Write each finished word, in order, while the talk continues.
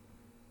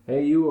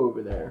Hey, you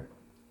over there.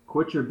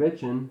 Quit your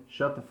bitching,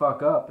 shut the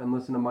fuck up, and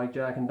listen to Mike,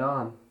 Jack, and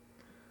Don.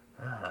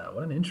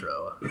 What an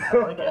intro. I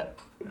like it.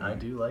 I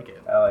do like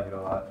it. I like it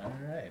a lot. All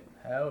right.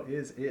 How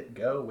is it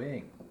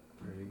going,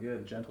 Pretty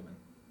good. gentlemen?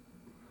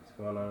 What's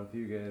going on with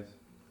you guys?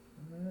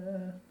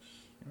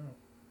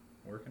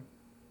 Working.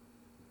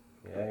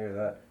 Yeah, I hear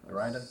that.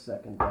 Grinding.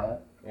 Second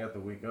that. I got the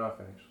week off,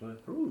 actually.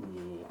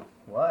 Ooh.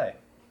 Why?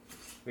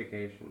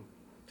 Vacation.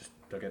 Just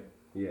took it.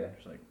 Yeah,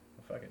 Just like,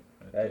 well, fuck it.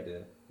 I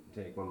did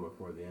take one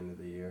before the end of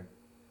the year.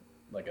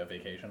 Like a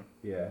vacation.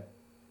 Yeah.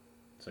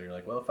 So you're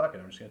like, well, fuck it.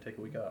 I'm just going to take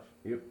a week off.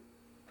 Yep.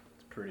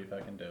 It's pretty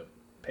fucking dope.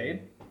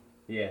 Paid?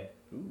 Yeah.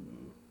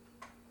 Ooh.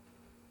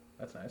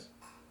 That's nice.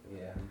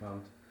 Yeah, I'm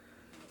pumped.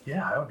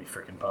 Yeah, I would be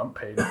freaking pumped.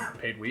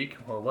 Paid week.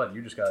 Well, what?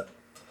 You just got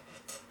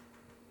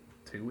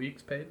 2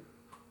 weeks paid?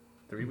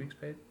 3 weeks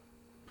paid?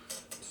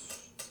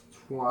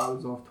 Well, I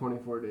was off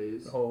 24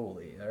 days.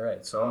 Holy. All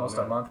right. So almost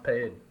a man. month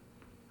paid.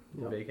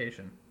 Yep.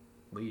 Vacation.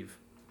 Leave.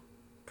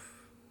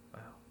 Wow.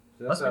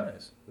 So Must be our,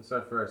 nice. that's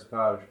our first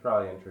pod. We should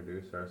probably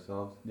introduce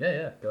ourselves.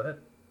 Yeah. Go ahead.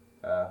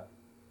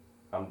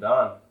 I'm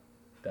Don.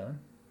 Done?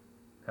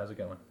 How's it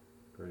going?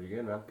 Pretty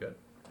good, man. Good.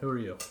 Who are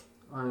you?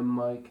 I'm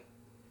Mike.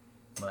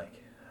 Mike.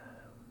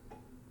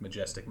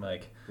 Majestic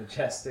Mike.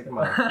 Majestic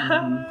Mike.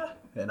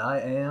 And I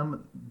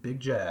am Big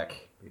Jack.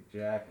 Big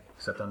Jack.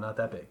 Except I'm not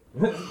that big.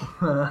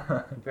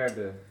 Compared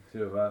to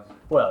two of us.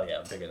 Well, yeah,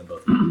 I'm bigger than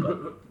both of you,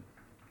 but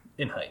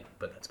in height,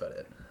 but that's about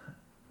it.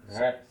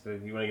 Alright, so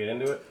you want to get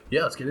into it?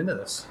 Yeah, let's get into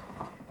this.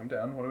 I'm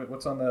down.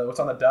 What's on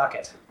the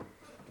docket?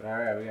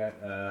 Alright, we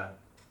got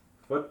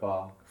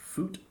football.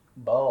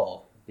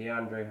 Football.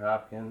 DeAndre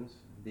Hopkins,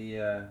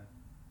 the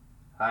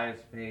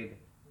highest paid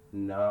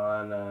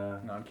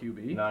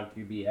Non-QB?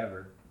 non-QB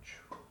ever.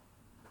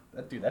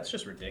 That's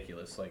just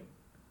ridiculous. Like,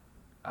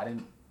 I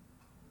didn't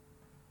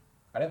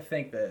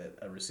think that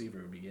a receiver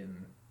would be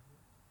getting.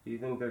 Do you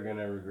think they're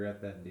gonna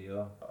regret that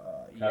deal?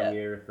 Yeah. Come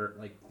year for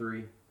like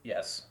 3.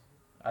 Yes,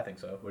 I think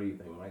so. What do you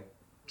think, Mike?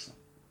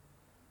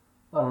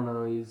 I don't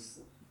know, he's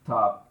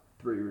top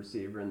 3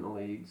 receiver in the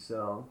league,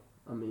 so,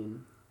 I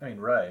mean...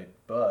 Right,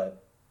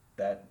 but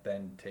that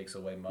then takes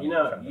away money. You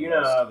know from the how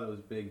rest. those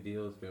big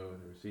deals go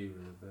with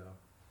receivers, though.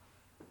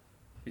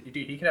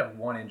 He could have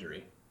one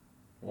injury,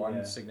 one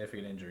Yeah.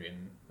 significant injury,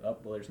 and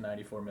there's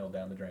 $94 million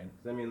down the drain.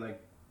 'Cause I mean,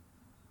 like,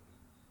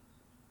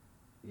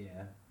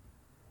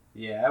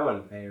 yeah, I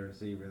wouldn't pay a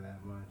receiver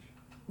that much.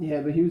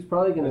 Yeah, but he was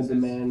probably going This to is-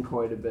 demand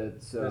quite a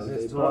bit, so this they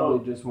is probably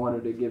total- just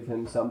wanted to give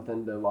him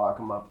something to lock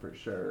him up for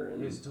sure.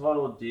 And His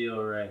total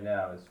deal right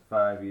now is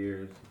 5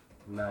 years,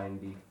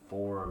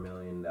 $94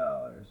 million,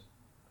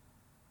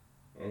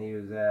 and he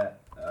was at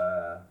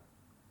let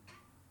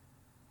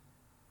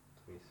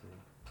me see.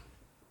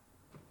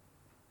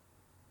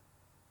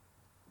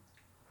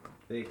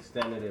 They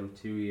extended him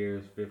 2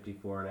 years,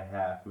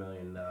 $54.5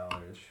 million,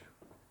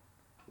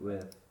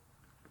 with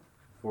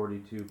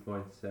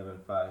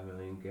 $42.75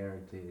 million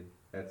guaranteed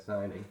at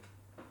signing.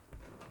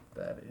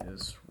 That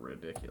is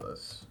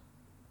ridiculous.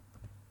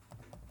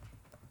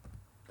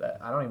 That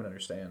I don't even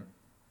understand.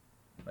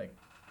 Like,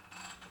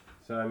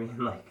 So I mean,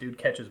 like, dude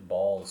catches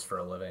balls for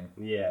a living.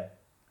 yeah.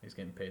 He's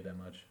getting paid that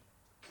much.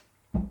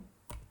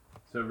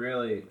 So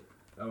really,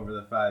 over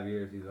the 5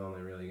 years, he's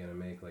only really gonna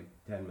make like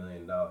 $10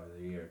 million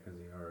a year because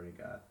he already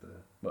got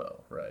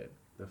Well, right.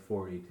 the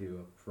 42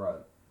 up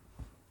front.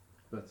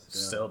 But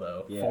Still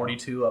though, Yeah.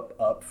 42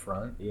 up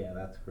front. Yeah,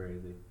 that's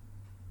crazy.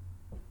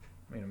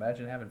 I mean,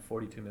 imagine having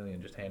 42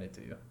 million just handed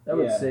to you. that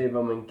would Yeah. save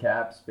him in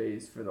cap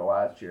space for the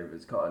last year of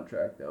his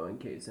contract, though, in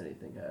case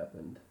anything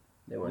happened.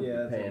 They wouldn't Yeah, be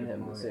that's a paying good him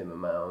point. the same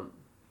amount.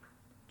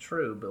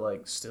 True, but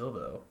like still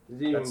though. Is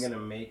he even That's- gonna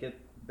make it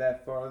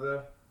that far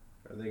though?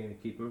 Are they gonna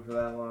keep him for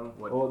that long?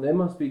 What? Well, they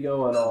must be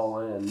going all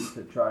in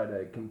to try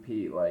to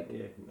compete, like...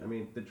 Yeah, I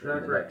mean the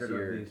track In the next record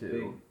year or of these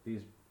two.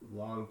 these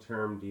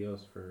long-term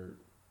deals for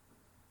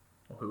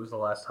Who was the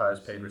last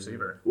highest paid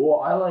receiver?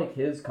 Well, I like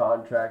his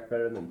contract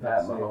better than Pat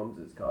Let's see.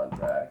 Mahomes'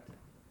 contract.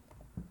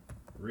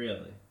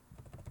 really.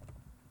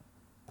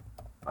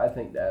 I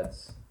think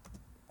that's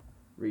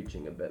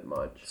reaching a bit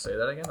much. Say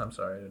that again. I'm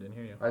sorry, I didn't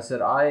hear you. I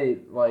said I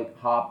like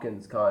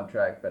Hopkins'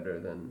 contract better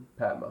than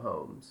Pat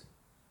Mahomes.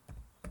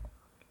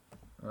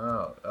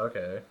 Oh,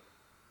 okay.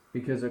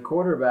 Because a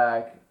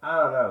quarterback I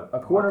don't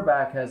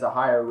know. has a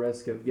higher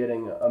risk of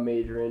getting a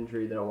major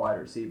injury than a wide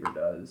receiver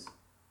does.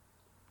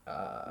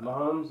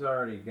 Mahomes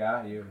already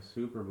got you a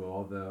Super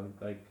Bowl though.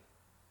 Like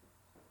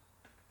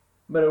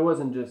But it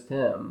wasn't just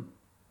him.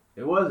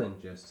 it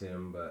wasn't just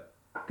him, but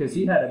Because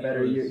he had a He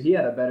better was- year. He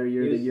had a better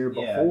year the year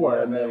before,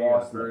 and they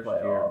lost in the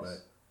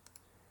playoffs.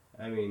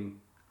 I mean,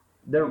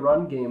 Their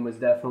run game was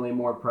definitely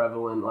more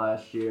prevalent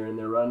last year, and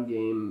their run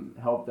game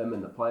helped them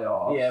in the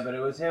playoffs. yeah, but it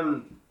was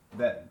him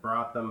that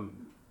brought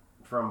them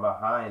from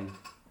behind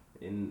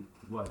in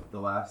the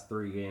last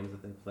 3 games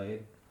that they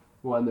played.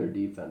 When their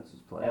defense was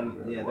playing And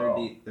really yeah,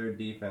 well. their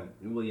defense.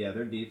 Well, yeah,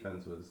 their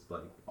defense was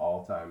like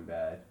all time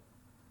bad.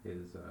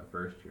 His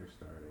first year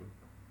starting,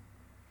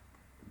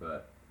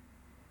 but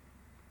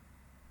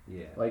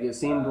Yeah. Like, it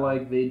seemed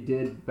like they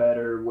did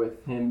better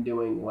with him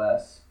doing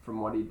less from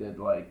what he did,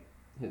 like,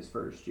 his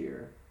first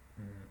year.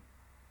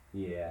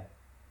 Yeah.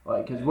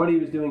 Like, because what he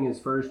was doing his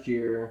first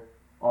year,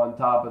 on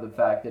top of the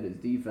fact that his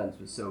defense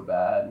was so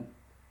bad,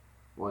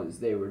 was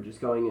they were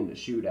just going into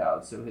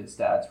shootouts, so his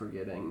stats were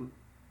getting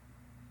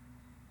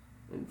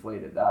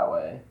inflated that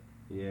way.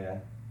 Yeah.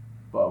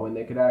 But when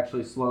they could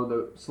actually slow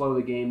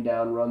the game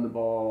down, run the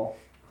ball,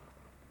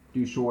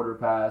 do shorter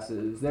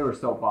passes, they were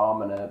still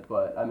bombing it.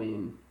 But I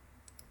mean,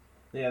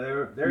 Yeah,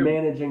 they're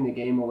managing the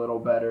game a little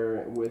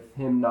better with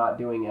him not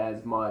doing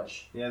as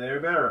much yeah, they were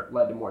better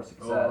led to more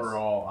success.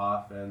 overall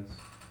offense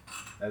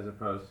as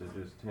opposed to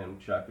just him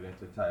chucking it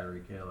to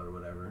Tyreek Hill or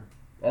whatever.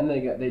 And they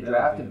That was a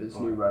drafted good this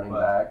point, new running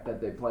but- back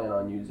that they plan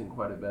on using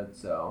quite a bit.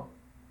 So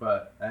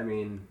But I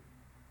mean,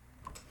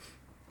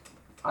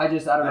 I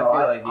don't know.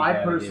 feel like you I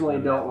gotta personally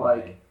give him don't that like.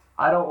 money.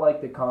 I don't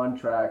like the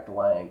contract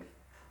length.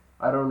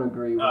 I don't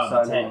agree with Oh,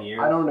 the signing. 10 years?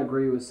 I don't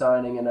agree with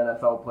signing an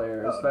NFL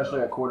player, Oh, especially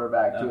no. a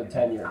quarterback, to a Okay.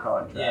 10-year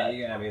contract. Yeah,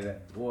 you gotta be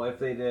that. Well, if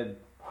they did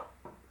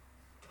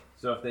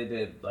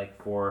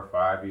like 4 or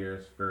 5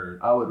 years for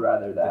I would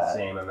rather the that.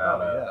 same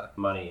amount Oh, of yeah.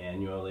 money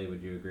annually,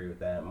 would you agree with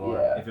that more?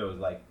 Yeah. If it was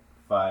like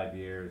 5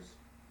 years,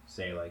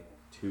 say like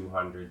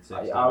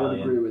 260 I would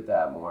million. agree with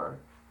that more.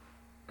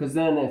 Because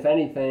then, if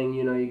anything,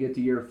 you get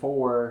to year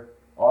 4,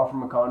 offer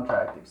him a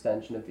contract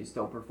extension if he's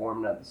still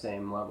performing at the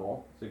same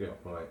level. That's a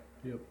good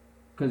point.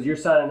 Because you're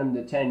signing him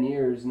to 10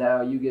 years,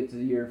 now you get to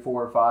year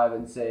 4 or 5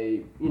 and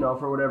say,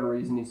 for whatever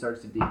reason he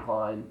starts to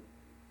decline,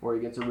 or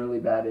he gets a really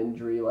bad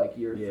injury like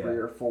year Yeah. 3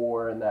 or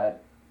 4, and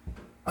that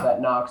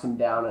knocks him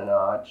down a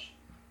notch.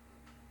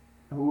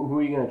 Who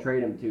are you going to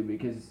trade him to?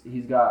 Because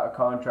he's got a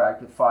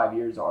contract with 5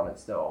 years on it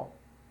still.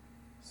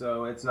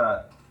 So it's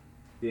not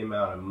the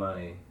amount of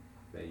money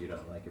that you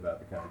don't like about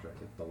the contract;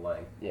 it's the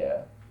length.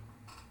 Yeah.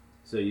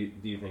 So do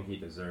you think he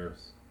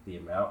deserves the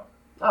amount?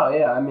 Oh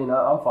yeah, I mean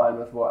I'm fine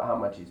with how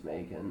much he's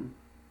making.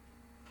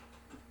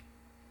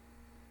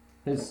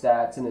 His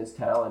stats and his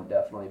talent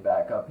definitely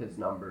back up his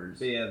numbers.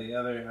 So yeah, the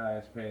other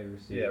highest paid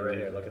receiver. Yeah, right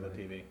here. Look at the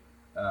TV.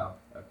 Oh,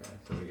 okay.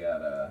 So we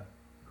got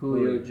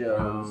Julio Julio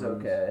Jones, Jones.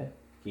 okay.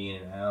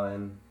 Keenan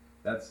Allen.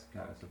 That's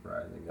kind of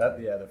surprising. That's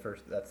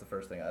the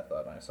first thing I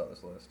thought when I saw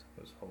this list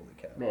was holy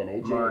cow. Man,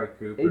 Amari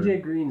Cooper.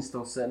 AJ Green's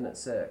still sitting at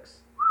 6.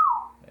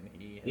 And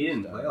he He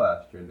didn't play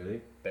last year, did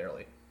he?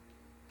 barely.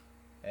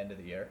 End of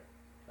the year,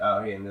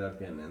 Oh, he ended up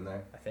getting in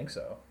there. I think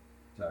so.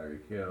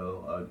 Tyreek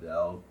Hill,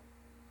 Odell,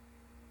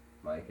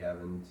 Mike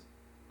Evans.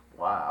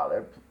 Wow,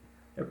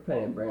 they're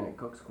paying Brandon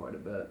Cooks quite a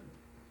bit.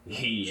 That's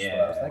what I was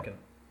Yeah. thinking.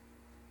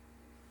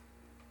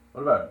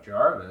 What about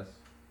Jarvis?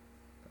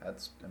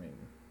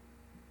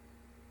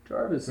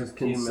 Jarvis is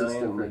 15 million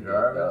consistently for good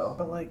Jarvis? though.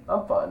 But like,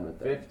 I'm fine with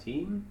that.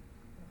 15?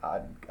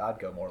 I'd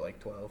go more like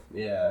 12.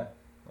 Yeah.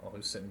 Well,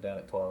 who's sitting down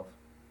at 12?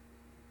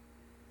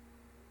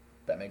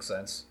 That makes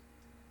sense.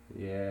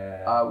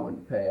 Yeah. I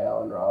wouldn't pay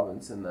Allen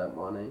Robinson that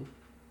money.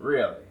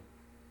 Really?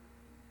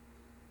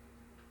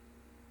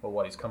 Well,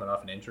 what, he's coming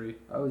off an injury?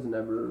 I was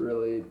never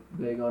really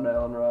big on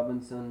Allen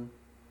Robinson.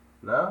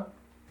 No?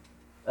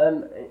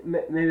 And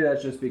maybe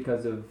that's just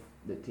because of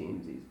the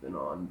teams he's been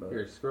on. But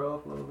Here, scroll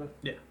up a little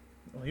bit.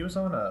 Well, he was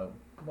on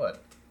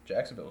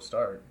Jacksonville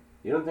start.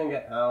 You don't think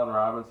Allen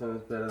Robinson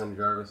is better than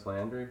Jarvis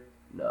Landry?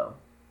 no.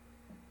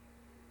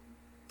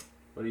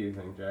 What do you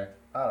think, Jack?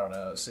 I don't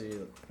know. See,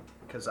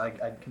 because I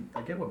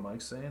get what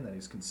Mike's saying, that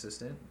he's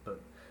consistent, but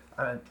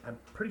I'm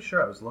pretty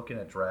sure I was looking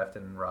at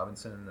drafting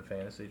Robinson in the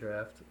fantasy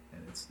draft,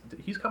 and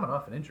he's coming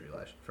off an injury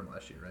from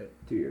last year, right?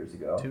 2 years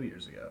ago. 2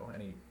 years ago,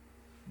 and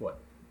how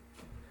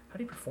did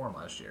he perform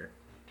last year?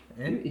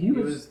 He And He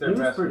was was their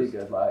best pretty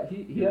rec- good.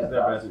 He He had was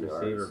their best 1,000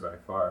 receiver yards. by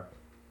far.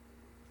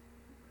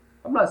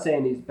 I'm not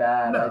saying he's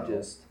bad. No.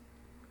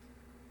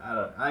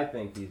 I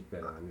think he's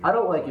better than I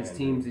don't Jarvis like his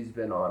Landry. teams he's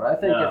been on. I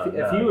think No,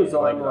 if he was yeah,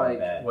 on like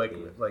bad like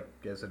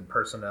teams. as in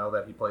personnel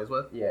that he plays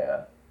with.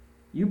 yeah,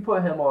 you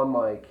put him on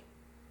like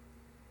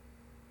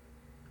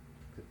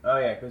Oh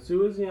yeah, because who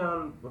was he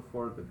on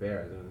before the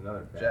Bears? It was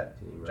another bad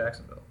team. Right?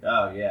 Jacksonville.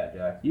 Oh yeah,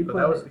 Jack. you But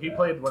put he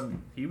played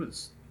when he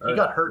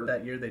got hurt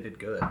that year. They did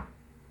good.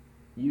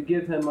 you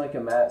give him like a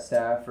Matt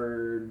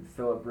Stafford,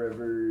 Phillip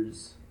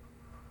Rivers,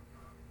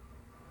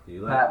 Do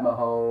you like? Pat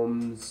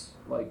Mahomes,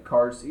 like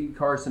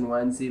Carson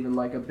Wentz, even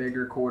like a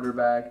bigger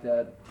quarterback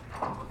that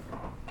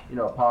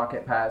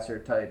pocket passer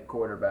type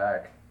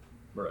quarterback.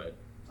 Right.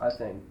 I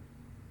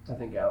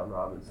think Allen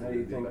Robinson. How do you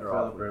would be think better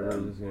off Philip with Rivers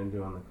them. is going to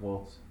do on the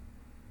Colts?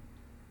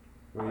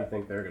 Where do you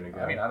think they're going to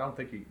go? I mean, I don't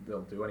think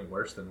they'll do any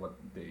worse than what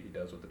he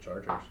does with the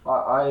Chargers.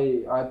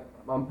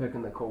 I'm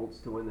picking the Colts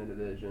to win the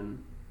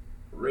division.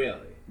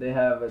 really? They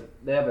have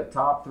a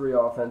top 3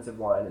 offensive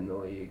line in the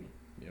league,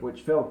 Yep.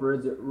 which Philip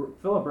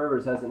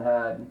Rivers hasn't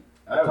had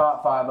a I would,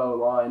 top 5 O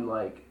line.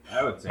 Like,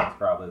 I would say it's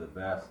probably the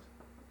best.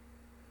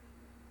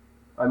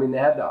 I mean, they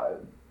have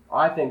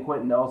I think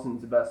Quentin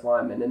Nelson's the best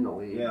lineman in the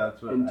league. Yeah,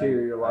 that's what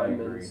interior I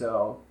lineman. agree.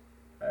 So,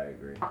 I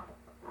agree.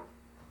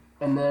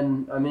 and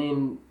then I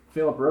mean,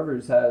 Philip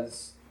Rivers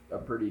has a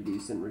pretty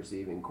decent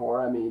receiving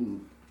core. I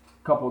mean,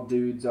 a couple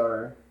dudes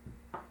are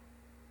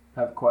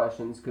have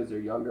questions because they're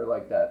younger,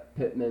 like that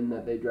Pittman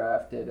that they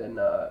drafted, and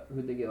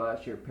who'd they get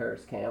last year?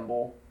 Paris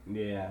Campbell,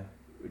 Yeah.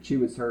 which he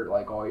was hurt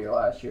like all year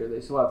last year.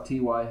 They still have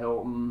T.Y.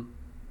 Hilton.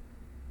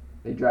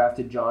 They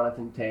drafted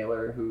Jonathan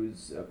Taylor,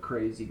 who's a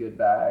crazy good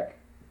back.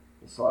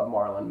 They still have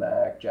Marlon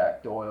Mack,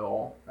 Jack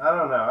Doyle. I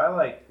don't know. I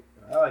like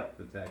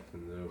the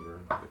Texans over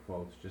the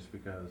Colts just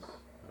because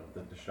of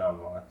the Deshaun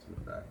Watson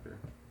factor.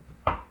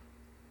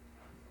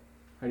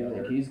 How do you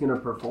think he's going to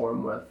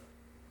perform with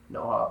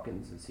no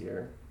Hopkins this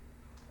year?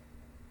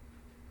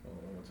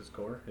 What's his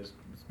core? His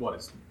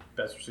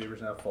best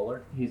receivers now?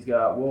 Fuller. He's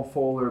got Will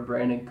Fuller,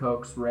 Brandon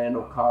Cooks,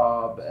 Randall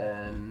Cobb,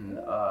 and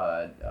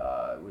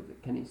was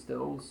it Kenny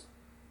Stills?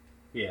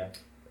 Yeah.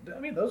 I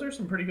mean, those are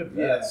some pretty good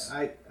Yeah, bets.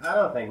 I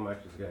don't think much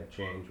is going to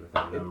change with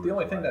him. The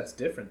only thing that's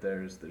different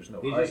there is there's no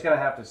He's height. just going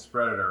to have to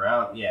spread it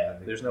around. Yeah.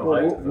 There's no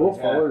Well, height. Will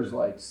Fuller's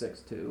like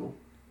 6'2".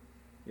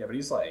 Yeah, but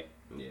he's like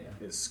Yeah.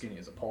 as skinny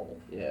as a pole.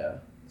 Yeah.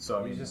 So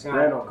I mean, He's just going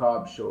Randall to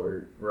Cobb's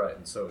short. right,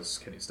 and so is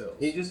Kenny Stills.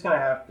 He's just going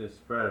to have to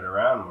spread it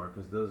around more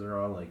because those are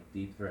all like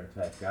deep threat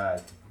type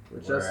guys.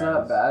 Which that's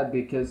not bad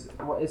because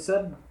it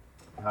said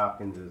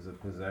Hopkins is a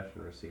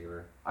possession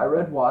receiver. I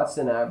read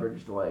Watson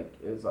averaged like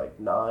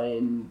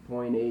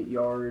 9.8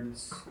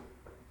 yards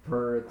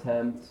per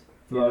attempt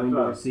throwing to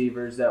that's right.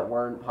 receivers that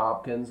weren't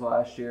Hopkins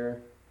last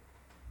year.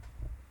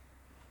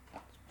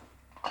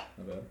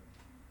 Not bad.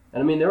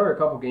 And I mean there were a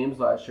couple games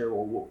last year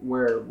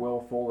where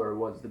Will Fuller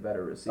was the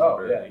better receiver.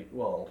 Oh yeah,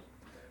 well,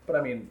 but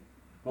I mean,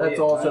 That's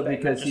Well, also I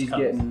think because that just he's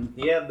comes- getting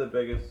He had the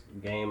biggest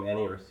game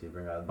any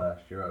receiver had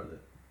last year. What was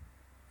it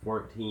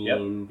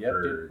 14 Yep,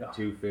 for dude.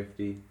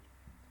 250?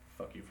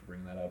 fuck you for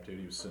bringing that up, dude.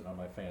 He was sitting on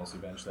my fantasy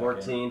bench. That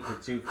 14 for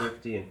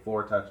 250 and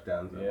 4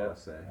 touchdowns, I Yeah. want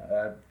to say. game.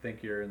 I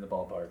think you're in the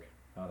ballpark,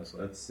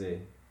 honestly, Let's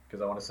see.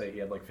 because I want to say he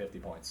had like 50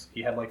 points.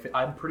 He had like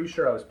I'm pretty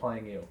sure I was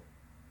playing you.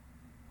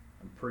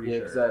 I'm pretty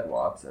because sure. I had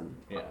Watson.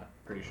 Yeah,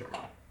 pretty sure.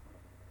 Some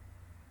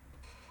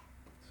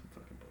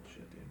fucking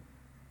bullshit, dude.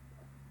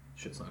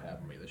 Shit's not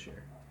happening to me this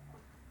year.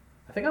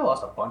 I think I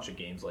lost a bunch of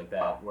games like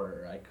that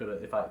where I could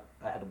have, if I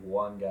had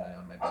one guy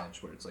on my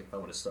bench where it's like if I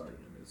would have started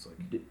him, it's like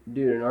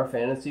Dude, in our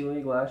fantasy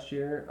league last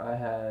year, I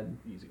had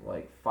easy.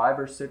 like 5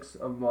 or 6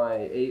 of my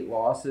 8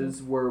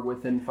 losses were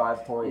within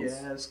 5 points.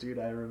 Yes, dude,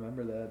 I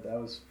remember that. That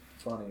was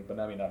funny, but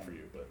I mean not for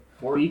you, but.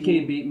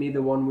 BK beat me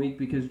the one week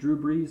because Drew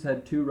Brees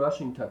had 2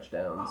 rushing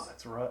touchdowns. Oh,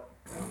 that's right.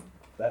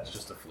 That's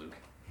just a fluke.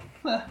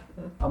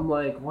 I'm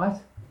like,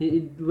 what?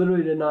 He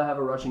literally did not have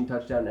a rushing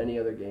touchdown any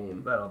other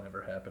game. That'll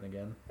never happen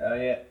again. Oh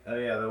yeah,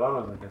 the one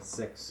was like a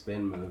 6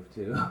 spin move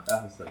too.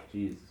 I was like,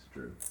 Jesus,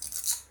 Drew.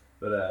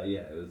 But yeah,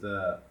 it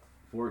was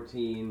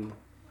 14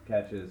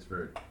 catches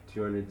for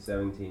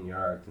 217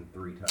 yards and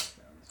 3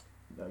 touchdowns.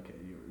 Okay,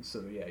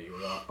 you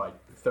were off by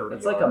 30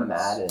 That's like a yards.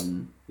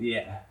 Madden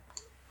Yeah,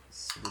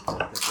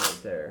 statistic right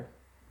there.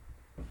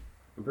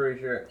 I'm pretty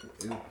sure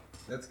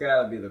that's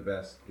got to be the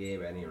best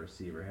game any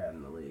receiver had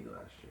in the league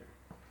last year.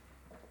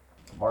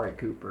 Amari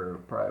Cooper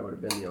probably would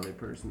have been the only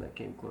person that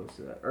came close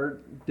to that. Or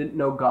didn't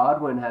know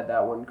Godwin had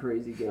that one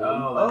crazy game.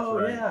 Oh,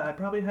 that's right. Yeah, I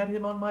probably had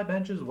him on my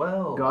bench as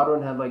well.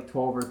 Godwin had like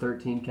 12 or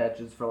 13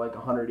 catches for like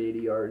 180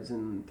 yards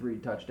and 3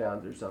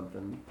 touchdowns or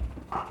something.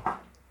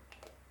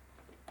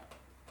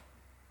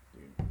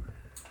 Dude.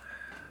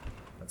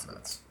 That's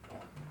nuts.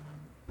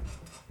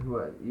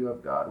 What? You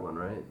have Godwin,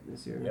 right,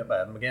 this year? Yep, I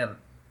had him again.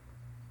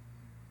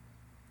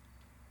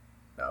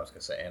 No, I was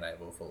gonna say, and I have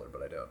Will Fuller,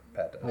 but I don't.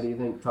 Pat does. How do you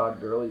think Todd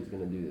Gurley's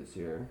going to do this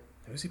year?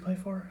 Who does he play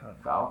for? I don't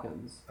know.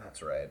 Falcons.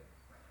 That's right.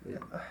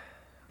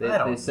 They, I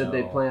don't they said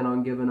they know. plan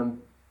on giving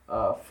him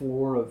a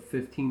floor of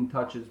 15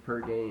 touches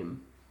per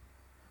game.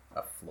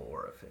 A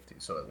floor of 50,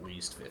 so at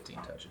least 15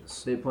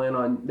 touches. They plan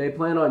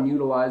on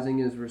utilizing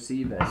his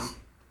receiving,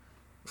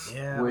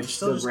 Yeah, but which you're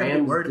still the just gonna be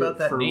Rams worried about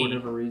that for knee,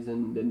 whatever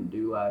reason didn't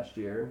do last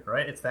year.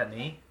 right? It's that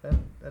knee that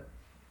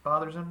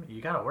bothers him.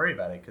 You gotta worry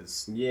about it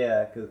because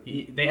Yeah, because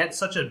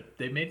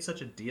they made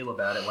such a deal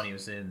about it when he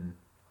was in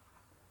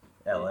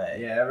L.A.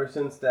 yeah, ever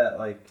since that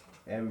like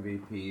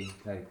MVP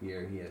type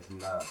year, he has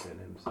not been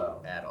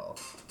himself. At all.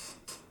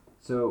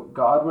 So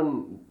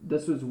Godwin,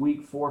 this was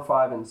week 4,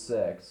 5, and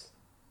 6.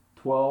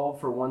 12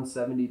 for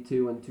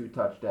 172 and 2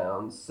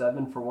 touchdowns.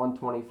 7 for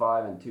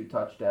 125 and 2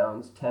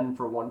 touchdowns. 10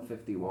 for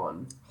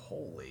 151.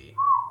 Holy.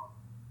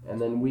 And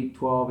then week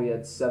 12, he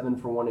had 7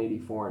 for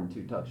 184 and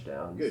 2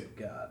 touchdowns. Good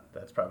God.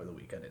 That's probably the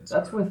week I didn't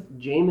That's start.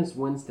 with Jameis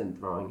Winston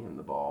throwing him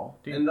the ball.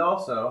 Dude. And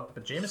also,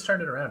 But Jameis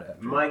turned it around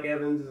after. Mike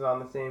Evans is on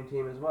the same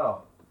team as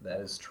well. That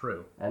is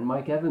true. And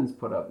Mike Evans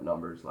put up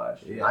numbers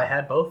last year. Yeah. I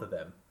had both of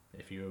them,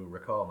 if you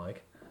recall,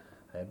 Mike.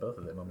 I had both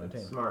of them on my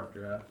That's team. smart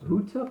draft.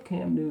 Who took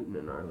Cam Newton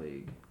in our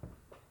league?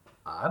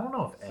 I don't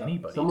know if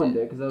anybody Someone did.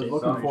 did, because I was Did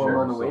looking some, for him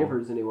on the sure, so.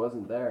 waivers and he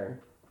wasn't there.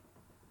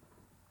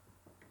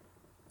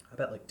 I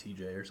bet like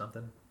TJ or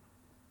something.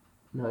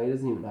 No, he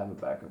doesn't even have a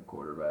backup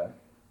quarterback.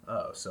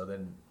 Oh, so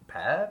then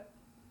Pat?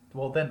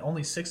 Well, then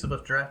only 6 of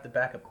us drafted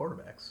backup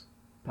quarterbacks.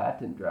 Pat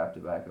didn't draft a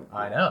backup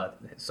I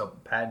quarterback. know. So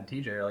Pat and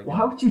TJ are like, Well,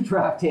 how would you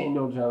draft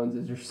Daniel Jones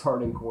as your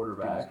starting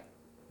quarterback?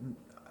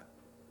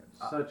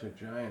 Such a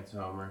Giants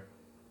homer.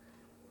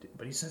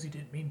 But he says he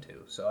didn't mean to.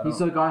 So I don't.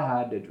 He's like, I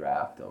had to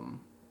draft him.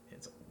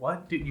 It's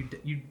what, dude?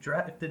 You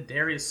drafted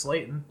Darius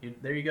Slayton.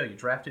 There you go. You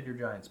drafted your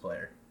Giants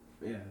player,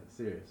 Yeah,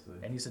 seriously.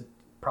 and he's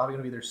probably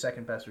going to be their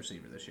second best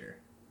receiver this year.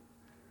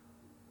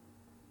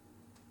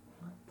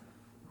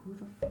 Who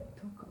the fuck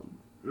took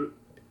him?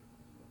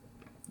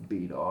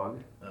 B-Dog.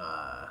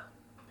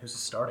 Who's the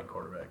starting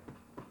quarterback?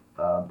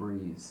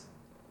 Breeze.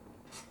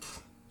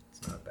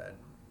 It's not bad.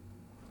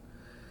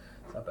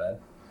 It's not bad.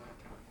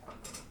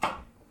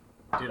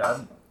 Dude,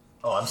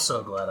 I'm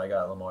so glad I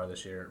got Lamar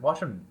this year. Watch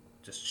him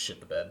just shit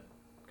the bed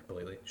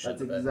completely.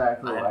 That's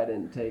exactly why I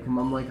didn't take him.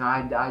 I'm like,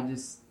 I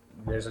just...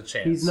 There's a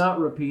chance. He's not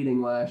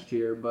repeating last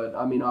year, but,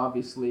 I mean,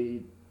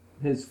 obviously,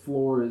 his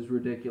floor is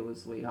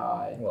ridiculously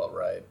high. Well,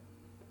 right.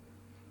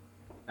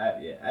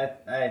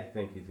 I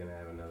think he's gonna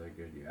have another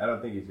good year. I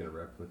don't think he's gonna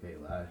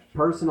replicate last year.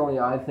 Personally,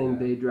 I think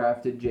they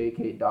drafted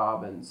J.K.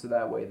 Dobbins, so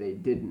that way they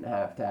didn't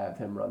have to have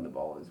him run the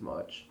ball as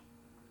much.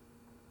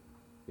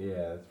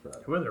 Yeah, that's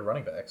probably. Who are their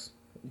running backs?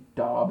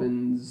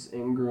 Dobbins,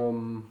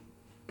 Ingram,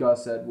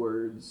 Gus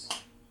Edwards,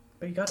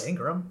 But you got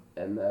Ingram.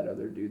 and that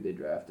other dude they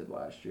drafted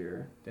last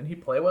year. Didn't he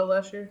play well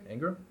last year?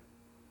 Ingram?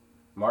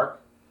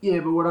 Mark? Yeah,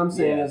 but what I'm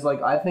saying Yeah. is,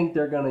 like, I think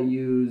they're going to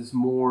use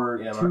more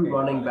Yeah, two Mark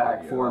running Ingram back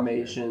had a good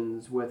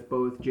formations with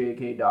both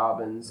J.K.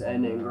 Dobbins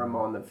and Ingram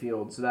on the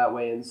field. So that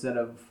way, instead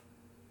of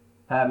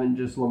having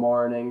just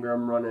Lamar and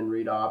Ingram running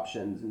read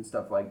options and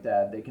stuff like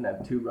that, they can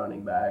have two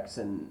running backs.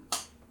 And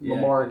Yeah,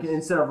 Lamar, 'cause-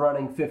 instead of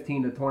running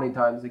 15 to 20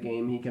 times a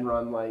game, he can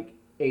run, like,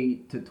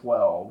 8 to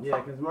 12.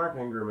 Yeah, because Mark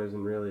Ingram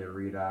isn't really a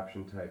read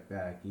option type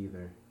back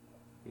either.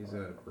 He's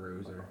a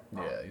bruiser.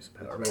 Yeah, he's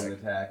a power Between the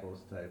back.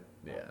 tackles type.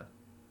 Yeah.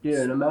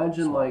 Yeah, and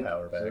imagine, Small like,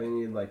 power So back. they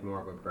need like more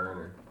of a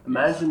burner.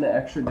 imagine the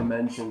extra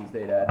dimensions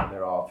they'd add to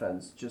their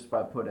offense just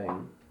by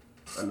putting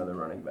another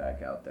running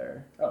back out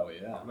there. Oh,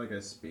 yeah. Like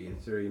a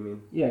speedster, you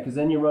mean? Yeah, because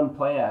then you run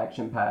play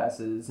action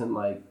passes and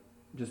like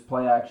just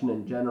play action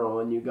in general,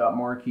 and you got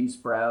Marquise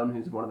Brown,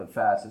 who's one of the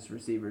fastest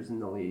receivers in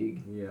the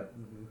league. Yeah.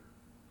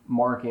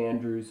 Mark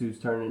Andrews, who's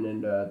turning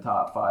into a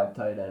top 5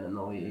 tight end in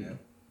the league. Yeah.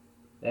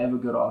 They have a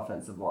good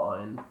offensive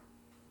line.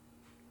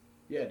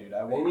 Yeah, dude.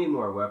 They need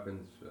more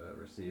weapons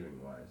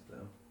receiving wise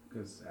though,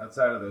 because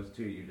outside of those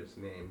two you just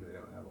named, they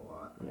don't have a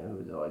lot. Yeah,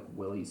 who's it, like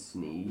Willie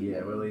Snead?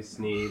 Yeah, Willie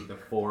Snead, the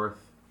fourth.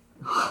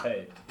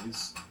 Hey,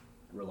 he's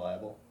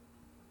reliable.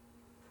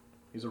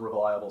 He's a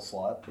reliable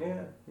slot.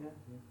 Yeah.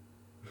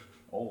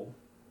 Old.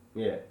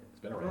 Yeah. He's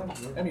been around.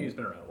 Yeah. I mean, he's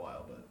been around a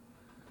while, but.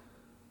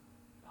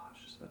 Oh, I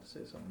was just about to say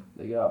something.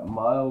 They got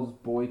Miles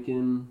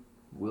Boykin,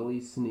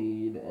 Willie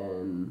Snead,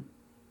 and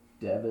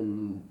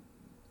Devin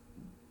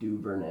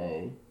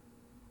Duvernay.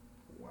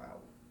 Wow.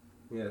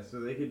 Yeah, so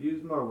they could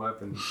use more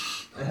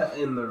weapons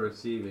in the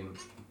receiving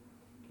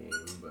game,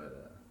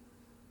 but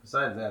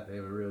besides that, they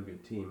have a real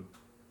good team.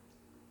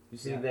 You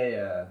see,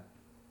 Yeah.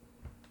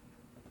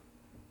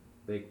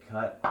 they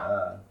cut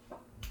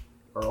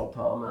Earl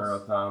Thomas.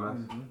 Earl Thomas.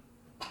 Mm-hmm.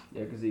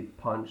 Yeah, because he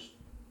punched.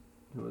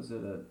 Who was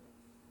it?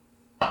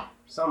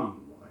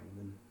 Some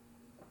lineman.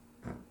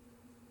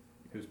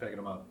 Who's picking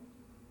him up?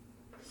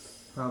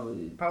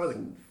 Probably Probably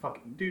some,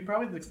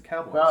 probably the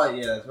Cowboys. Probably,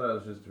 yeah, that's what I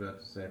was just about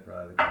to say.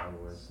 Probably the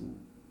Cowboys. some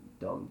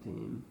dumb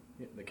team.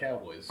 Yeah, the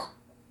Cowboys.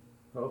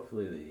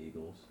 Hopefully the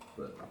Eagles,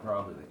 but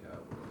probably the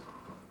Cowboys.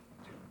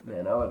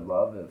 Man, I would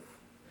love if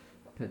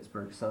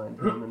Pittsburgh signed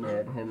him and they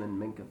had him and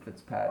Minka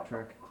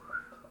Fitzpatrick.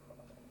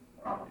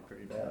 That'd be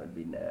pretty That bad. would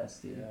be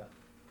nasty. Yeah.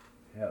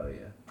 Hell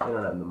yeah. They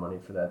don't have the money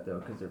for that though,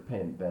 because they're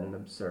paying Ben an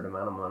absurd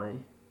amount of money.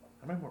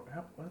 How many more?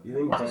 What? You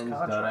think what's his Ben's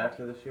contract? done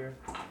after this year?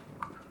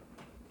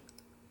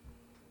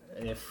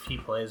 If he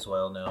plays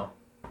well, no.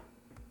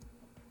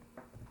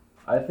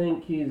 I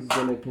think he's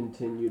gonna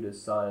continue to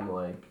sign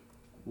like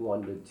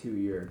 1 to 2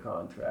 year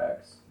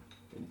contracts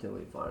until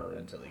he finally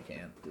Until he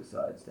can.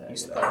 decides to hang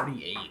He's it up.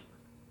 38.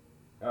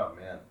 Oh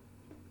man.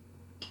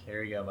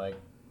 Here you go, Mike.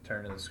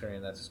 Turn to the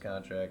screen. That's his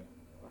contract.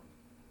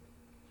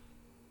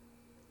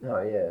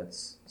 Oh yeah,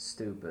 it's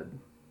stupid.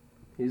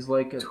 He's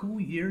like a 2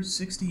 years,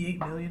 $68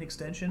 million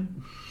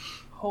extension.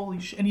 Holy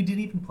shit! And he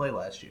didn't even play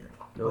last year.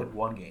 He Nope. played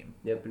one game.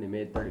 yep, and he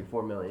made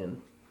 34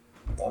 million.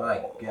 My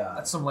God.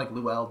 That's some like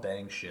Luau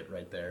Dang shit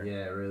right there.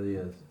 Yeah, it really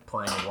is.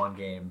 Playing one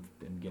game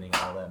and getting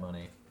all that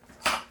money.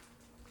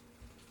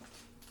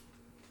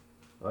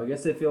 Well, I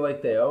guess they feel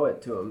like they owe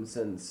it to him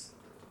since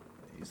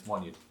He's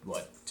won you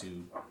what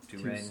two Two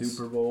rings,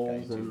 Super Bowls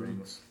Got you two and-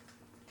 rings.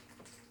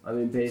 I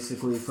mean,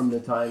 basically from the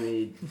time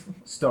he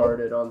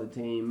started on the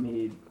team,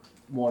 he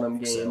won him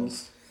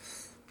games.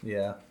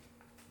 Yeah.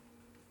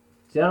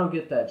 See, I don't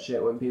get that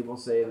shit when people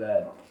say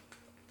that,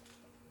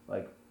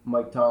 like,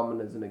 Mike Tomlin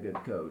isn't a good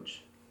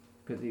coach.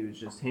 Because he was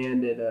just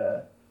handed,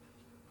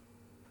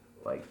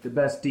 like, the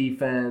best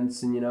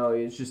defense, and, you know,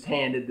 he was just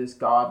handed this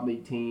godly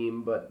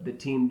team, but the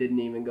team didn't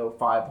even go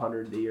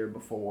 500 the year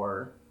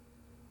before.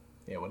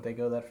 Yeah. Would they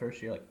go that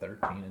first year like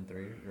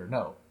 13-3 or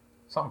no?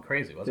 Something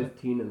crazy, wasn't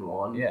it?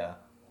 15-1. Yeah.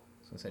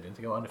 I was gonna say, didn't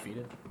they go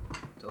undefeated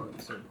until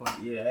a certain point?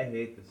 Yeah, I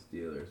hate the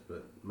Steelers,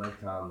 but Mike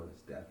Tomlin is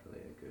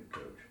definitely a good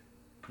coach.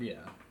 Yeah.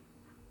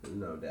 There's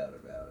no doubt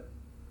about it.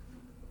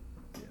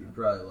 You'd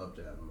probably love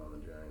to have him on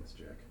the Giants,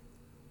 Jack.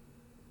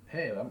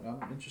 Hey, I'm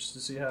interested to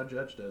see how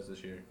Judge does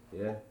this year.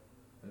 Yeah.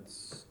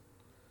 It's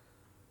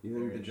You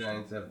think Very the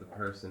Giants have the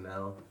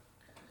personnel?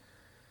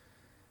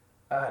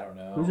 I don't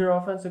know. Who's their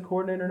offensive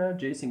coordinator now?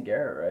 Jason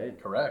Garrett,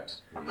 right?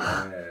 Correct.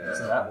 Yeah.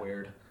 Isn't that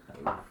weird?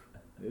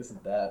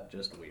 Isn't that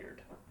just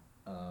weird?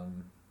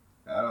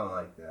 I don't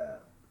like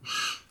that.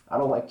 I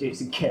don't like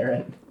Jason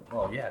Garrett.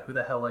 Well, yeah. Who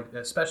the hell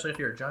especially if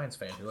you're a Giants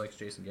fan, who likes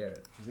Jason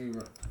Garrett? 'Cause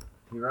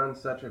he runs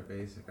such a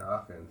basic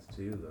offense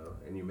too, though,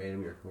 and you made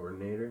him your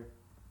coordinator.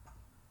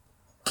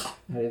 How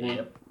do you think?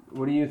 Yep.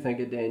 What do you think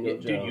of Daniel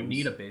Jones? Dude, you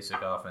need a basic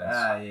offense.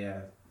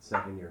 Yeah,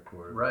 second year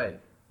quarterback. Right.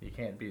 You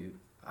can't be.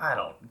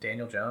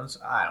 Daniel Jones.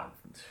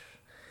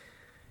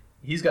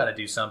 He's got to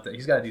do something.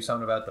 He's got to do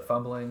something about the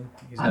fumbling.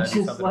 He's got to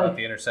do something about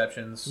the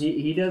interceptions.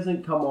 He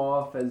doesn't come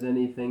off as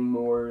anything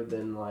more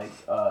than like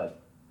a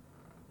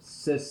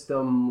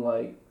system,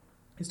 like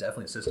He's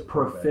definitely a system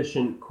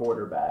proficient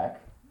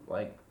quarterback.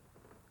 Like,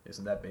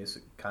 isn't that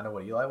basic kind of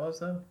what Eli was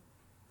though?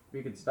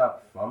 We could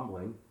stop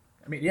fumbling.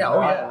 I mean, He's yeah.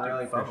 not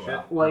really Fumble proficient,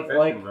 out. Like-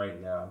 proficient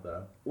right now,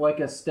 though. like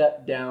a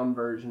step down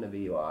version of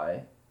Eli.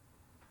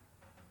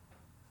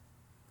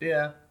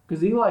 Yeah.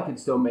 Because Eli could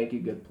still make you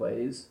good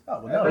plays.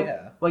 Oh well, no, Like-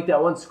 yeah. Like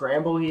that one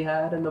scramble he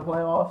had in the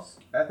playoffs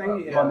I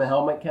think he on the has,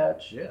 helmet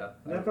catch. Yeah.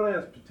 definitely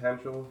has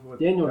potential.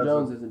 Daniel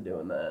Jones isn't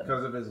doing that.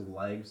 because of his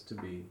legs to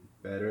be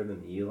better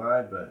than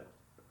Eli, but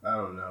I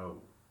don't know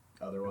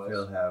if Otherwise,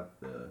 he'll have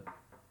the.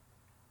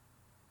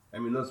 I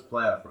mean, those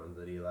playoff runs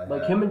that Eli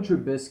Like had, him and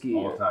Trubisky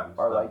all-time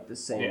are stuff. like the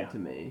same Yeah. to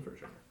me. for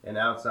sure. And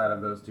outside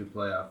of those two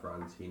playoff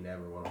runs, he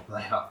never won a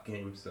playoff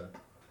game. So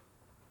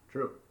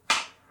True.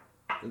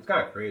 it's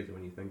kind of crazy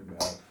when you think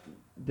about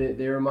it.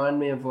 They remind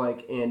me of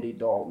like Andy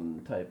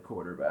Dalton type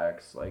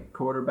quarterbacks, like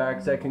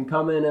quarterbacks that can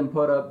come in and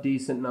put up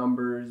decent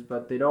numbers,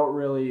 but they don't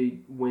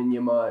really win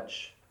you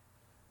much.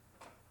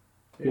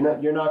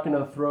 You're not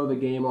gonna throw the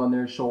game on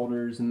their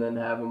shoulders and then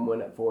have them win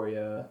it for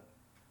you.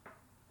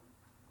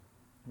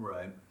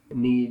 Right.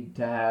 Need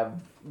to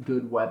have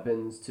good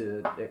weapons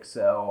to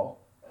excel.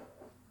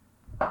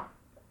 All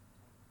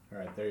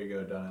right, there you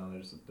go, Donnell.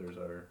 There's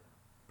our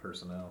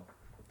personnel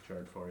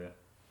chart for you.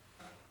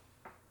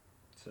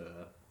 It's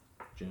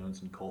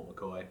Jones and Colt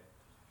McCoy.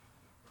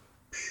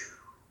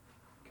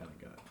 Kind of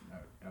got.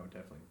 I would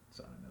definitely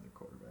sign another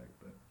quarterback,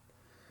 but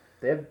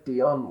They have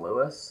Dion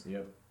Lewis.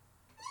 yep.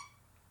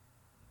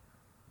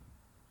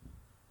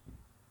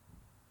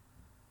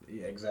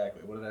 Yeah,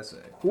 exactly. What did I say?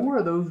 Who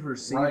are those Right, dude.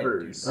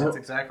 receivers? That's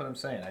exactly what I'm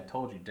saying. I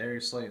told you,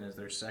 Darius Slayton is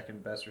their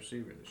second best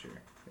receiver this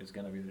year. Is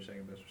going to be their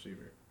second best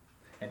receiver,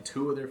 and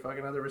two of their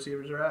fucking other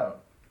receivers are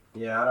out.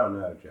 Yeah, I don't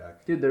know,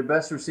 Jack. Dude, their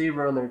best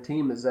receiver on their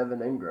team is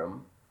Evan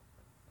Ingram.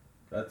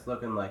 That's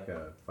looking like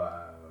a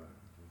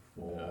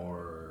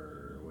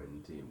 5-4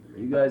 win team to me.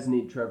 You guys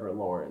need Trevor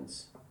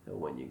Lawrence. He'll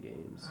win you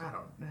games. I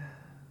don't.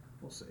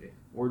 We'll see.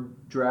 Or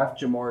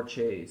draft Jamar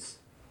Chase.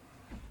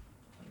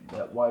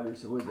 That wide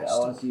receiver was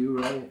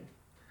LSU, right?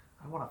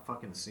 I want to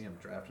fucking see him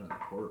draft another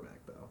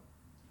quarterback though.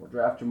 Well,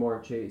 draft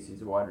Jamar Chase.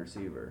 He's a wide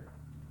receiver.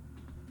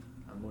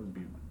 I wouldn't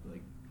be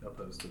like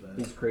opposed to that.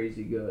 He's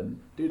crazy good.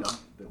 Dude,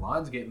 the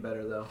line's getting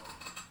better though.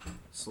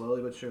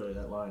 Slowly but surely,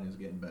 that line is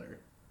getting better.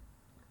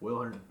 Will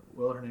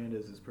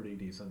Hernandez is pretty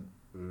decent.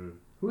 Mm.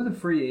 Who are the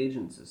free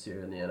agents this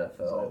year in the NFL?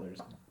 Zeitler's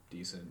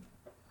decent.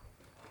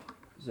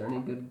 Is there any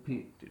good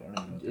people? Dude, I don't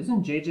even know.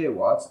 Isn't J.J.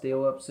 Watt's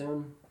deal up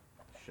soon?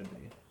 Should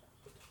be.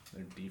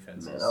 Their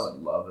defense Man, is. I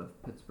would love if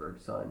Pittsburgh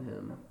signed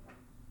him.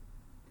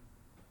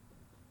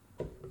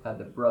 Had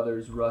the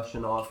brothers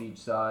rushing off each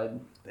side.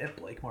 They have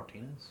Blake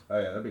Martinez. Oh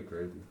yeah, that'd be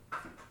crazy.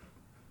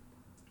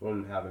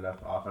 Wouldn't have enough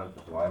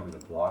offensive linemen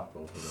to block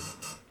both of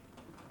them.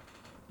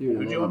 Dude,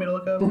 Who'd you want me to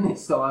look up? Then they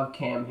still have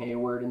Cam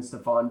Hayward and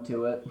Stephon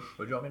Tuitt.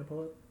 Who'd you want me to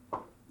pull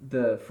up?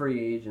 The free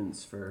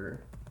agents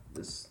for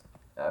this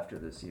after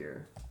this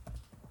year.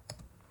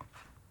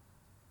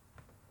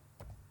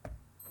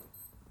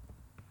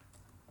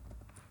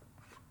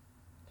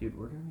 Dude,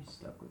 we're gonna be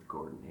stuck with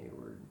Gordon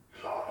Hayward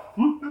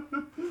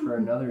for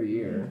another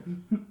year,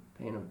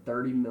 paying him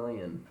 $30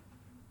 million.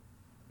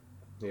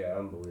 Yeah,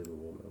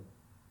 unbelievable, man.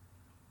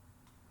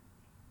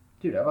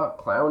 Dude, how about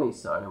Clowney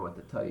signing with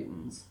the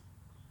Titans?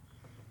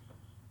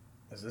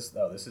 Is this?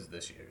 Oh, this is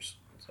this year's.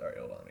 Sorry,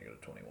 hold on. Let me go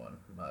to 21.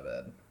 My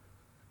bad.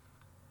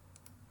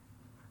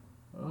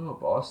 Oh,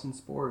 Boston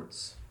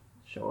Sports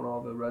showing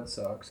all the Red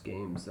Sox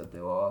games that they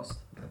lost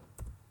because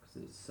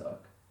they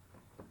suck.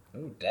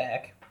 Ooh,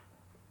 Dak.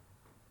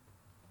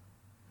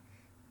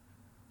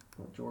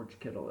 Well, George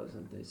Kittle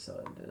isn't. They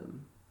signed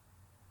him.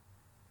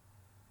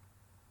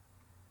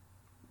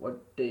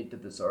 What date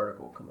did this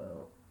article come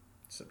out?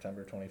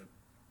 September 20.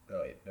 Oh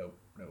wait, nope.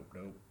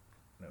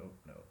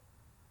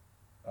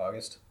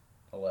 August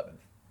 11th.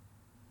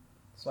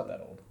 It's not that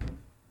old.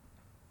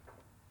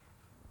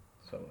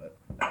 So what?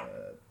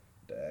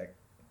 Dak.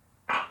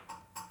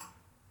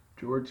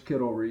 George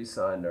Kittle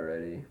re-signed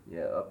already.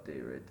 Yeah,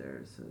 update right there.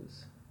 It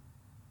says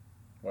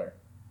Where?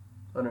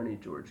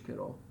 underneath George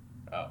Kittle.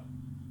 Oh.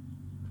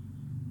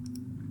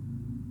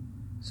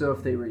 So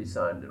if they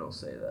re-signed, it'll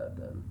say that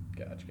then.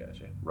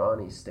 Gotcha.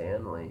 Ronnie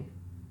Stanley.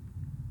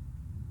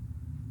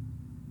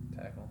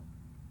 Tackle.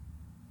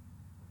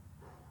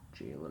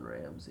 Jalen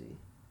Ramsey.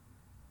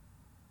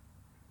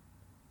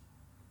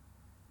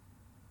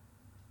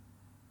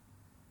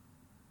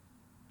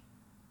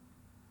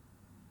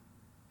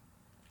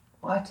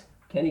 What?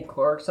 Kenny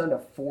Clark signed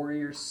a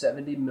 4-year,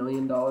 $70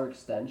 million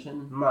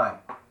extension? My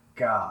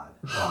God.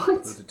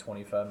 What? Was it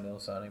 25 mil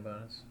signing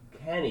bonus?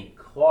 Kenny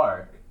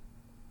Clark.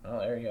 Oh,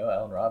 there you go,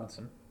 Allen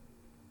Robinson.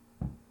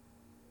 I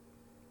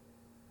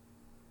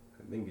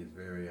think he's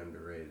very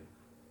underrated.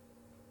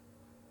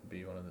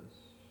 Be one of those.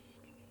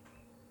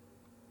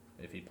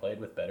 If he played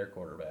with better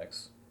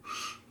quarterbacks.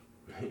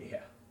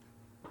 Yeah.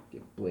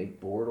 Get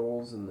Blake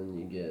Bortles, and then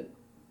you get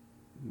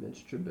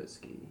Mitch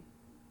Trubisky.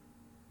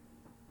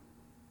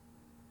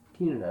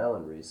 Keenan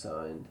Allen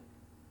re-signed.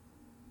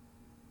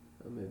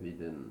 Oh, maybe he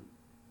didn't.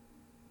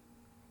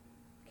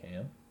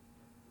 Cam?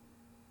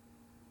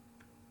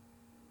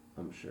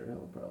 I'm sure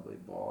he'll probably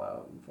ball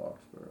out in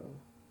Foxborough.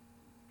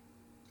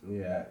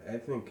 Yeah, I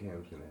think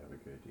Cam's gonna have a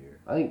good year.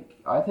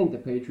 I think the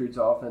Patriots'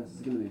 offense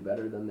is going to be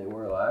better than they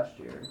were last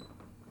year.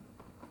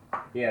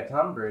 Yeah,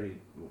 Tom Brady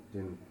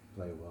didn't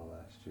play well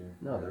last year.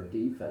 No, their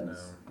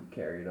defense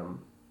carried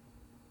them.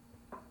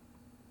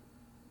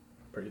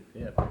 Pretty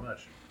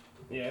much.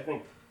 Yeah,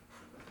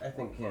 I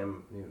think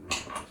Cam Newton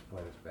is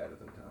playing is better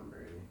than Tom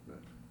Brady,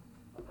 but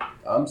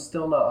I'm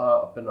still not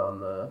hopping on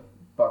the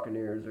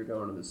Buccaneers are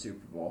going to the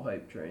Super Bowl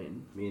hype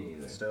train. me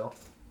neither. Still?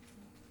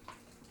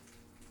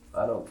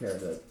 I don't care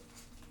that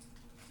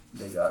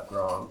they got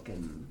Gronk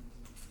and...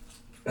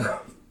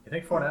 You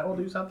think Fournette will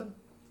do something?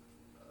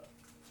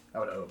 I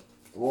would hope.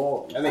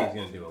 Well, I think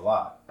he's gonna do a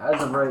lot.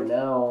 as of right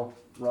now,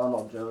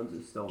 Ronald Jones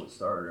is still the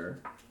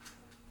starter.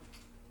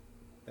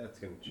 That's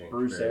gonna change.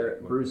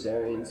 Bruce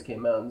Arians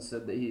came out and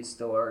said that he's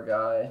still our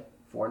guy.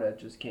 Fournette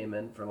just came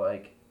in for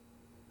like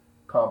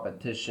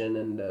competition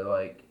and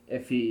like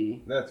if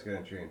he. That's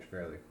gonna change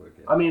fairly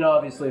quickly. I mean,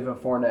 obviously, if a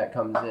Fournette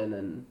comes in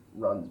and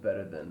runs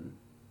better than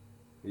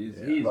He's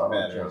Ronald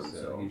better, Jones,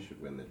 so so- he should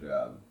win the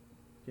job.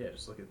 Yeah,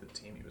 just look at the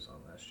team he was on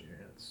last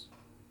year. It's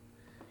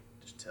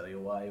just tell you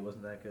why he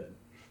wasn't that good.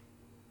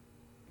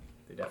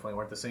 They definitely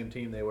weren't the same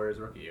team they were his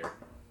rookie year.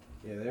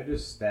 Yeah, they're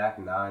just stack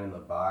 9 in the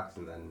box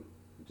and then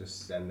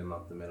just send him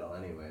up the middle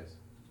anyways.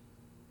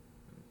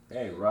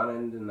 Hey, run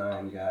into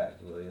 9 guys,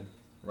 will you?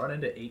 Run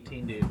into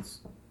 18 dudes.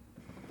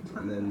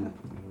 And then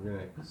we're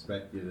gonna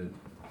expect you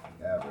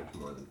to average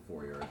more than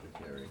 4 yards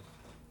a carry.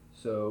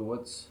 So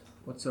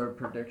what's our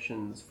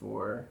predictions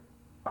for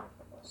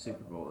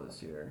Super Bowl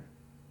this year?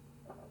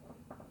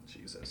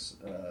 Jesus.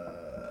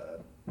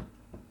 I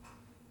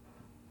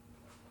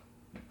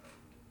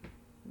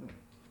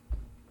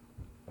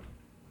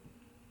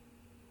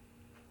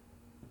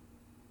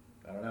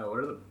don't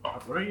know.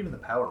 What are even the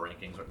power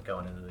rankings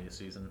going into the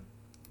season?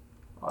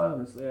 I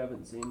honestly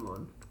haven't seen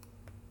one.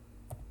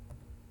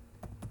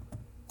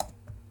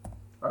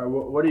 All right,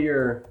 what are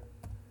your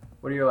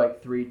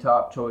like 3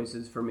 top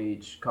choices from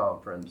each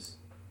conference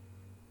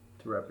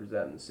to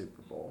represent in the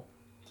Super Bowl?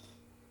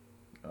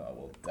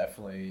 Well,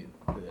 definitely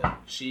the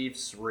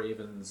Chiefs,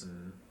 Ravens,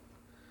 and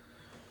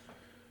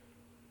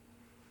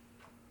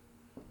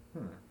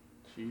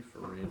Chief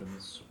or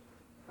Ravens.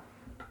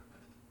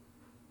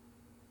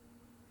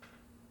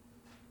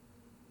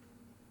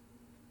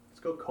 Let's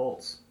go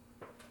Colts.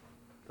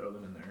 Throw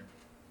them in there.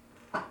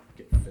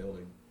 Get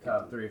Philly.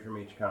 Top 3 from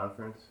each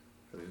conference.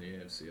 For the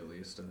AFC at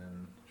least, and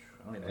then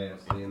I don't even know.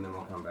 AFC, and then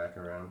we'll come back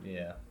around.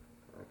 Yeah.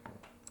 Okay.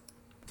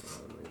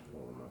 Well, let me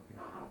pull them up here.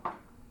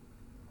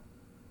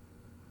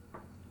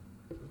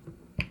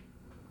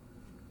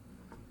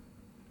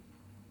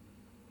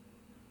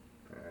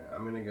 Alright,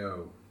 I'm gonna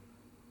go.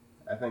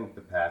 I think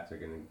the Pats are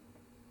gonna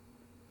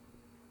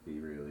be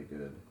really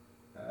good.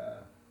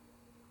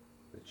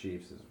 The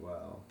Chiefs as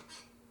well,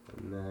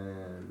 and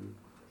then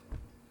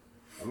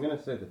I'm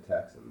gonna say the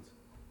Texans.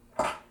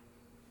 All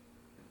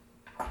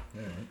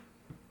right.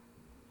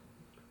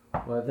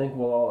 Well, I think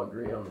we'll all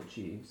agree on the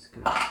Chiefs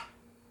because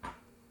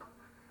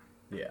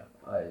Yeah.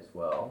 I as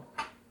well.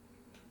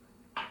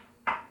 And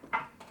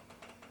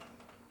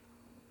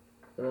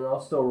then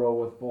I'll still roll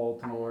with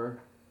Baltimore.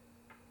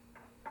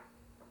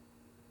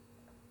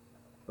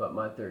 But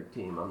my third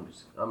team, I'm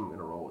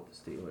gonna roll with the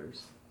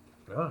Steelers.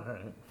 Oh,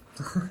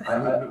 all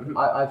right.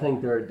 I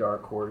think they're a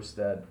dark horse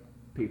that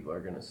people are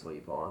gonna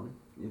sleep on.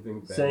 You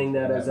think Ben's Saying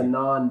that gonna as have a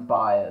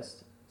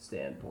non-biased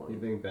standpoint. You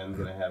think Ben's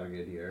gonna have a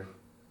good year?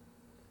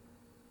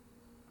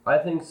 I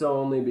think so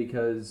only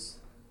because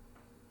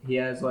he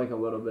has like a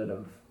little bit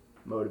of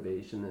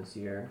motivation this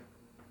year.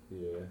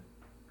 Yeah.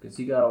 Because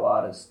he got a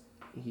lot of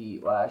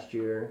heat last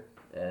year,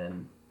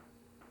 and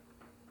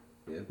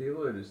Yeah,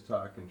 people are just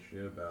talking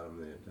shit about him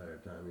the entire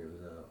time he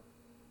was out.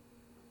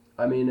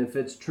 I mean, if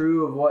it's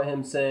true of what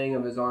him saying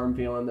of his arm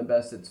feeling the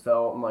best it's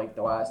felt in like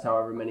the last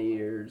however many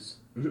years.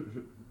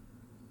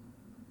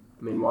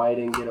 I mean, why he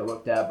didn't get it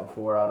looked at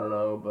before, I don't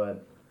know,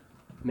 but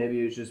maybe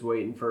he was just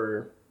waiting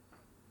for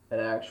an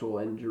actual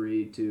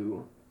injury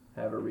to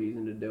have a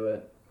reason to do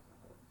it.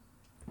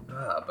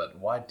 But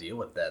why deal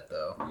with that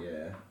though?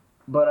 Yeah.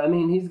 But I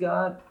mean, he's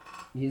got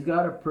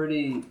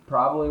a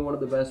probably one of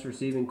the best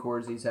receiving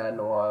cores he's had in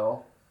a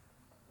while.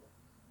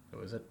 Who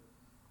is it?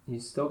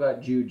 He's still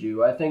got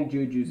Juju. I think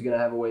Juju's gonna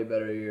have a way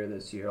better year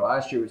this year.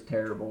 Last year was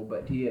terrible,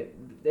 but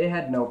they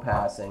had no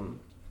passing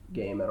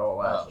game at all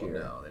last year.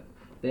 No,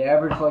 They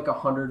averaged like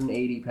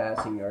 180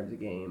 passing yards a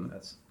game.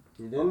 that's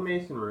Didn't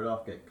Mason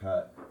Rudolph get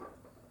cut?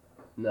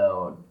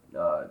 No,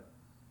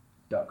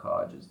 Duck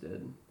Hodges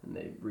did, and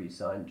they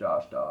re-signed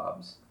Josh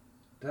Dobbs.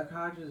 Duck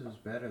Hodges was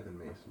better than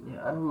Mason Rudolph.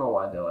 Yeah, I don't know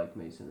why they like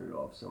Mason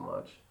Rudolph so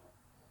much.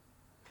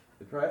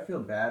 They probably feel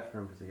bad for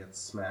him because he got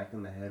smacked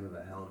in the head with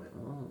a helmet.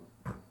 Oh,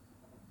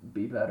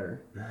 be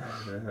better.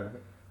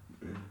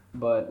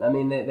 But I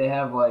mean, they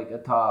have like a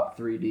top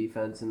 3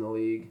 defense in the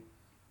league.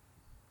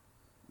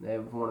 They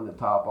have one of the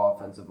top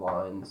offensive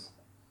lines.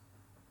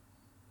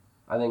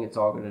 I think it's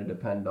all going to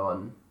depend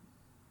on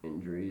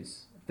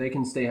injuries. If they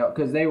can stay healthy,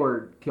 because they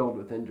were killed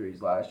with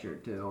injuries last year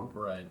too.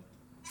 right.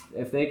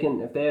 If they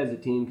as a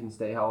team can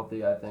stay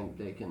healthy, I think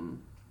they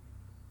can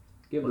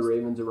give the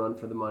Ravens a run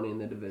for the money in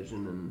the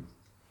division. And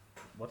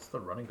What's the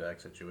running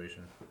back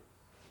situation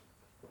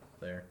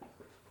there?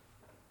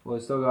 well,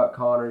 they still got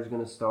Connor's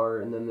going to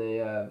start, and then they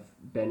have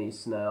Benny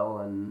Snell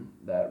and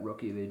that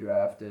rookie they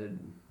drafted.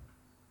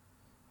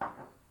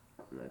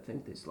 And I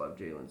think they still have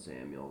Jalen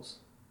Samuels.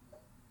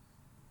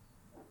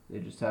 They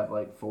just have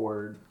like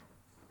 4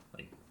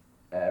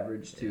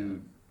 average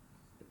to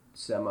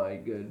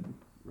semi-good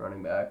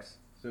running backs.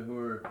 So who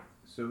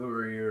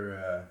are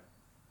your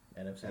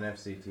NFC.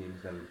 NFC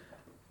teams then?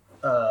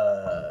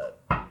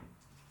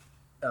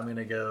 I'm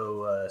gonna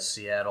go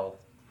Seattle.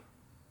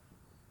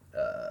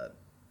 God,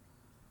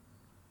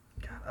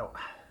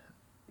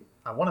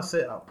 I want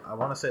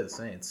to say the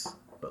Saints,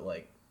 but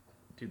like,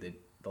 dude,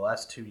 the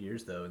last 2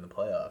 years though in the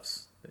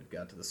playoffs, they've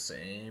got to the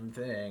same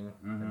thing,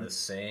 and the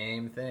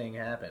same thing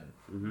happened.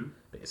 Mm-hmm.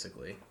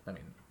 Basically, I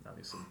mean,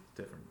 obviously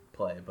different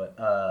play, but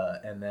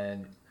and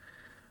then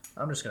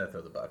I'm just gonna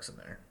throw the Bucks in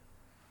there.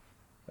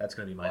 That's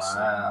gonna be my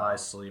my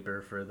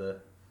sleeper for the.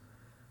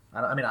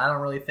 I mean, I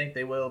don't really think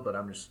they will, but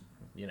I'm just.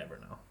 You never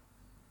know.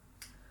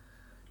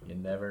 You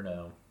never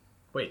know.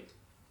 Wait,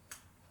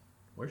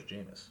 where's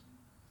Jameis?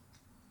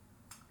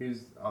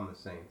 He's on the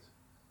Saints.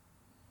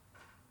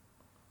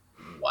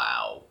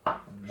 Wow,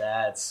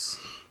 that's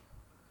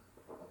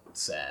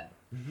sad.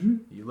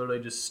 You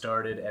literally just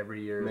started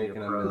every year Making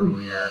your $1 pro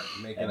million, career,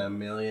 making $1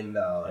 million.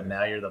 and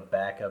now you're the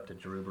backup to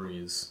Drew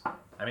Brees.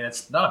 I mean,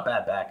 it's not a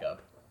bad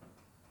backup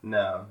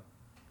No.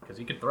 because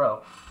he could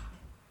throw.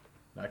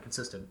 Not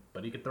consistent,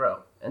 but he could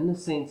throw. And the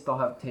Saints still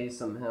have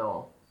Taysom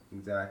Hill.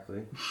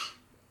 Exactly.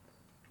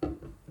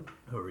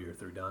 Who are your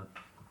 3 done?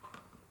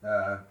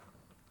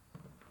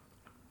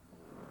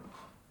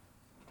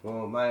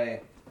 Well, my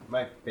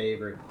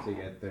favorite to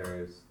get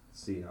there is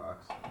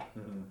Seahawks.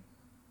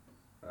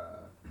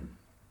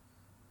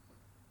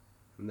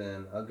 And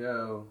then I'll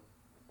go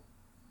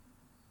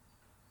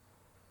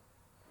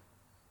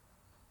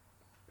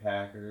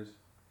Packers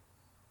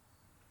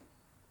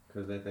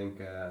because I think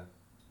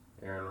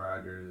Aaron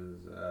Rodgers'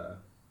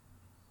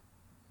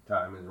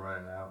 time is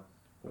running out.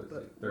 What is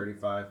it,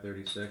 35,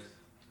 36? Something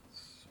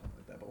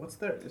like that. But what's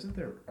there?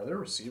 Are there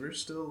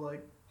receivers still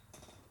like?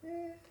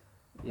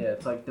 Yeah,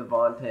 it's like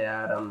Devontae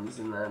Adams,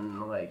 and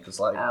then like Just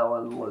like-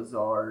 Alan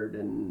Lazard,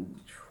 and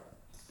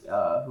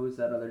who's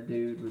that other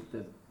dude with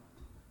the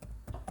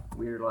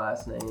weird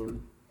last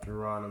name?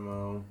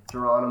 Geronimo.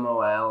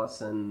 Geronimo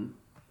Allison.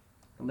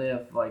 They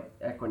have like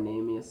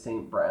Equinemius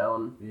St.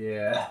 Brown.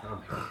 Yeah.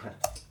 Oh my God.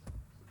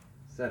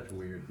 Such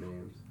weird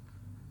names.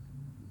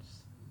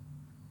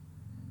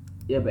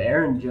 Yeah, but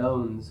Aaron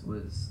Jones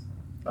was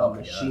a Oh my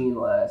machine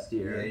last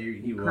year.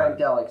 Yeah, he cranked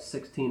was. out like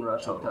 16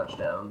 rushing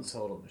touchdowns.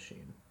 Total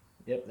machine.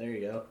 Yep, there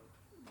you go.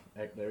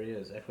 There he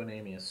is,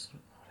 Equinemius.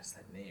 What is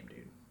that name,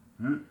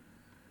 dude?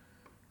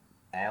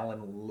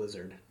 Alan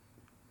Lizard.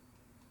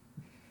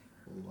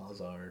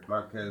 Lazard.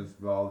 Marquez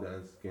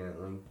Valdez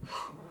Scantling.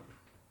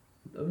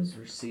 Those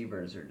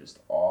receivers are just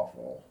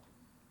awful.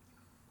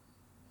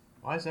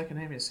 Why is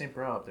Equinemius St.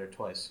 Brown up there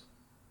twice?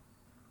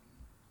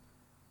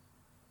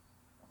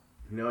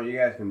 No, you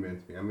guys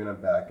convinced me. I'm gonna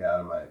back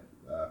out of my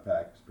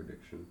Packers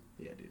prediction.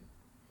 Yeah, dude.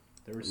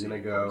 The gonna receiver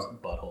go- was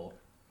butthole.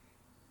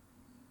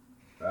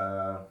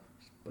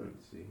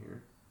 Let's see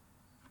here.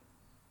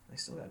 They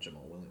still got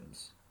Jamal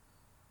Williams.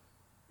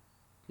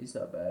 He's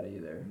not bad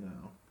either.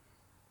 No.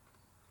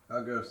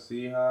 I'll go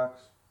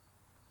Seahawks.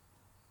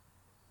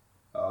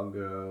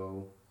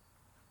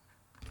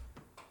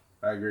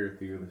 I agree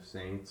with you, the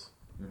Saints.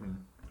 Mm-hmm.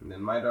 And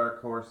then my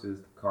dark horse is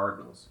the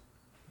Cardinals.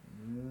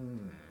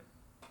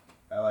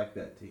 I like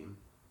that team.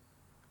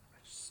 I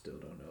still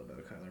don't know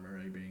about Kyler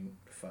Murray being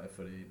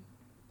 5'8".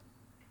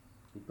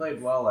 He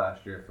played well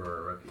last year for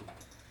a rookie.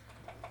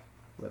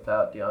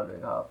 Without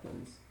DeAndre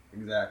Hopkins.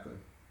 Exactly.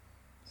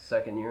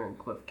 Second year in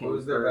Cliff Who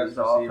was their Kingsbury's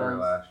best receiver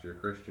offense. last year?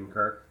 Christian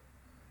Kirk?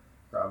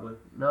 Probably.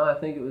 No, I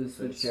think it was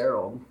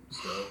Fitzgerald.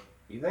 Still.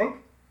 You think?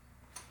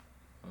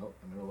 Oh,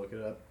 I'm going to look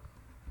it up.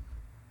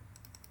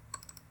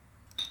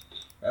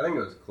 I think it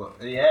was close.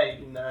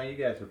 Yeah, you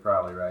guys are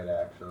probably right,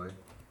 actually.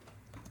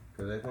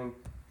 because I think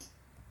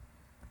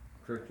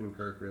Christian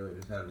Kirk really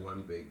just had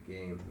one big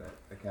game that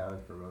accounted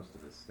for most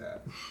of his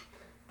stats.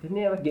 Didn't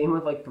he have a game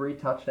with like 3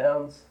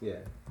 touchdowns? Yeah,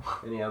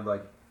 and he had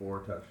like 4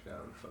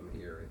 touchdowns on the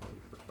year, I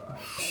think, for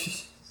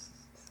 5.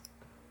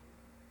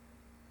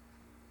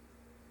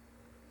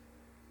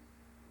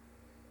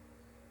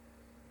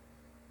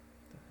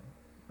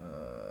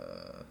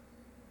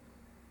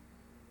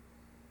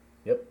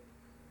 Yep.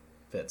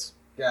 Fits.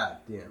 God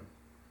damn.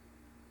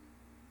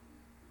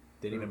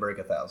 Didn't even break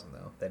 1,000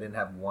 though. They didn't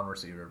have one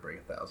receiver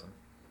break 1,000.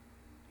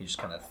 He just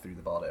kind of threw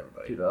the ball to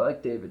everybody. Dude, I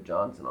like David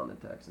Johnson on the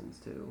Texans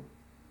too.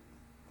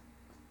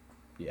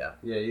 Yeah.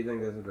 Yeah, you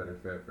think that's a better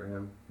fit for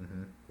him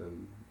Mm-hmm.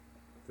 than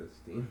this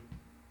team?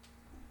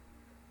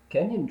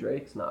 Kenyon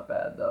Drake's not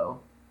bad though.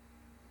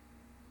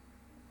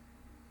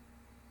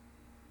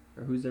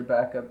 Or who's their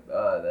backup?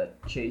 That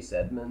Chase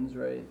Edmonds,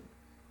 right?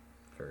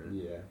 For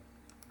Yeah.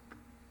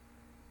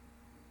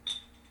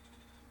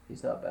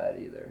 He's not bad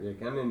either. Yeah,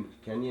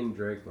 Kenyon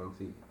Drake once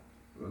he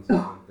went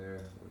there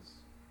was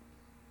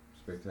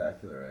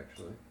spectacular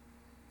actually.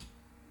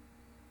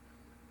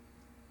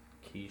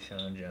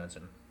 Keyshawn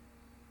Johnson.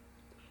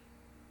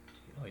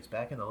 Oh, he's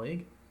back in the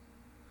league?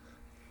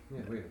 Yeah,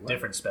 wait, what?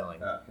 Different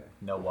spelling. Oh, okay.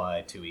 No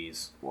Y, 2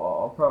 E's. Well,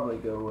 I'll probably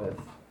go with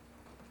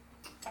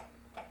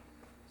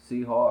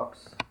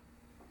Seahawks.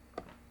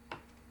 I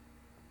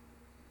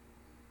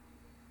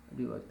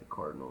do like the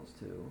Cardinals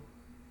too.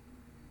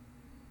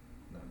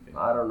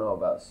 I don't know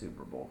about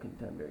Super Bowl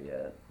contender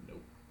yet.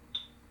 Nope.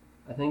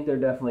 I think they're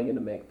definitely going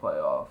to make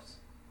playoffs.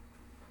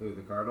 Who,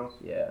 the Cardinals?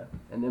 Yeah,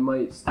 and they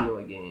might steal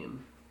a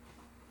game.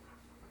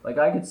 Like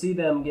I could see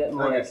them getting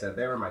Like I like said,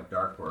 they were my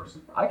dark horse.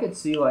 I could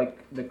see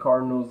like the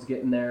Cardinals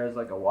getting there as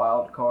like a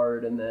wild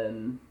card and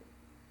then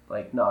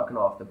like knocking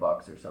off the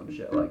Bucks or some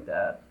shit like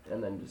that,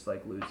 and then just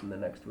like losing the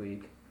next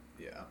week,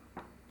 Yeah.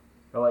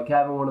 or like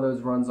having one of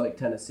those runs like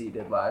Tennessee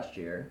did last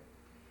year.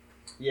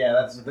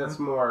 Yeah, that's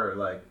more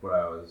like what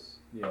I was.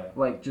 Yeah.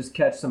 Like just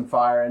catch some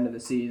fire into the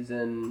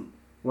season,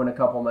 win a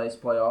couple nice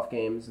playoff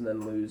games, and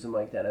then lose in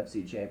like the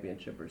NFC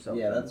Championship or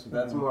something. Yeah, that's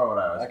more what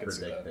I I was could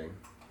see that. predicting.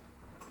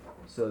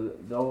 So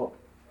they'll.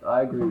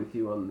 I agree with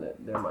you on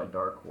that. They're my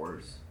dark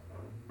horse.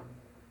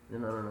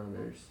 And I don't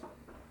know.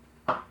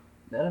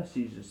 The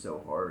NFC's just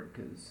so hard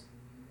because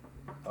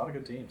A lot of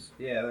good teams.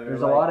 Yeah,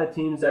 there's a lot of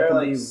teams that there can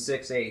are like be,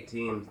 6-8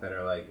 teams that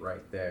are like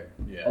right there.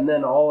 Yeah. and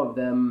then all of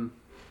them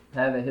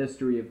have a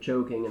history of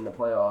choking in the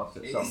playoffs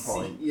at some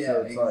point. Yeah,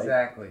 so it's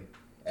exactly.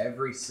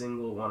 Every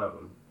single one of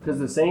them. Because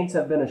the Saints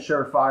have been a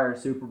surefire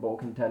Super Bowl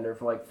contender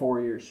for like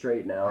 4 years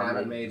straight now. and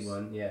Haven't they made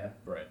one, yeah.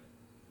 Right.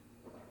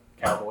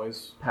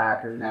 Cowboys.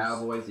 Packers,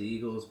 Cowboys,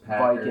 Eagles,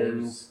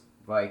 Packers,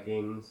 Vikings,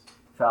 Vikings,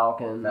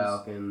 Falcons,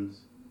 Falcons.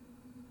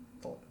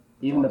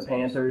 even the Dolphins,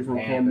 Panthers when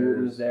Cam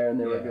Newton was there and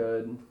they were yeah.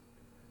 good.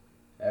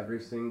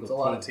 Every single It's a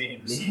lot of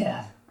teams.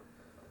 Yeah.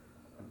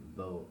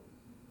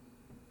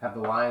 Have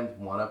the Lions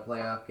won a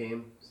playoff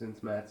game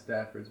since Matt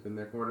Stafford's been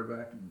their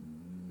quarterback?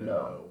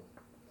 No.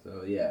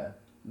 So, yeah.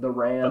 The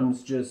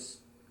Rams just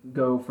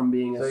go from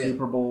being a So, yeah,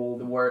 Super Bowl,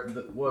 What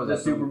was the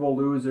that? Super Bowl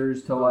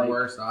losers to The like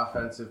worst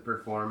offensive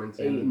performance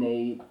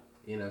 8-8.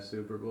 in a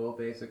Super Bowl,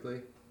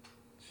 basically.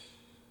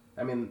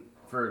 I mean,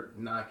 for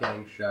not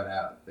getting shut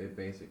out, they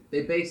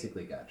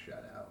basically got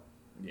shut out.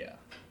 Yeah.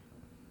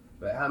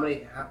 But how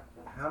many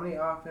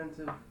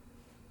offensive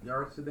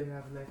yards did they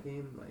have in that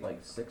game? Like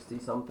 60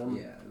 something.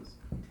 yeah, it was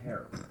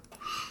terrible.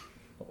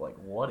 Like,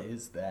 what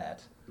is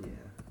that? Yeah,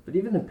 But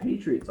even the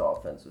Patriots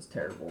offense was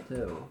terrible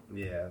too.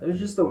 yeah. It was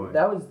just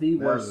that was the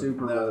worst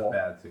Super That was Bowl.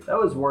 bad Super That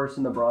was worse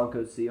than the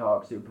Broncos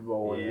Seahawks Super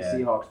Bowl when the Yeah.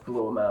 Seahawks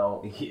blew them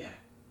out. Yeah,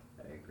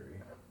 I agree.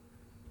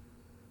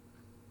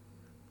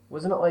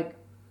 Wasn't it like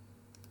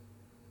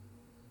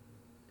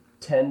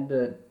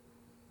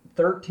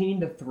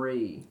 13 to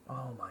 3?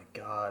 Oh my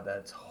god,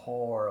 that's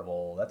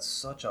horrible. That's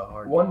such a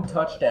hard One game to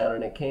watch. touchdown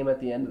and it came at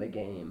the end of the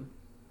game.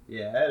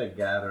 Yeah, I had a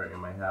gathering in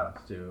my house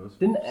too. It was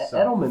Didn't so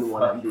Edelman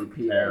win fucking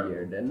MVP terrible. that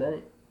year,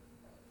 didn't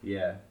he?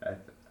 Yeah,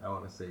 I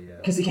want to say yeah.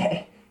 Because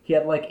he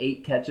had like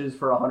 8 catches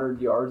for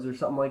 100 yards or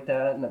something like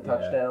that and a Yeah.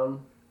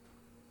 touchdown.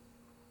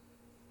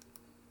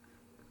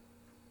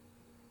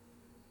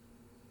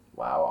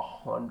 Wow,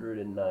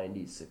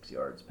 196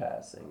 yards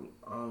passing.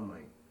 Oh my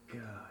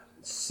god.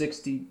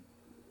 60.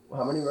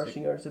 How many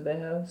rushing yards did they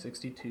have?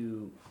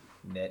 62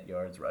 net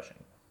yards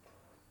rushing.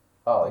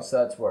 Oh, so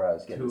that's where I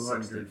was getting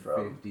 60 from.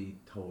 250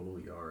 total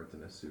yards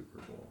in a Super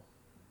Bowl.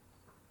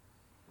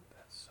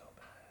 That's so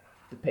bad.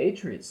 The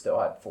Patriots still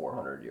had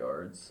 400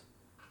 yards.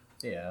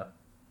 Yeah.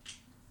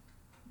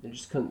 They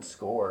just couldn't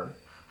score.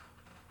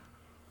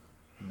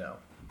 No.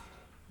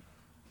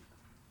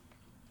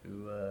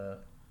 Who,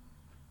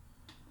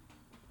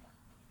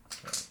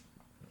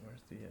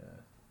 where's the,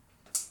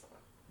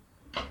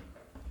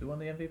 who won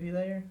the MVP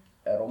that year?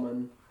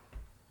 Edelman.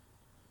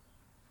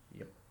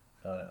 Yep.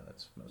 Oh, no,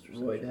 that's most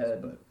Lloyd receptions,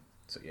 Head. but,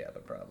 so yeah,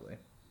 but probably.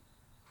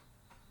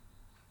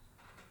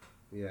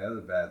 Yeah, that was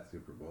a bad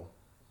Super Bowl.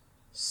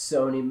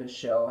 Sony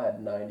Michel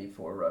had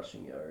 94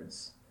 rushing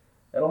yards.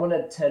 Edelman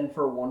had 10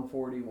 for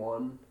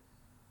 141.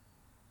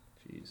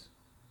 Jeez.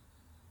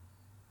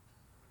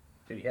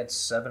 Dude, he had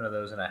 7 of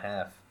those in a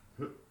half.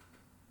 So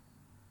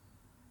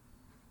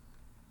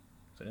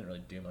he didn't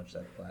really do much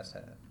that last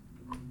half.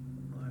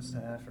 Last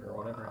half or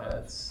whatever half.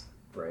 That's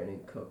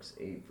Brandon Cooks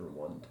 8 for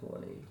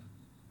 120.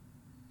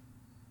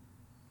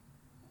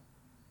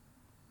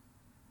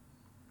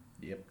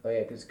 Yep. Oh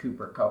yeah, because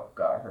Cooper Kupp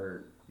got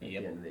hurt at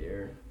Yep. the end of the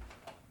year.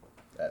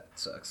 That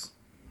sucks.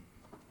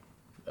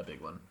 A big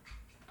one.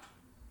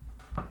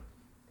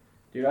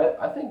 Dude,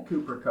 I think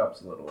Cooper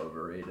Kupp's a little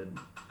overrated.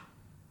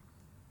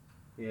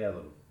 Yeah,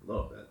 a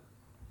little bit.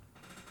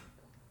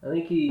 I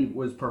think he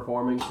was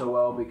performing so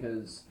well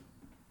because,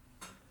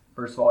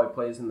 first of all, he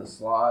plays in the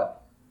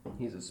slot.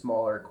 He's a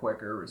smaller,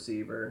 quicker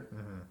receiver.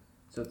 Mm-hmm.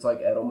 So it's like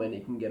Edelman,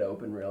 he can get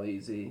open real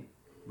easy.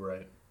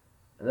 Right.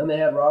 And then they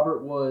had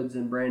Robert Woods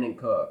and Brandon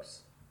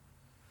Cooks.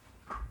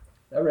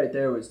 That right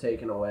there was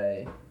taking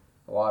away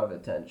a lot of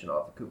attention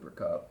off of Cooper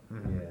Kupp.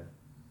 Mm-hmm. Yeah.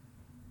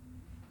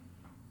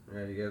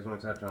 Alright, you guys want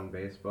to touch on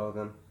baseball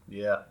then?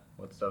 Yeah.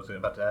 I was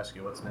about to ask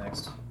you, what's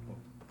next?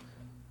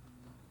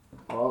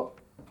 Well,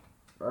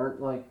 aren't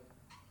like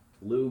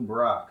Lou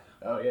Brock,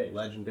 Oh, yeah.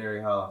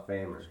 legendary Hall of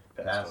Famer,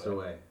 passed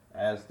away.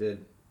 As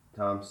did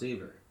Tom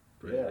Seaver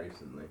pretty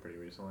recently. Pretty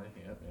recently,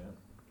 yeah.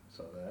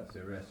 Saw that.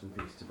 So rest in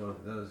peace to both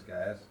of those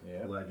guys.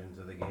 Yeah. Legends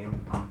of the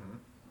game. 100%.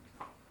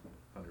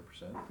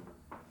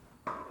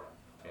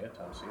 Yeah,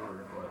 Tom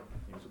Seaver,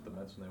 he was with the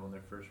Mets when they won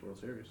their first World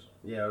Series.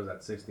 Yeah, was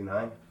that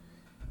 69?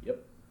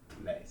 Yep.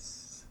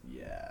 Nice.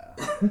 Yeah.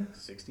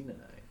 69.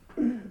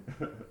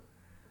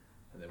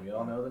 And then we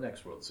all know the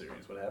next World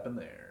Series. What happened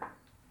there?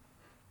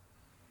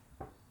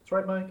 That's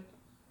right, Mike.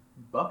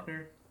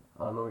 Buckner.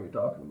 I don't know what you're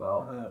talking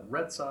about.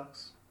 Red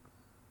Sox.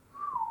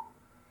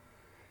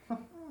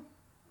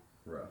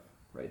 Rough.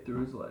 Right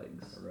through his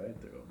legs. Right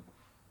through them.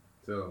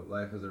 So,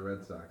 life as a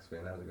Red Sox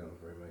fan, how's it going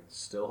for you, Mike?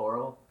 Still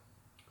horrible?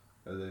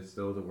 Are they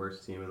still the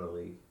worst team in the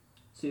league?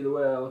 See, the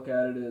way I look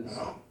at it is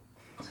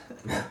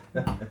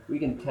we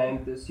can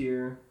tank this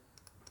year,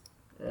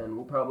 and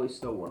we'll probably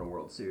still win a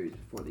World Series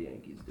before the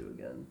Yankees do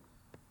again.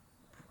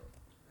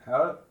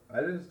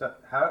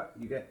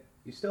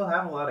 You still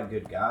have a lot of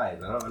good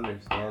guys. I don't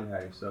understand how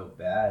you're so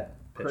bad.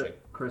 Pitching.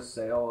 Chris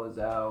Sale is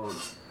out.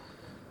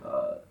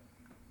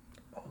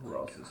 Who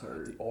else is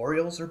hurt? The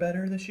Orioles are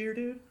better this year,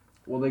 dude?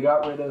 Well, they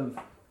got rid of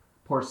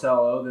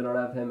Porcello. They don't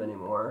have him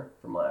anymore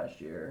from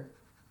last year.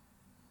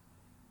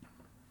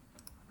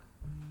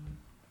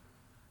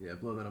 Yeah,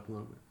 blow that up a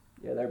little bit.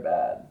 Yeah, they're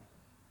bad.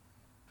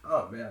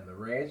 Oh man, the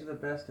Rays are the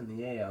best in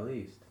the AL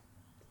East.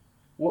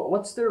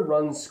 What's their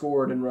runs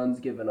scored and runs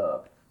given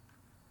up?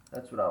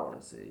 That's what I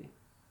want to see.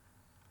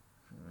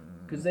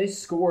 Because they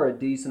score a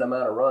decent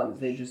amount of runs.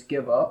 They just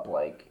give up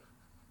like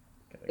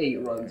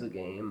 8 runs a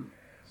game.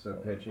 So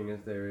pitching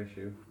is their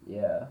issue.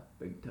 Yeah,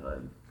 big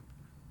time.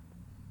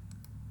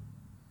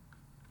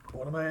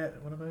 What am I?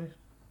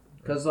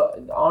 Because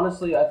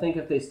honestly, I think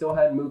if they still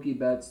had Mookie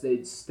Betts,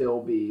 they'd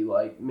still be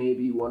like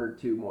maybe 1 or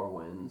 2 more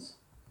wins.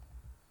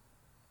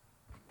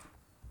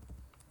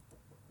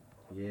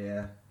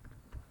 Yeah.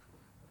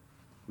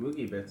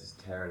 Mookie Betts is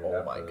tearing it Oh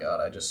up. my for god,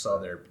 them. I just saw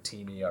their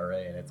team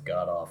ERA and it's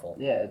god awful.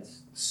 Yeah,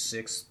 it's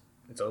 6.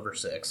 It's over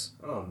 6.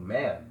 Oh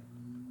man.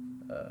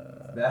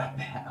 That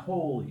bad.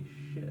 Holy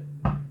shit.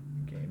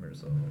 Game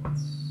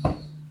results.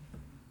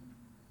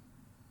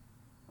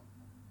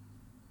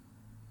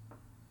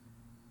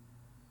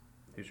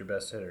 Who's your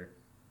best hitter?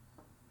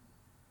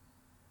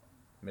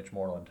 Mitch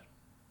Moreland.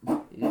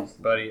 he's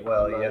But he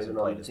not hasn't even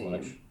on played the as team.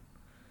 much.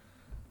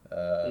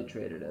 They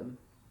traded him.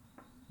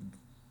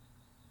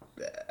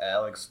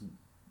 Alex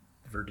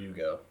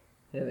Verdugo.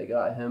 Yeah, they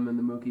got him in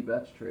the Mookie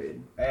Betts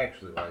trade. I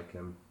actually like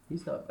him.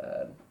 He's not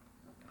bad.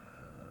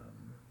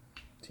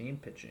 Team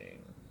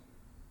pitching.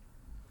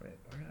 Wait,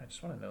 I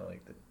just want to know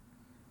like the.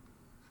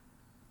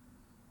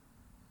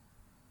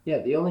 Yeah,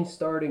 the only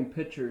starting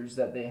pitchers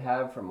that they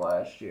have from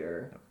last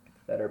year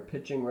that are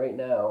pitching right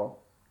now.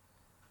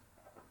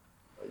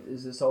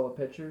 Is this all the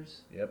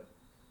pitchers? Yep.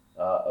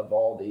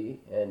 Evaldi,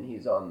 and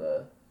he's on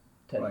the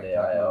 10-day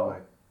IL.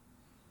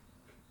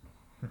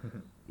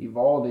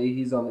 Evaldi,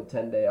 he's on the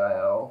 10-day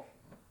IL.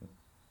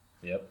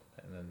 Yep.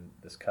 And then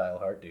this Kyle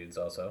Hart dude's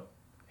also.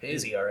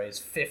 His ERA is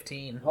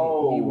 15.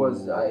 Oh. He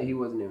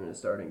wasn't even a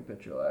starting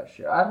pitcher last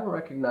year. I don't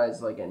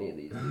recognize like any of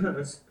these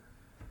dudes.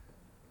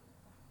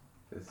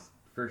 This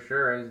for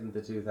sure isn't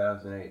the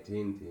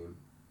 2018 team.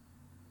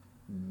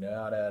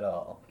 Not at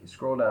all. You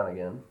scroll down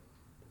again.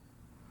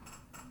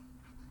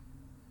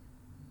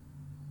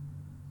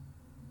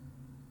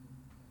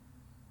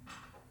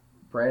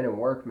 Brandon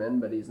Workman,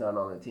 but he's not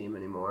on the team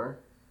anymore.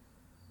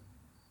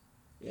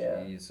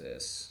 Yeah.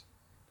 Jesus.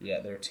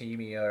 Yeah, their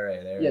team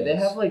ERA. There Yeah, it they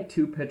is. have like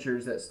 2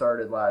 pitchers that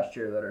started last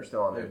year that are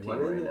still on their Wait, team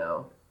what is right it?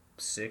 now.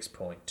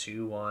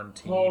 6.21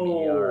 team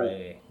Oh,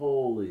 ERA.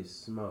 holy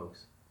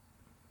smokes.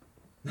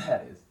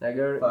 That is Now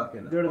go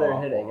fucking to their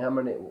awful. hitting.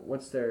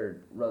 What's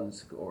their runs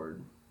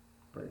scored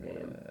per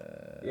game?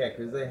 Yeah,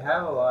 because they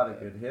have a lot of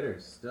good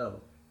hitters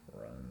still.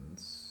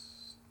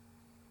 Runs.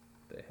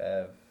 They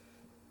have,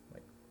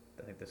 like,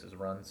 I think this is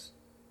runs.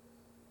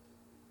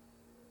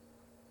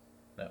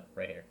 No,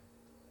 right here.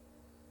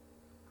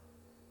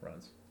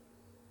 runs.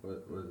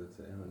 What does it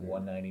say?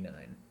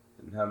 199.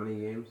 And how many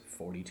games?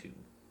 42.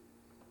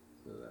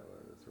 So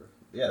that's rough.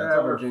 Yeah, They're that's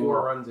over averaging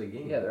 4 runs a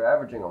game. Yeah, they're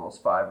averaging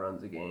almost 5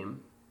 runs a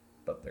game.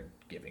 But they're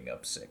giving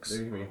up 6.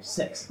 They're giving up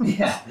 6.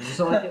 Yeah.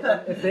 So like,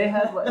 if they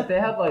had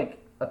like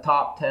a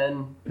top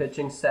 10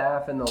 pitching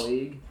staff in the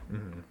league,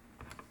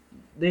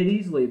 they'd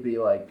easily be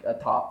like a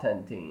top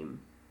 10 team.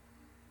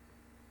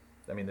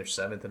 I mean, they're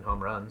 7th in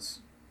home runs.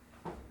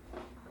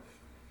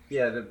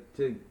 Yeah,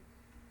 to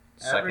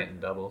Second in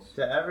doubles.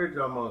 To average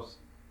almost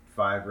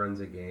 5 runs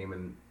a game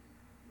and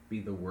be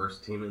the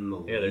worst team in the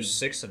league. Yeah, they're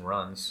 6th in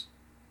runs.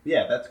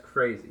 Yeah, that's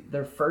crazy.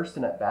 They're first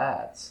in at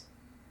bats.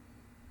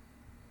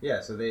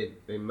 Yeah, so they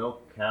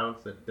milk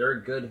counts that they're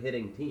a good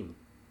hitting team.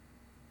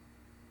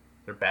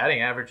 Their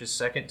batting average is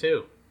second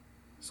too.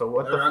 So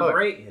what They're the a fuck?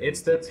 great hitting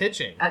It's the team.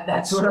 pitching.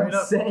 That's It's what I'm straight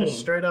up- saying. just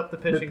straight up, the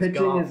The pitching's pitching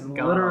gone, is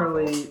gone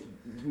literally awful.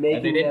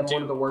 making didn't them one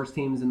do- of the worst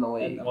teams in the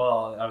league.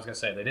 Well, I was gonna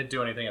say they didn't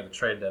do anything at the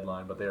trade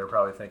deadline, but they were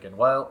probably thinking,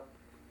 well,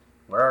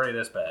 we're already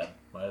this bad.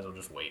 Might as well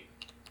just wait.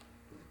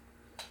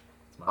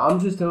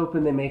 I'm just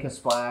hoping they make a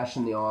splash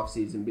in the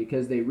offseason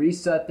because they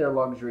reset their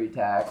luxury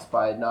tax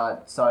by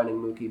not signing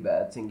Mookie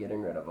Betts and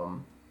getting rid of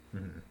him.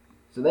 Mm-hmm.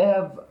 So they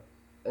have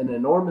an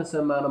enormous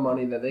amount of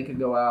money that they could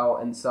go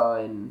out and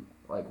sign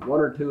like 1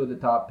 or 2 of the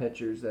top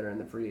pitchers that are in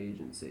the free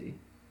agency.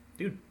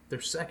 Dude,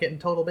 they're second in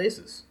total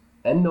bases.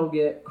 And they'll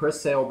get Chris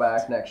Sale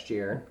back next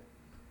year.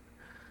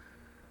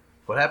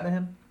 What happened to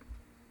him?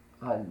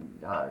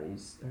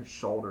 He's her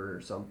shoulder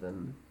or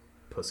something.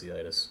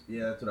 Pussyitis.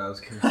 Yeah, that's what I was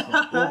going to say.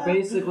 Well,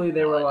 basically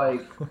they were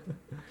like,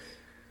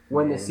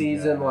 when the Man,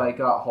 season yeah. like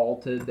got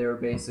halted, they were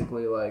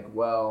basically like,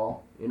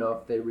 well, you know,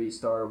 if they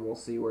restart, we'll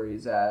see where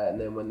he's at. And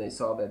then when they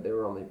saw that they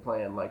were only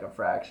playing like a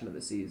fraction of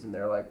the season,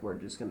 they're like, we're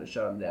just gonna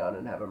shut him down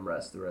and have him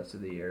rest the rest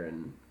of the year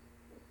and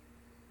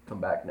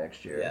come back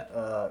next year.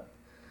 Yeah.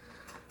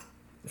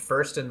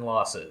 First in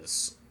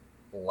losses,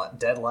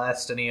 dead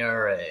last in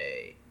ERA,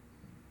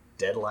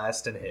 dead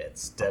last in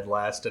hits, dead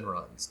last in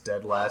runs,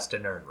 dead last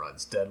in earned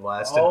runs, dead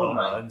last in Oh home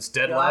my runs,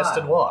 dead God. last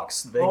in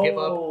walks. They give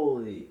up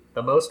Holy.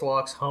 the most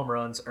walks, home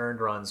runs, earned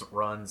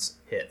runs,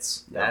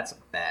 hits. Yep. That's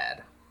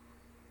bad.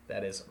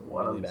 That is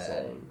What really I'm bad.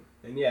 saying.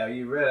 And yeah,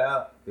 you read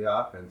out the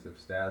offensive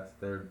stats.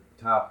 They're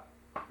top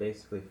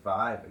basically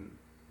 5 in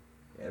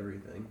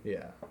everything.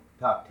 Yeah.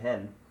 Top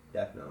 10,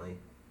 definitely,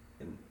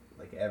 in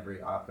like every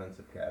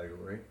offensive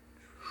category.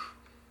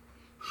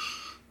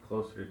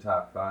 Closer to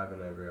top 5 in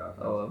every love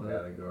offensive it.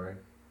 category.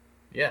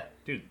 Yeah,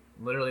 dude.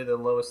 Literally the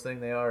lowest thing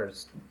they are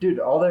is Dude,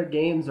 all their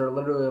games are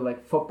literally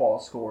like football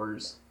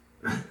scores.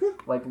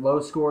 Like low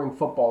scoring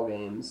football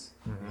games.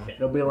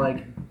 It'll be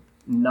like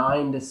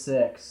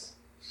 9-6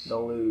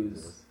 they'll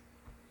lose.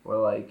 Or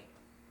like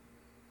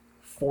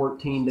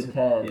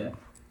 14-10.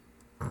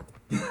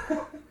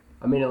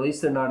 I mean, at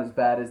least they're not as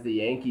bad as the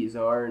Yankees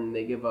are, and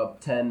they give up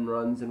 10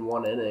 runs in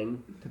 1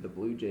 inning to the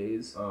Blue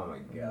Jays. Oh my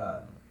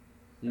god.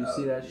 Did you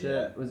see that shit?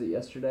 yeah. Was it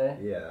yesterday?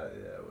 Yeah,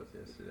 it was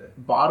yesterday.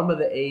 Bottom of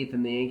the 8th,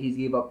 and the Yankees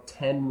gave up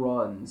 10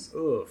 runs,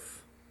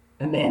 oof.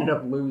 and they ended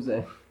up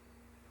losing.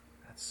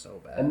 That's so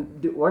bad.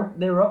 And weren't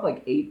they were up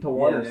like 8-1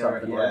 or they were,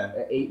 something, yeah.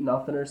 like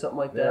 8-0 or something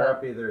like They're that.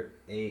 up either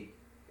 8.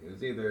 It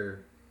was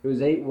either It was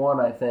 8-1,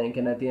 I think,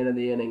 and at the end of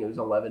the inning, it was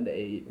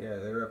 11-8. yeah,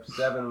 they were up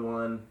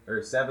 7-1 or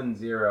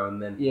 7-0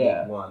 and then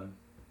Yeah. 8-1.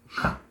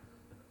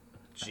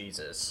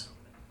 Jesus.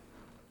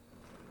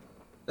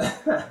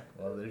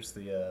 Well, there's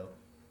the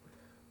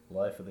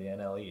life of the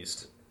NL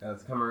East.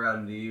 Let's come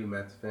around to you,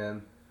 Mets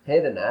fan. Hey,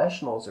 the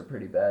Nationals are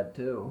pretty bad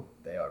too.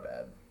 They are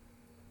bad.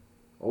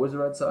 What was the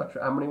Red Sox?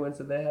 How many wins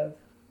did they have?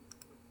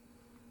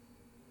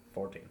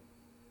 14.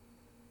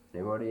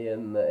 Anybody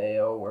in the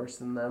AL worse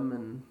than them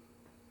in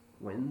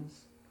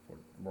wins?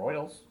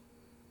 Royals.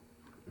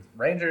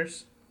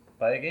 Rangers.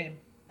 By a game.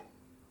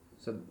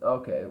 So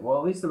okay, well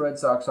at least the Red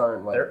Sox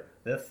aren't like. They're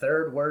the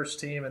third worst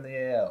team in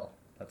the AL.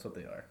 That's what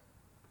they are.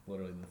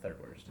 Literally the third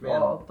worst. Man,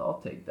 Well, I'll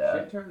take Shit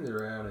that. turns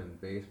around in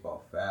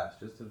baseball fast.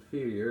 Just a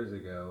few years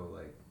ago,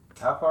 like,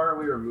 how far are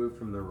we removed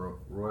from the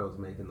Royals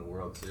making the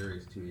World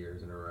Series 2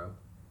 years in a row?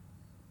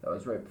 That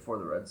was right before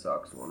the Red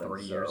Sox won it.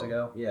 3 so- years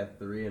ago. Yeah,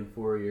 3 and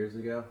 4 years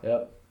ago.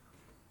 Yep.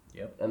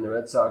 Yep. And the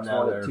Red Sox Now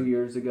won it they're- 2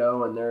 years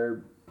ago, and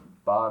they're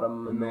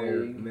bottom in And the they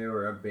league. they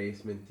were a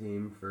basement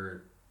team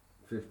for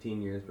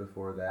 15 years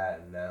before that,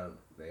 and now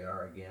they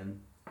are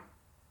again.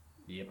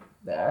 Yep.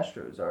 The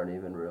Astros aren't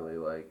even really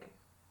like.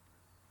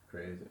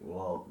 Crazy.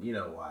 Well, you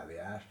know why the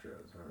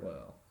Astros are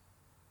Well.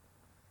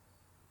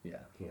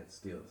 Yeah. can't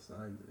steal the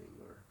signs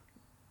anymore.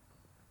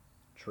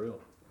 True.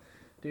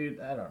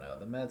 Dude, I don't know.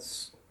 The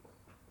Mets.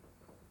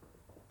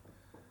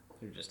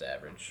 They're just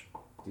average.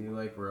 Do you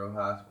like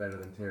Rojas better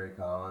than Terry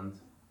Collins?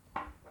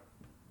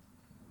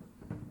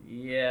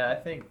 Yeah,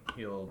 I think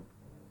he'll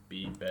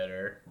be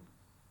better.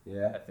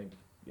 Yeah.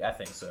 I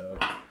think so.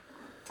 I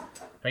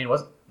mean,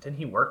 didn't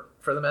he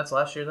work for the Mets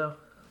last year though?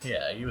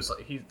 Yeah, he was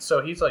like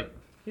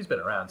he's been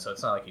around, so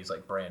it's not like he's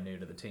like brand new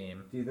to the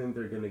team. Do you think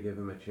they're gonna give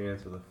him a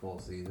chance with a full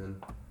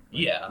season?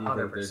 Yeah, Do you think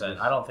they're 100%. just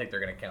I don't think they're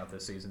going to count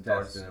this season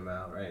towards. testing him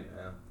out right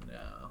now? No,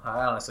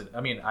 I honestly,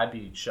 I mean, I'd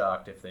be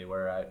shocked if they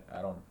were. I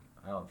don't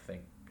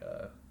think.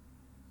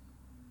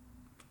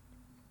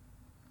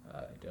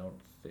 I don't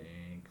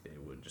think they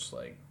would just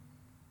like.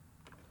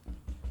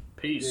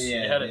 Peace.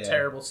 Yeah, you had a yeah.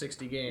 terrible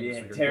 60 games. Yeah,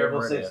 You're terrible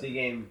getting rid of 60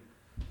 game.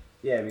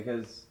 Yeah,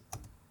 because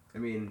I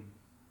mean,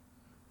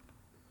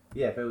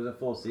 yeah, if it was a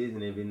full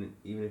season, even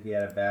if he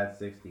had a bad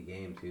 60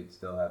 games, he'd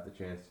still have the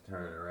chance to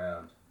turn it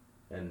around,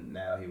 and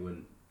now he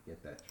wouldn't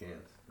get that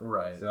chance.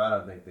 Right. So I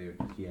don't think they would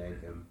just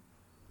yank him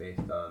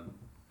based on,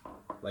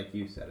 like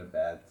you said, a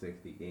bad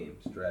 60 game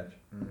stretch,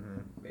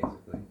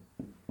 basically.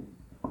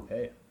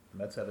 Hey,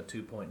 Mets have a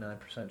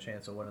 2.9%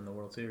 chance of winning the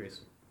World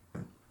Series.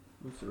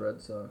 Who's the Red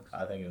Sox?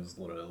 I think it was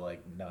literally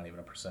like not even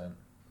a percent.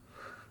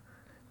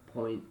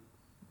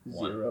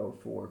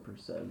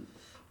 0.04%.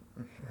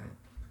 There's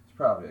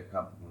probably a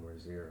couple more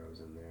zeros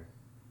in there.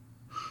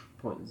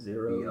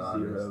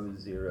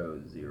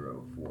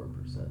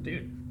 0.00004%.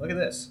 Dude, look at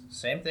this.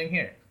 Same thing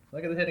here.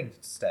 Look at the hitting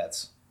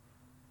stats.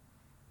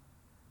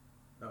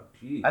 Oh,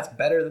 geez. That's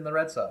better than the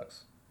Red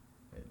Sox,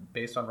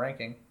 based on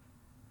ranking.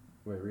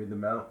 Wait, read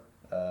them out.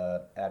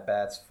 At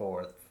bats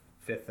fourth,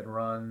 fifth in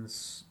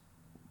runs,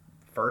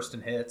 first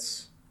in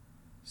hits,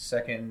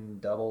 second in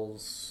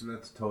doubles. And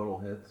that's total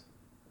hits.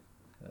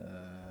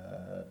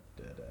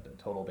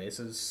 Total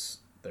bases,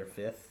 they're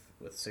fifth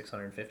with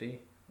 650.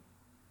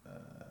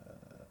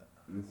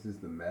 This is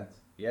the Mets.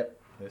 Yep,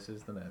 this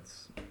is the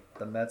Mets.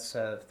 The Mets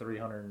have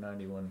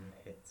 391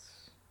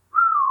 hits.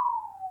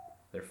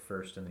 They're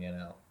first in the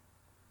NL.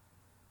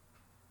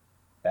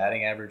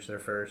 Batting average, they're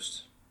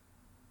first.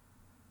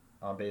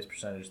 On base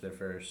percentage, they're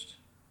first.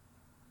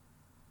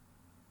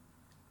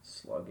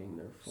 Slugging,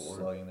 they're fourth.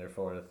 Slugging, they're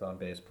fourth. On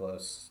base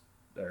plus,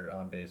 or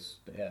on base,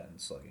 yeah, and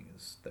slugging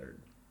is third.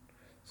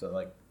 So,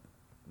 like,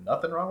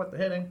 nothing wrong with the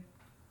hitting.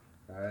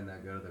 All right, now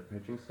go to their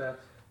pitching stats.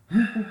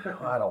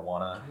 I don't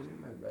want to.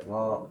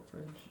 Well,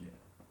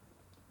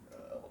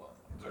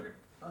 Hold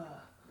on.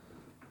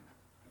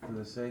 for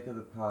the sake of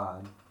the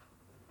pod,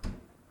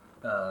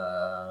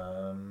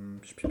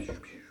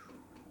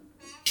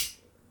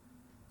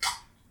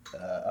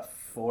 A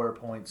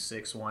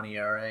 4.61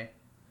 ERA.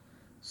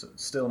 So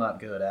still not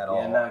good at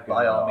all. not good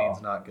By at all all.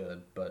 means, not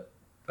good, but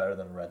better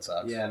than the Red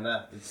Sox.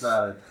 yeah, it's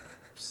not a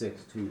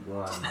 6-2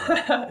 blind.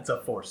 It's a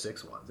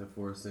 4.61. It's a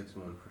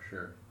 4-6-1 for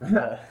sure.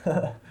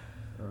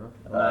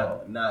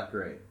 Oh. Not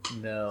great.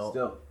 No.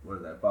 Still, what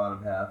is that,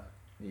 bottom half?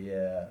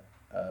 Yeah.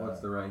 What's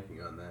the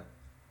ranking on that?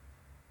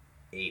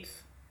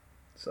 8th.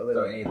 So they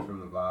So don't. 8th from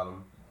the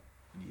bottom.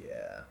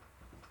 Yeah.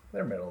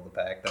 They're middle of the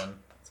pack then.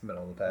 It's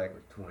middle of the pack.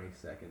 Like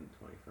 22nd,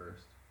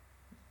 21st.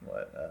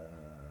 What?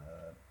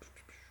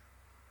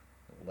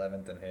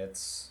 11th in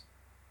hits.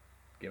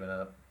 Giving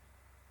up.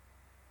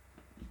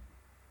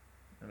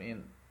 I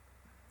mean,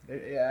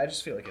 yeah, I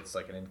just feel like it's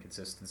like an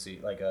inconsistency.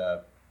 Like,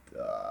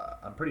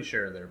 I'm pretty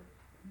sure they're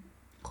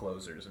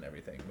closers and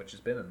everything, which has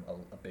been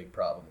a big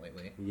problem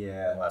lately. In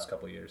Yeah. the last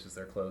couple of years, is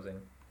their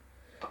closing.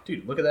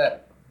 Dude, look at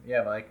that.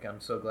 Yeah, Mike, I'm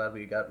so glad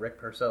we got Rick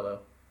Porcello.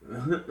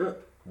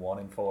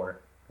 1-4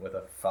 with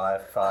a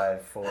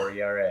 5.54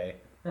 ERA.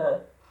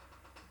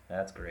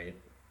 That's great.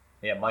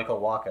 Yeah, Michael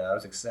Wacha. I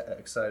was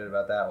excited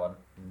about that one.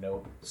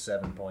 Nope,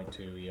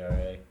 7.2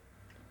 ERA.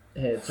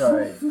 Hey, it's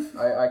alright.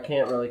 I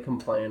can't really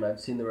complain. I've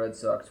seen the Red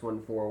Sox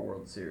win 4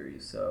 World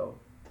Series, so...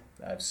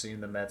 I've seen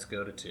the Mets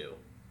go to 2.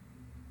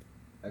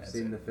 I've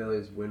seen the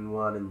Phillies win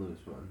 1 and lose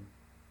 1.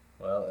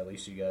 Well, at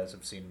least you guys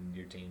have seen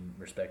your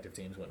respective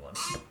teams win one.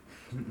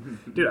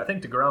 Dude, I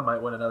think DeGrom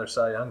might win another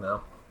Cy Young,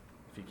 though,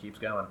 if he keeps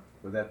going.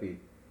 Would that be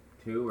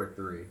 2 or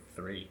 3?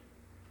 3.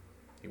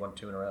 He won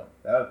 2 in a row.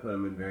 That would put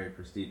him in very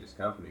prestigious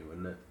company,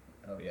 wouldn't it?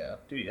 Oh, yeah.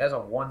 Dude, he has a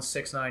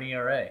 1.69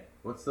 ERA.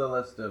 What's the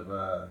list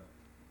of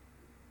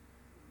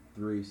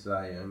 3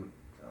 Cy Young?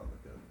 Oh,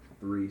 look up.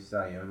 3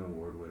 Cy Young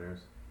Award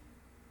winners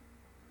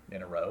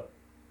In a row.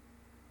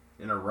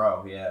 in a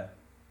row. Yeah,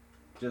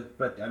 just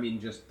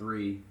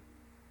 3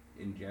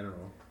 in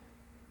general.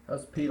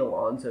 How's Pete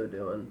Alonso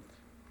doing?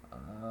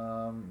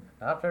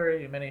 Not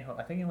very many.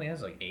 I think he only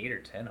has like 8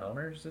 or 10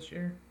 homers this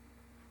year.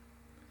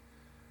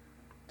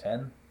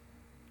 10,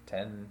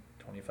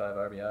 25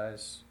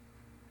 RBIs.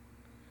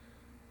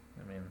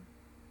 I mean,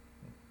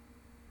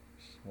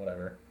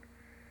 whatever.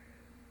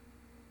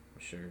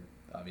 I'm sure,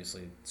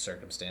 obviously,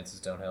 circumstances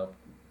don't help.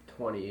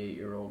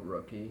 28-year-old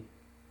rookie.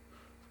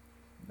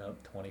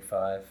 Nope,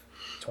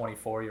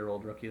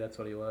 24-year-old rookie, that's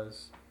what he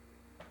was.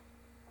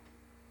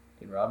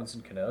 Dude,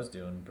 Robinson Cano's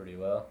doing pretty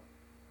well.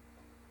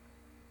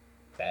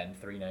 Batting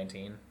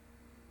 .319.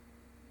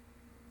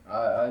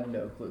 I have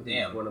no clue who's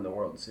Damn. winning the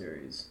World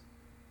Series.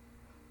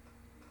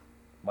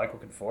 Michael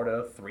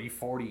Conforto,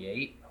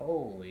 .348.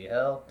 Holy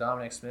hell.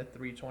 Dominic Smith,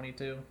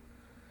 .322.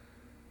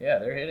 Yeah,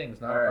 their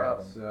hitting's not a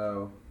problem.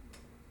 So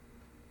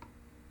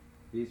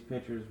these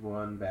pitchers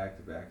won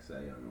back-to-back Cy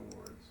Young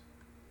awards.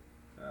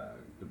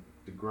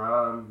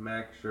 DeGrom,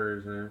 Max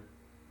Scherzer,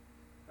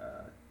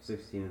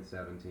 16 and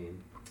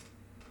 17.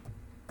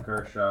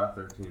 Kershaw,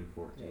 13 and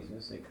 14. I was going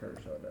to say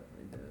Kershaw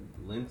definitely did.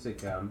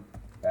 Lincecum,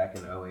 back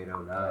in 08, 09.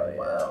 Oh, yeah.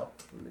 Wow.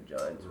 And the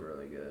Giants were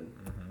really good.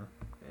 Mm-hmm.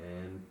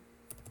 And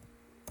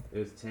it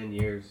was 10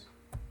 years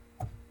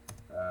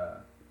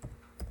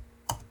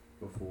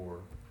before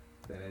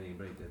that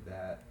anybody did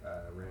that.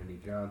 Randy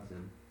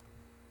Johnson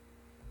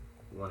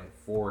won it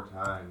 4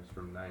 times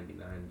from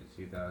 99 to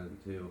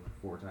 2002,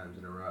 4 times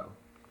in a row.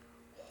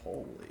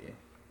 Holy.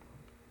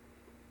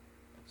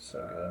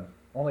 So good.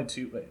 Only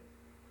two. Wait.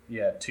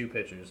 Yeah, 2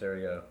 pitchers. There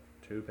we go.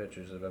 2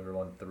 pitchers have ever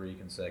won 3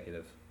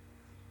 consecutive.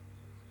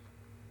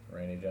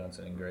 Randy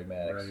Johnson and Greg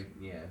Maddux. Right,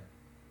 yeah.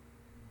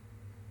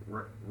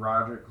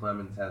 Roger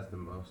Clemens has the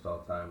most all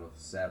time with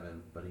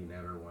 7, but he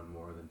never won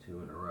more than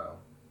 2 in a row.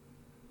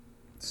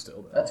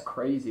 Still, though. That's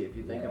crazy if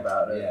you think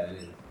about it. Yeah,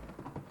 it is.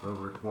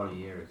 Over 20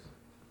 years.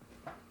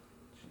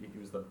 He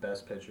was the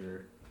best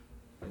pitcher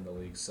in the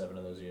league 7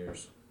 of those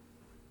years.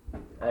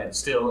 And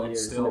still- and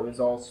still- it was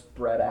all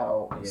spread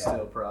out. And Yeah.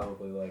 still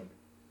probably like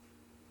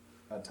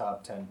a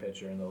top 10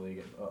 pitcher in the league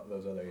in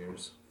those other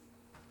years.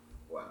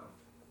 Wow.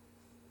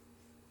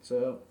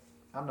 So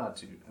I'm not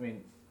too. I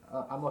mean,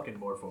 I'm looking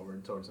more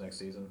forward towards next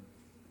season.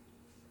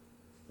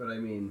 But I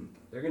mean,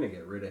 they're going to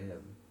get rid of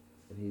him,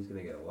 and he's going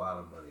to get a lot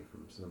of money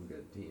from some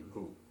good team.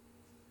 Who?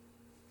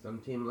 Some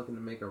team looking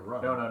to make a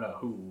run. No.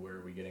 Who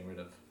are we getting rid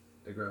of?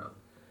 DeGrom.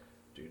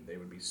 Dude, they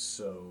would be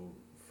so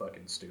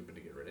fucking stupid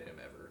to get rid of him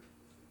ever.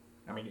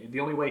 I mean, the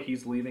only way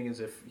he's leaving is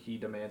if he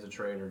demands a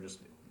trade or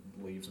just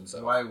leaves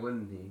himself. Why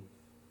wouldn't he?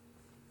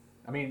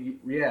 I mean,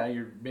 yeah,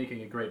 you're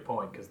making a great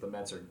point because the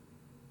Mets are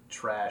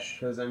trash.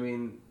 Because, I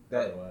mean,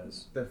 that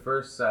Otherwise, the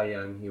first Cy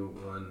Young he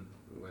won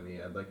when he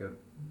had like a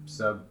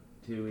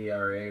sub-2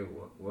 ERA,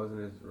 wasn't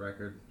his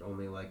record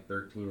only like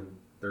 13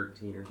 or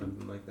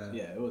something like that?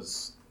 yeah, it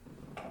was.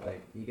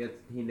 Like,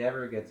 he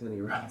never gets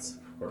any run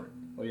support.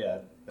 Well, yeah,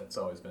 that's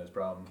always been his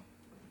problem.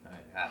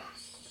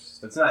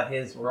 It's not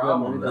his Well,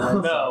 problem, maybe the though.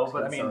 Red No, Sox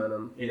but I can mean, sign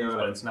him. it is,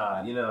 but it's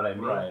not. You know what I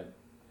mean? Right.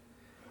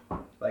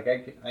 Like,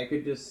 I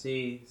could just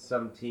see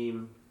some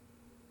team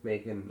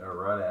making a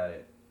run at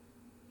it,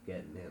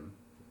 getting him,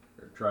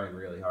 or trying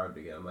really hard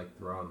to get him, like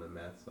throwing the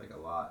Mets like a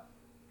lot.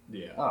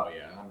 Yeah. Oh,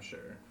 yeah. I'm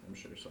sure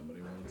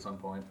somebody will at some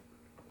point.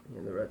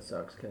 Yeah, the Red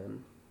Sox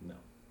can. No,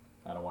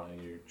 I don't want any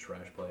of your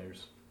trash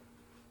players.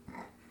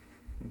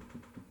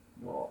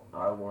 Well,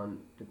 I want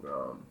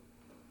DeGrom.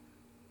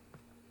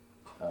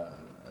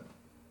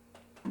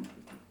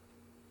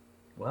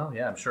 Well,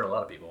 yeah, I'm sure a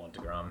lot of people want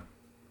DeGrom.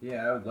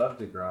 Yeah, I would love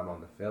DeGrom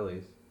on the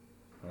Phillies.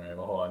 All right,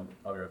 well, hold on.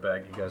 I'll be right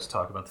back. You guys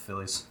talk about the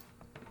Phillies.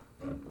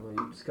 Well,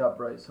 you just got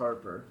Bryce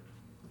Harper.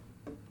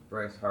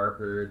 Bryce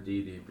Harper,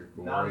 Didi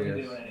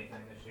Gregorius. anything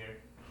this year.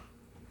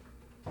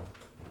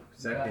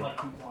 Second.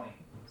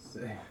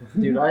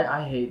 220. Dude,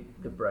 I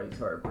hate the Bryce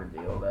Harper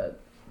deal.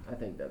 I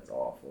think that's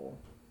awful.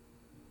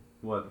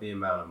 What, the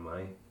amount of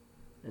money?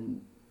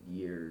 And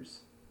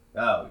years.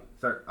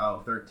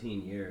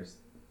 13 years.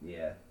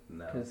 Yeah,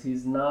 no. Because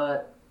he's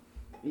not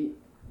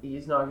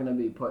going to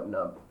be putting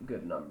up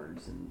good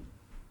numbers in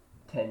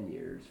 10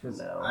 years from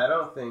now. I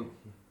don't think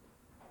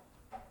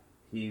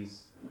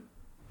he's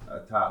a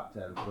top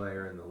 10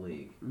 player in the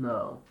league.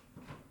 No.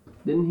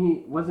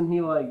 Wasn't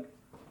he like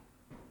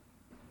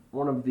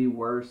one of the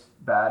worst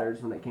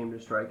batters when it came to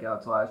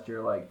strikeouts last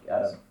year? Like,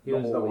 He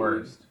was the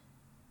worst.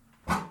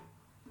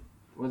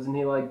 Wasn't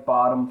he like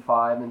bottom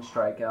 5 in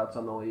strikeouts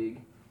on the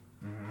league?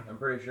 Mm-hmm. I'm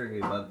pretty sure he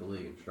led the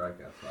league in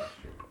strikeouts last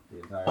year.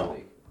 The entire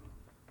league.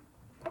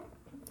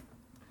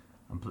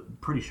 I'm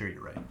pretty sure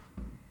you're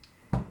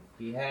right.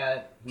 He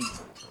had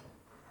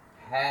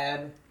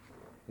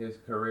his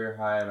career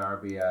high in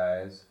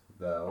RBIs,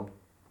 though,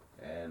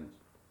 and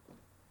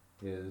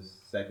his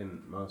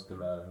second most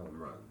amount of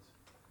home runs.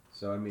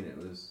 So, I mean, it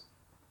was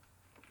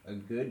a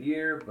good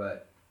year,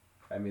 but,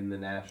 I mean, the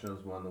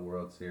Nationals won the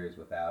World Series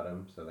without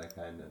him, so that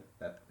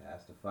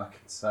has to fucking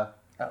suck.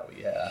 Oh,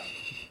 yeah.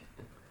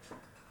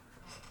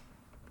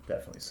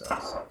 Definitely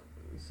sucks.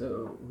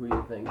 So, who do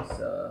you think's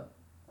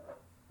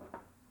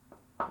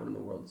winning the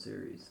World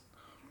Series?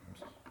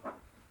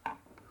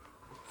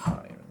 I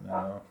don't even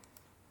know.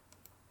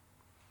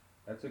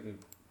 That's a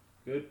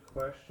good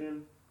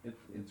question.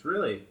 It's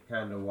really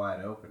kind of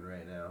wide open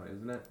right now,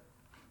 isn't it?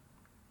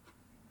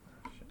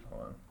 Shit,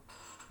 hold on.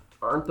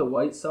 Aren't the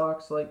White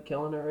Sox like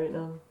killing it right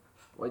now?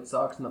 White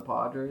Sox and the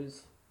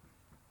Padres?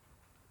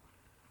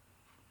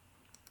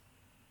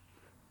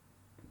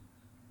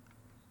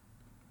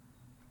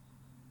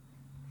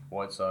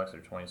 White Sox are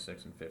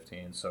 26 and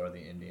 15. So are the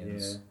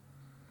Indians. Yeah.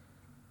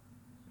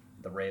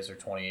 The Rays are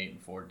 28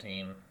 and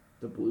 14.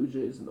 The Blue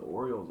Jays and the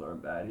Orioles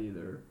aren't bad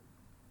either.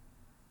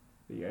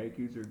 The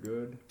Yankees are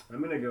good.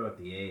 I'm gonna go with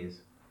the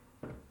A's.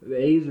 The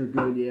A's are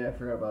good, yeah, I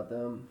forgot about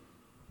them.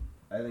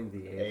 I think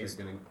the A's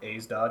are gonna.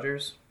 A's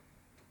Dodgers.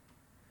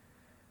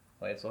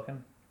 Way it's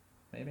looking,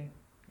 maybe.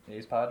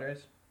 A's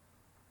Padres.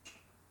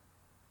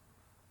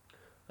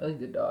 I think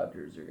the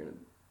Dodgers are going to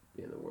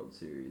be in the World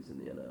Series in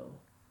the NL.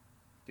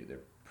 Dude, they're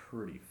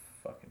pretty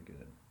fucking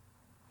good.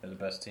 They're the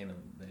best team in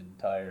the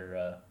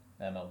entire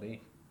MLB.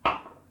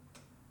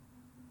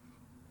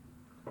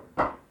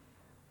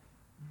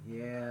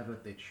 Yeah,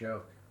 but they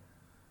choke.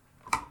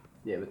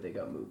 Yeah, but they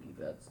got Mookie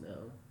Betts now.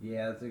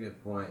 Yeah, that's a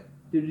good point.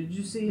 Dude, did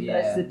you see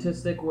Yeah. that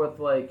statistic with,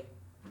 like,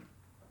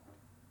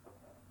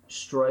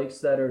 strikes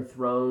that are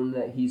thrown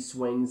that he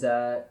swings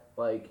at?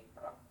 Like,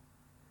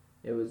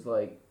 it was,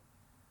 like,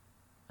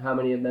 how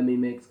many of them he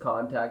makes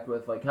contact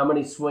with. Like, how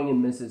many swing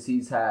and misses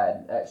he's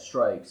had at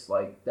strikes,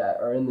 like, that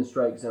are in the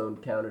strike zone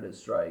counted as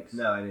strikes.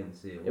 No, I didn't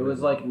see it. It was,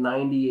 like,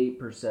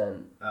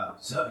 98%. Oh,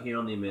 so he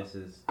only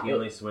misses. He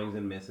only swings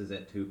and misses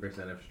at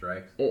 2% of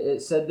strikes.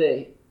 It said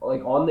that,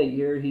 like, on the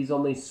year, he's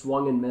only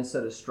swung and missed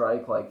at a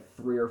strike, like,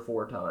 3 or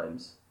 4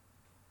 times.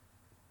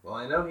 Well,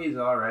 I know he's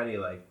already,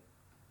 like,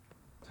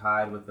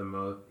 tied with the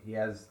most. He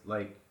has,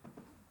 like,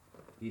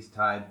 he's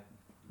tied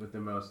with the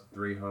most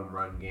 3 home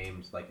run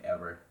games, like,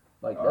 ever.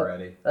 Like,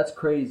 Already. That's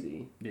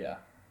crazy. Yeah.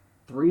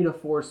 3 to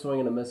 4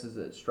 swinging and misses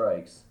at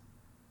strikes.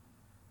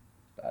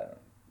 I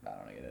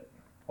don't get it.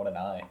 What an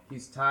eye.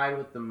 He's tied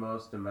with the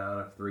most amount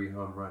of 3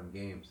 home run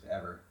games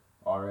ever.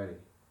 Already.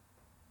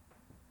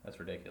 That's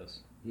ridiculous.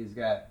 He's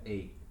got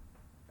 8,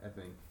 I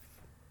think.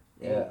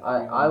 Yeah, 8 I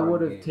home run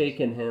would have games.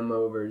 taken him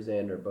over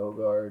Xander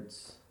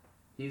Bogaerts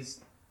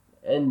He's,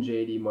 and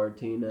JD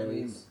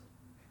Martinez.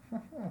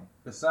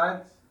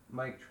 besides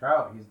Mike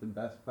Trout, he's the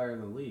best player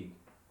in the league.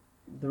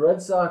 The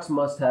Red Sox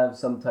must have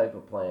some type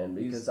of plan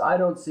because I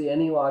don't see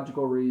any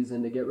logical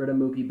reason to get rid of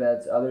Mookie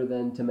Betts other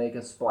than to make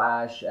a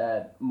splash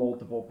at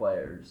multiple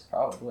players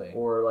Probably.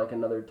 or like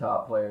another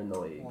top player in the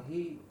league. Well,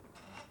 he.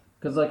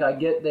 Because like I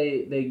get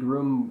they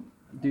groom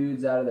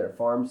dudes out of their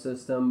farm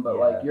system, but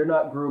Yeah. like you're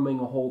not grooming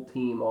a whole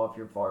team off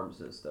your farm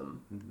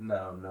system.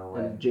 No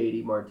way. And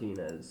JD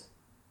Martinez.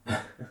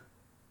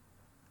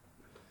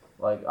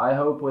 Like I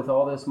hope with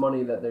all this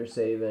money that they're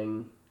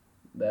saving,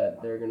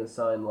 that they're gonna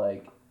sign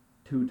like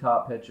 2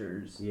 top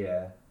pitchers.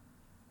 Yeah.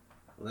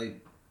 They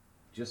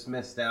just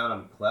missed out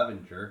on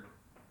Clevenger.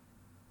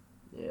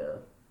 Yeah.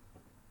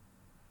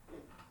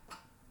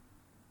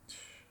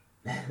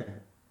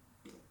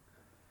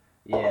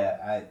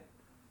 Yeah,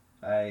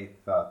 I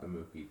thought the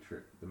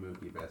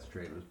Mookie Betts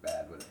trade was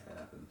bad when it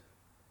happened.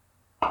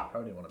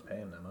 Probably didn't want to pay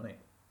him that money.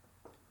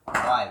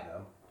 Why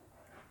though?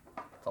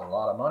 It's a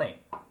lot of money.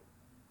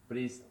 But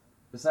he's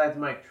besides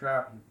Mike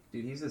Trout,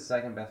 dude. He's the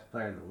second best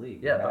player in the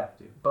league. Yeah, you have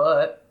to.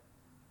 But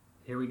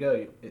here we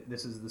go.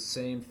 This is the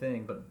same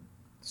thing, but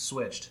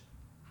switched.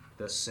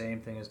 The same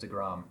thing as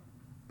DeGrom,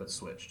 but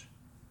switched.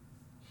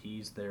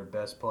 He's their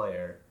best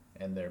player,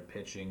 and their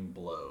pitching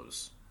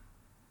blows.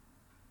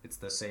 It's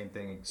the same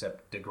thing,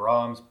 except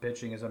DeGrom's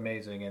pitching is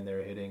amazing, and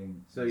they're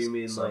hitting. So you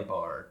mean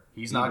subpar.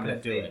 He's not going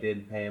to do it. They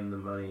did pay him the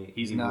money.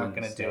 He's he not wouldn't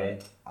going to do stay?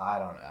 it. I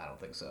don't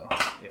think so.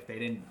 If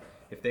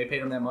they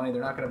paid him that money,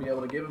 they're not going to be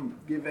able to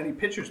give any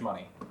pitchers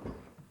money.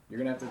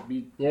 You're going to have to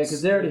be. Yeah,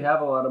 because they already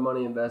have a lot of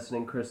money invested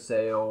in Chris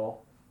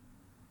Sale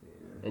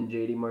and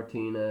JD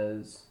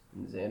Martinez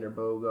and Xander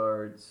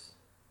Bogaerts.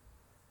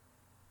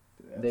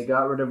 They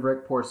got rid of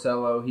Rick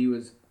Porcello. He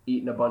was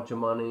eating a bunch of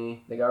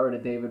money. They got rid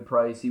of David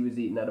Price. He was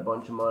eating at a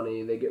bunch of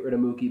money. They get rid of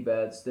Mookie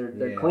Betts.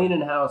 They're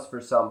cleaning house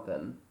for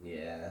something.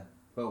 Yeah,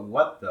 but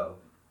what though?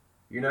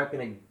 You're not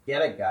gonna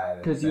get a guy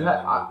that's Because better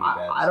than Mookie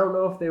Betts. I don't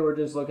know if they were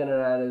just looking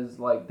at it as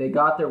like they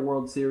got their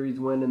World Series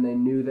win and they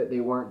knew that they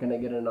weren't going to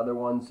get another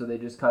one, so they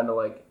just kind of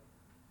like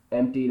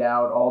emptied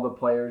out all the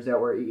players that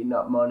were eating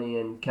up money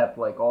and kept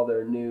like all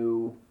their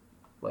new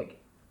like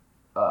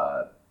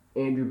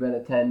Andrew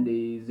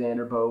Benintendi,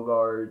 Xander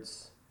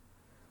Bogaerts.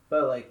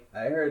 But like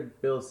I heard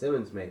Bill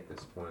Simmons make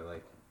this point,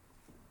 like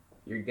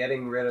you're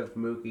getting rid of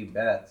Mookie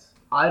Betts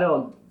I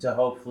don't. to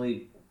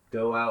hopefully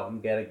go out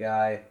and get a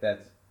guy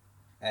that's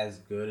as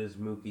good as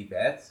Mookie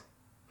Betts,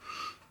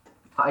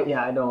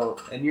 I don't.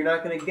 and you're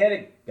not gonna get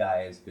a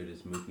guy as good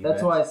as Mookie Betts.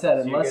 That's why I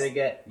said So unless.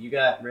 you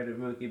got rid of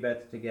Mookie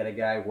Betts to get a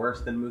guy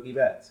worse than Mookie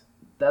Betts.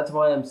 That's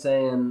why I'm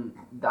saying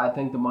I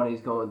think the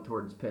money's going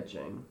towards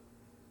pitching.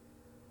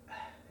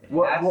 It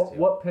has to.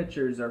 What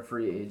pitchers are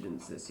free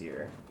agents this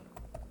year?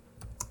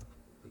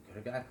 They could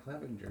have got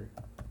Clevenger.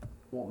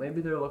 Well,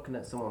 maybe they're looking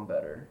at someone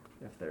better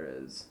if there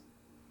is.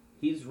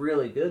 He's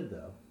really good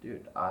though.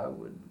 Dude, I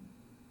would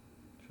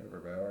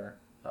Trevor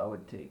Bauer,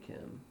 take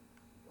him.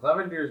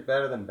 Clevenger's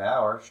better than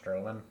Bauer.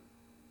 Stroman.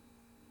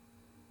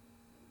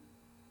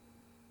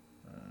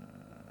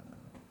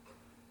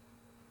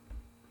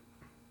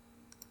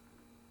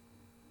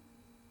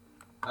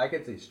 I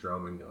could see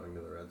Stroman going to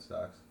the Red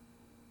Sox.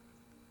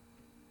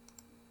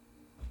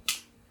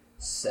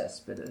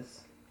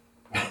 Cespedes.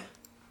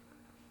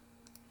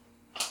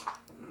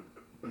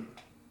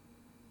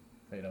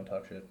 Hey, don't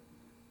talk shit.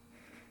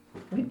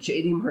 Wait,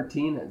 JD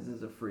Martinez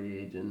is a free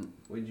agent.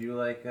 Would you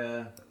like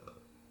Stroman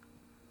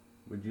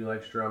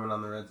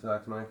on the Red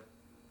Sox, Mike?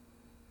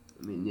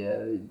 I mean, yeah,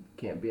 it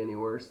can't be any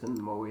worse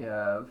than what we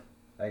have.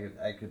 I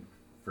could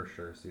for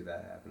sure see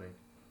that happening.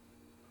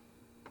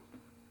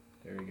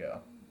 There you go.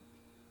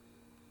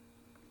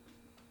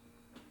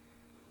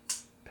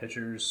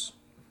 Pitchers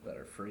that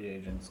are free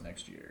agents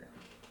next year.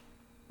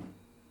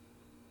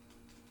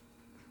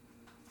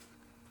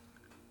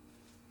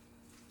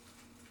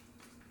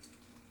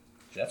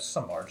 Jeff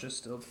Samardzija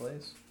still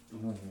plays?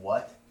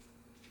 What?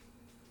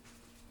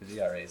 His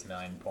ERA is You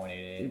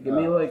 9.88. give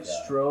me like God.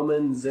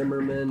 Stroman,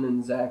 Zimmerman,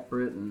 and Zach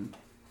Britton.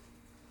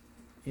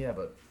 Yeah,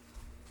 but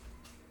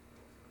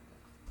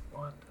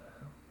what the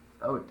hell?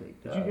 I would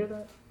take that. Did you hear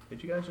that?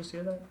 Did you guys just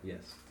hear that?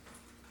 Yes.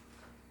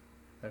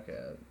 Okay,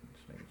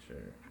 just making sure.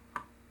 I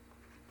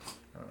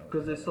don't know.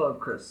 Because they still have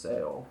Chris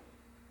Sale.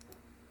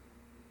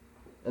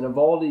 And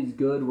Evaldi's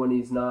good when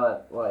he's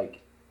not,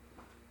 like,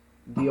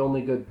 the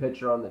only good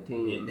pitcher on the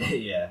team.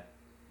 Yeah.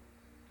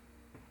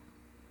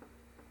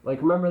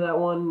 Like, remember that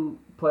one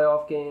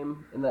playoff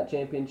game in that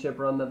championship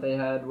run that they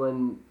had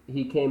when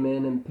he came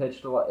in and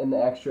pitched a lot in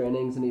the extra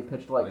innings and he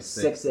pitched like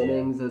six yeah.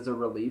 innings as a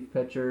relief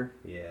pitcher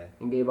Yeah.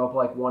 and gave up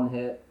like one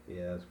hit?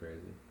 Yeah, that's crazy.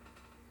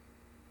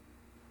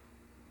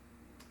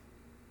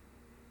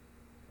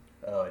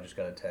 Oh, I just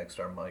got a text.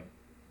 Our Mike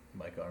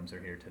Arms are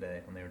here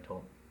today, and they were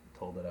told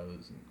that I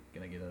was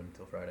gonna get them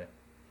until Friday.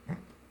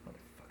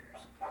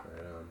 Motherfuckers.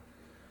 Right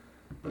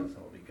on. So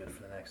we'll be good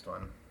for the next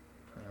one.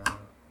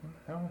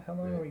 How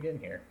long are we getting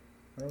here?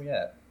 Where are we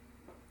at?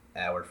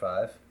 Hour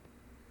 5.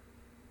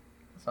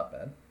 That's not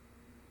bad.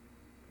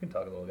 We can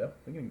talk a little go.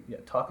 We can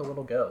talk a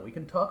little go. We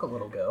can talk a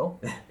little go.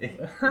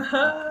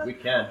 We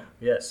can.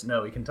 Yes.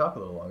 No, we can talk a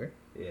little longer.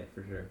 Yeah,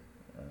 for sure.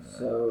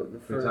 So the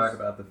Can we first talk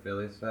about the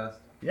Phillies fast?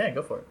 Yeah,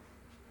 go for it.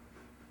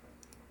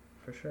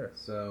 For sure.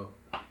 So,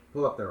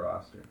 pull up their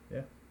roster.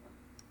 Yeah.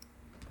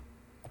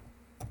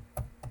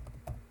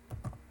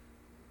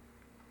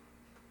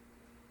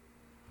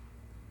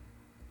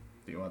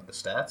 Do you want the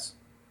stats?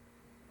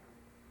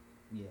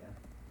 Yeah.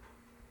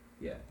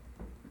 Yeah.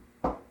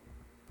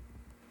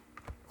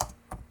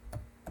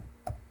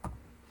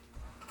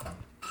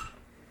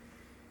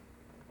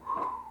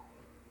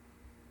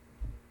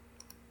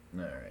 All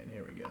right,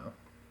 here we go.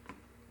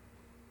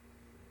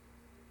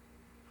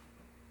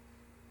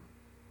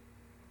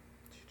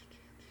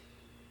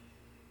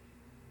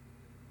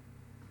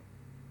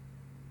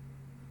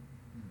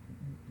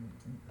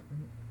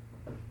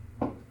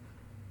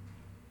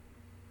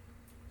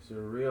 So,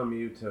 Real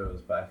Muto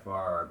is by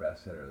far our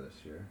best hitter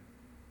this year.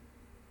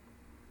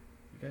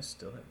 You guys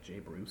still have Jay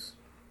Bruce?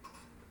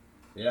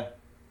 Yeah.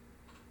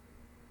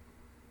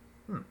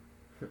 Not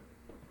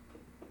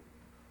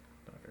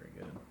very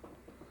good.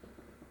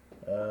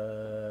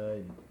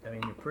 I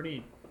mean, you're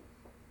pretty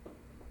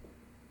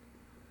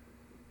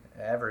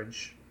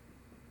average.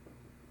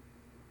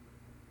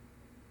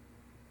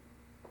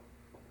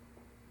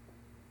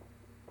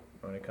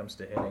 When it comes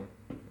to hitting,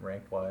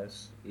 ranked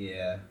wise.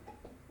 Yeah.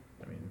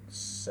 I mean,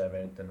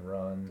 7th in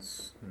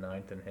runs,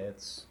 9th in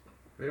hits.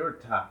 We were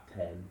top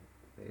 10,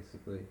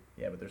 basically.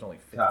 Yeah, but there's only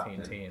Top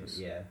 15 10. teams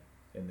Yeah.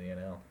 in the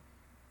NL.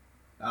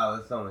 Oh,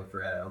 that's only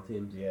for NL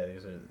teams? Yeah,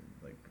 these are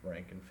like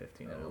ranking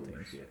 15 NL Oh,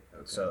 teams. shit.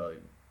 Okay. So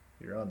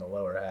you're on the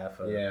lower half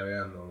of yeah,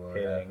 we're on the lower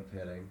half of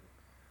hitting.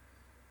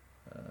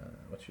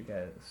 what's your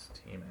guys'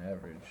 team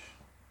average?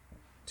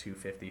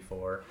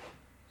 254.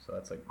 So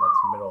that's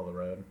middle of the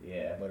road.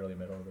 Yeah. Literally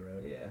middle of the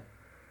road. Yeah.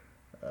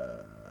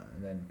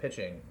 And then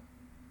pitching.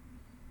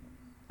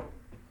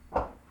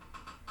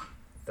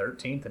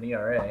 13th in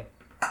ERA.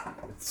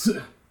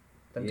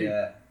 Then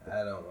Yeah,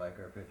 I don't like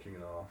our pitching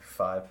at all.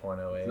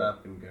 5.08. It's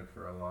not been good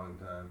for a long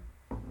time.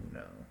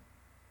 No.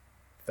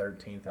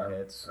 13th in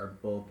hits. Our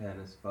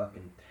bullpen is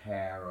fucking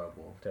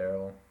terrible.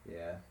 Terrible.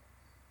 Yeah.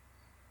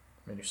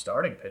 I mean, your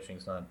starting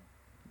pitching's not.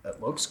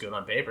 That looks good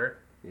on paper.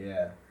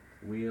 Yeah.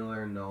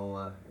 Wheeler,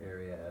 Nola,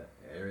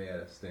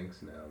 Arrieta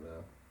stinks now,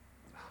 though.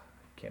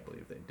 Can't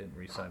believe they didn't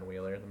re-sign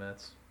Wheeler, the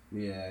Mets.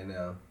 Yeah, I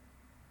know.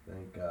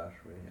 Thank gosh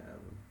we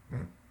have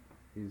him.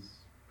 He's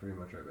pretty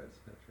much our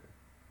best pitcher.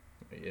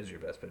 He is your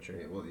best pitcher.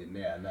 Yeah, well,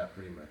 yeah, not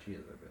pretty much. He is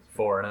our best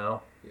pitcher.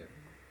 4-0. Yeah.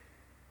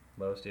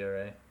 Lowest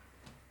ERA.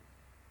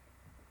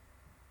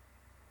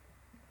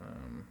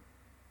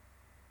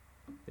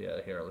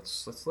 Yeah, here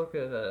let's look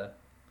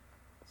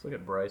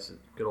at Bryce,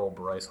 good old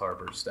Bryce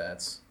Harper's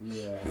stats,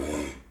 Yeah.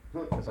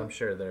 because I'm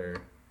sure they're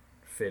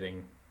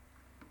fitting.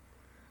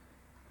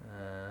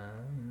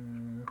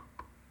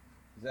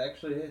 He's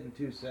actually hitting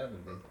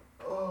 270.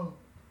 Oh,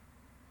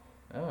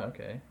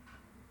 okay.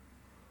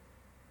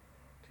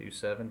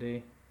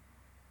 270.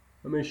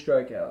 How many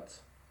strikeouts?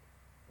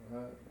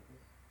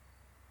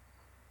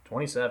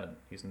 27.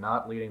 He's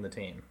not leading the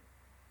team.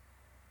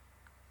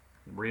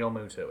 Real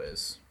Muto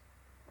is.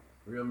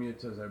 Real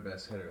Muto's our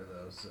best hitter,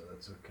 though, so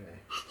that's okay.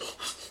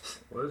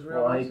 What is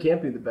Real Well, he Muto?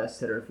 can't be the best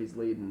hitter if he's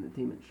leading the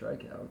team in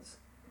strikeouts.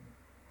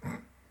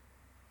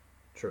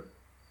 True.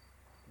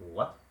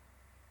 What?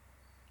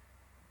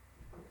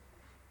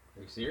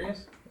 Are you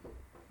serious?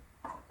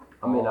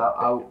 I mean,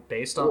 I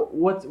Based on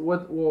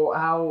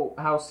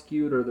how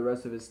skewed are the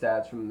rest of his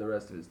stats from the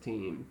rest of his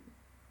team?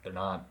 they're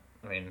not.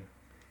 I mean,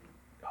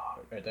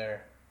 right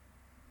there.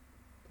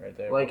 Right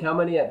there. Like, how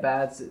many at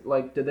bats?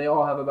 Like, did they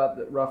all have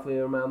roughly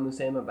around the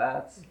same at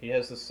bats? He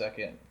has the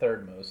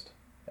third most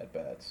at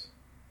bats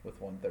with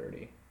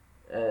 130.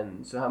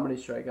 And so, how many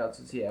strikeouts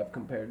does he have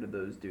compared to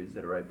those dudes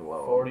that are right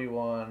below him?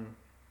 41,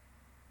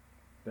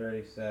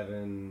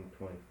 37,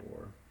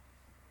 24.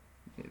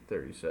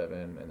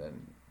 37, and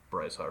then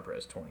Bryce Harper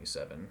has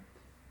 27.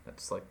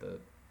 That's like the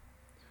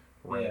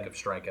rank of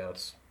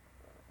strikeouts.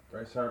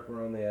 Bryce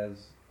Harper only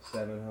has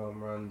 7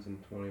 home runs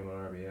and 21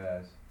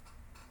 RBIs,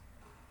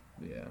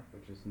 Yeah.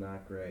 which is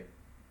not great.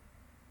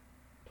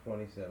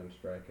 27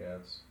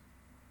 strikeouts.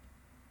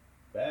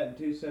 Batting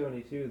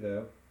 272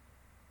 though.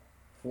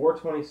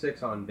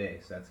 426 on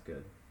base. That's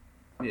good.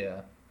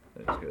 Yeah,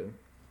 that's good.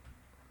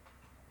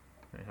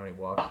 And how many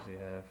walks does he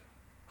have?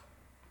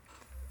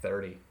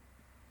 30.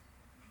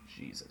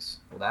 Jesus.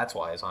 Well, that's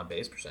why his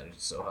on-base percentage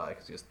is so high,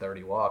 because he has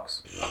 30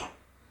 walks.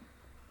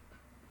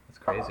 That's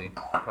crazy.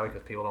 Probably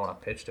because people don't want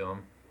to pitch to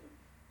him.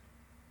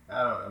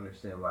 I don't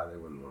understand why they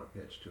wouldn't want to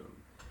pitch to him.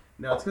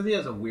 No, it's because he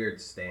has a weird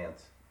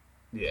stance.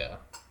 Yeah.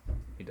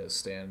 He does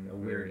stand A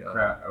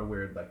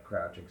weird, like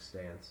crouching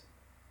stance.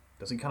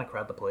 Does he kind of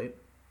crowd the plate?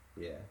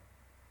 Yeah.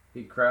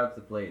 He crowds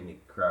the plate and he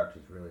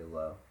crouches really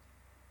low.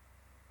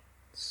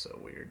 So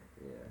weird.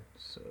 Yeah.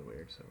 So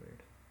weird.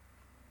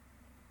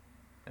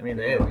 I mean,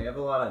 We have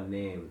a lot of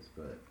names,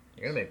 but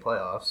you're going to make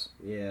playoffs.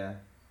 yeah.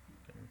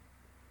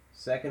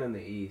 Second in the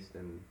East,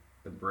 and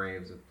the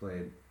Braves have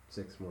played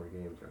 6 more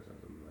games or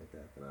something like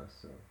that than us,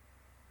 so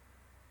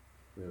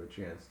we have a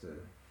chance to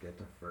get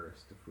to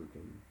first if we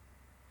can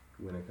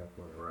win a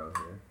couple in a row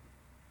here.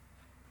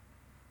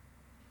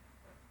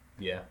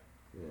 Yeah.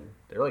 Yeah.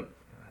 They're like,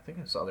 I think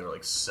I saw they were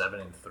like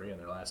 7-3 in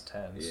their last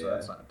 10, so Yeah.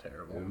 that's not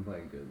terrible. They've been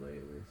playing good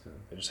lately, so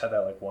They just had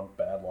that like one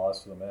bad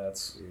loss to the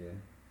Mets. yeah.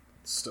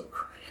 It's still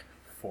great.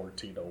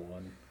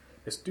 14-1.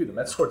 Dude, the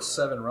Mets scored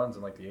 7 runs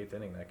in like the 8th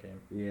inning that game.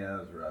 Yeah, that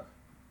was rough.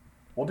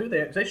 Well, dude,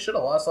 they should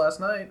have lost last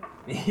night.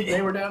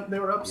 They were down. They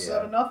were up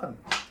Yeah. 7-0.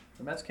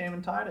 The Mets came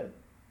and tied it.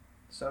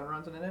 7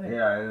 runs in an inning.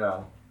 Yeah, I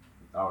know.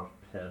 I was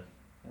pissed.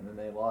 And then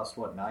they lost,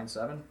 what,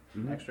 9-7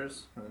 Mhm.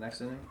 extras in the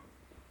next inning?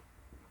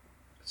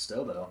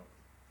 Still, though.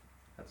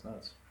 That's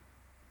nuts.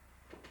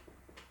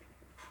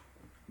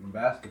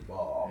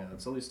 Basketball. Yeah,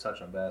 let's at least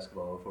touch on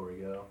basketball before we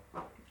go.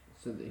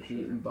 So the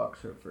Heat and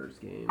Bucks are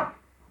first game.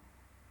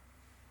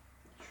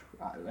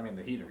 I mean,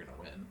 the Heat are going to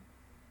win.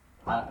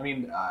 I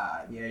mean,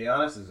 Yeah,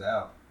 Giannis is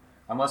out.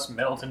 unless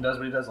Middleton does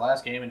what he does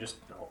last game and just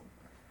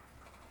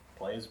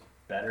plays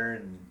better.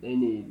 And They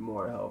need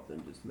more help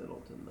than just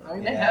Middleton, though. I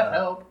mean, they have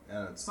help. I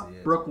don't see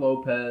it. Brooke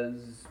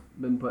Lopez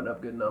been putting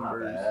up good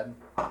numbers.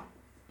 Not bad.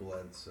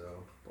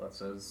 Bledsoe.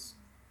 Bledsoe's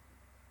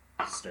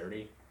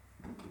sturdy.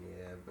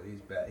 Yeah, but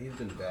he's bad. He's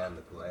been bad in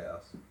the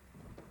playoffs.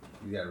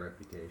 He's got a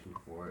reputation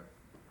for it.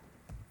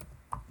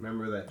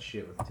 Remember that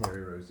shit with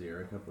Terry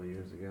Rozier a couple of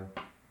years ago?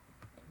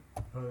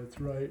 Oh, that's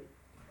right.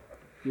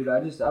 Dude, I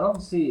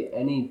don't see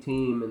any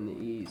team in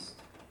the East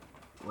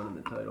winning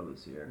the title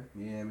this year.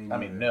 Yeah, I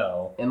mean,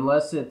 no.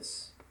 Unless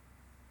it's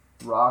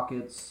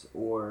Rockets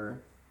or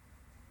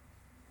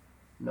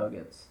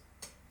Nuggets.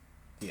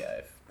 Yeah,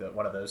 if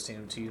one of those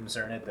teams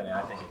are in it, then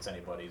I think it's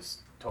anybody's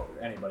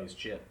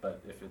shit.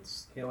 But if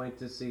it's Can't wait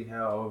to see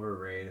how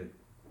overrated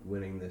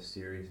winning this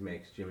series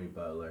makes Jimmy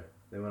Butler.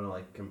 They want to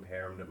like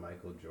compare him to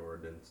Michael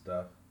Jordan and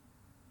stuff,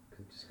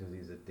 just because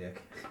he's a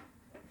dick.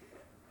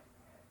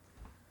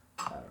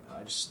 I don't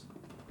know,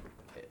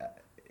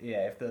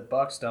 if the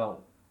Bucks don't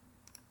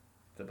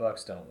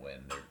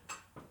win,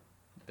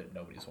 they're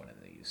nobody's winning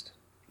the East.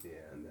 Yeah,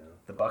 I know.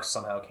 The Bucks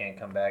somehow can't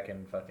come back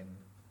and fucking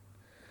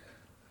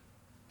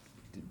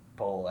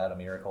pull out a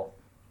miracle.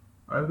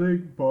 I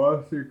think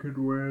Boston could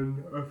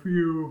win a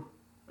few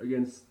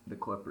against the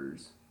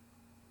Clippers.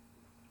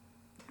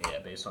 Yeah,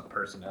 based on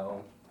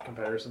personnel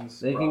comparisons.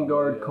 They can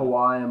guard yeah.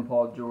 Kawhi and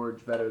Paul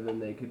George better than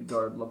they could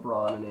guard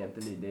LeBron and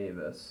Anthony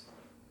Davis.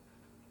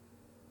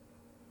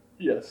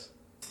 Yes.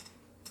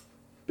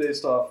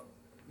 Based off,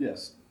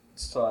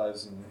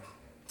 size and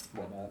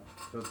whatnot.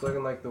 So it's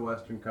looking like the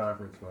Western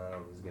Conference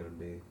Finals is going to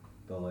be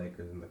the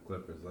Lakers and the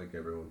Clippers, like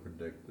everyone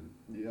predicted.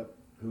 Yep.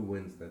 Who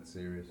wins that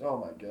series? Oh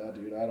my god,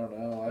 dude, I don't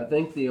know. I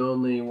think the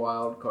only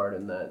wild card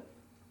in the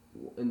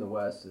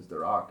West is the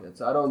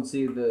Rockets. I don't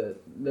see the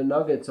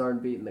Nuggets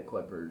aren't beating the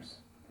Clippers.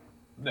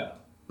 No.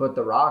 But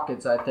the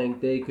Rockets, I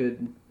think they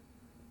could,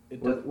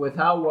 with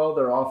how well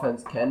their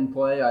offense can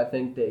play, I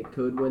think they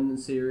could win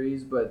the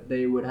series, but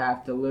they would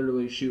have to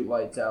literally shoot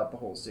lights out the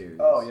whole series.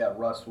 Oh yeah,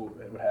 Russ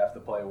would have to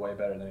play way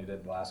better than he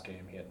did last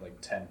game. He had like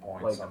 10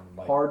 points.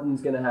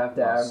 Harden's gonna have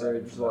to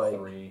average like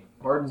 3.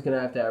 Harden's gonna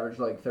have to average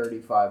like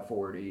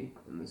 35-40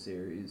 in the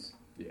series.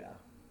 Yeah.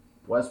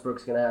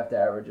 Westbrook's gonna have to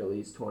average at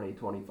least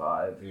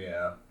 20-25.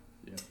 Yeah.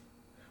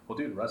 Well,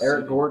 dude, Russ.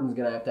 Eric Gordon's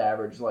gonna have to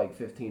average like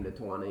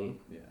 15-20.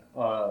 Yeah.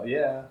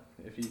 Yeah.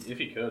 If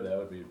he could, that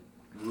would be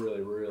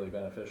really, really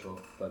beneficial.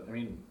 But I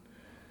mean,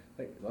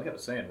 like I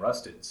was saying,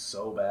 Russ did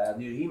so bad.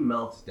 Dude, he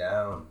melts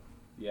down.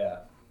 Yeah.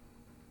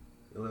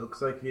 It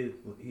looks like he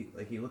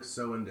looks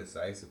so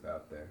indecisive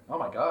out there. Oh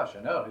my gosh,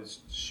 I know his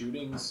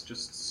shooting's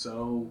just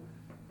so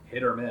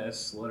hit or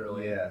miss,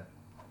 literally. Yeah.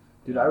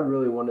 Dude, I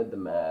really wanted the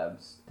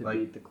Mavs to Like-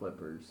 beat the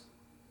Clippers.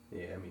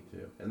 Yeah, me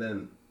too. And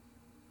then,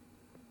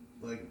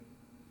 like,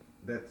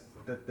 that's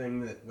the thing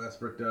that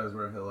Westbrook does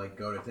where he'll, like,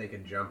 go to take a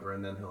jumper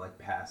and then he'll, like,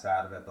 pass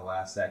out of it at the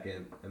last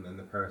second and then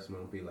the person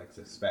won't be, like,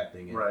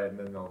 suspecting it. Right, and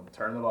then they'll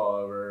turn the ball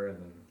over, and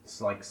then It's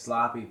like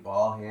sloppy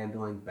ball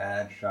handling,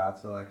 bad shot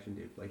selection,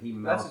 dude. Like he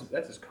melts.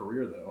 That's his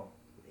career though.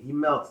 He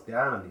melts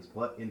down in these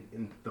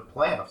in the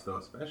playoffs though,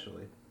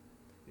 especially.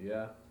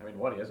 Yeah, I mean,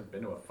 what? He hasn't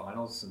been to a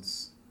finals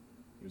since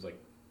he was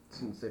like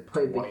Since they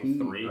played the Heat,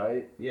 23.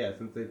 right? Yeah,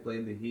 since they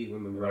played the Heat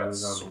when They LeBron got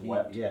was on the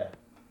swept. Heat. Yeah.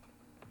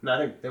 No, I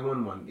think they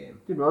won one game.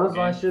 Dude, when was the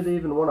last And- year they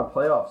even won a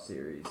playoff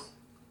series?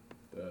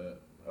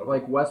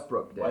 Like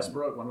Westbrook did.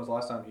 Westbrook. When was the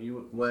last time he?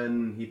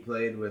 When he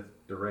played with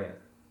Durant.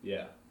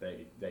 Yeah,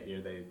 that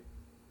year they.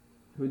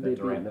 Who'd that they beat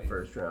in Durant the beat.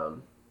 first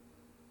round?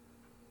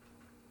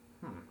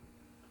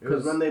 It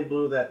was 'Cause- when they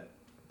blew that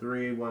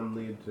 3-1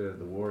 lead to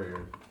the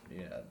Warriors.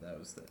 Yeah, that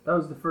was the That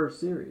was the first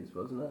series,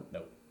 wasn't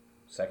it?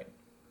 second.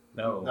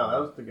 No, No, that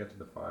was to get to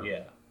the final.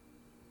 Yeah.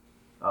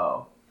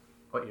 Oh,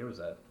 What year was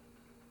that?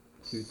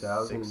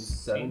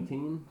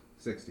 2017?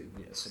 16.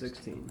 Yeah,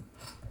 16.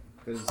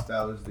 Because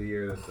that was the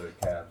year that the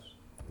Cavs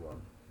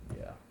won.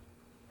 Yeah.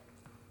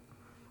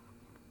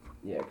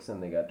 Yeah, because then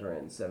they got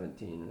Durant in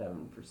 17 and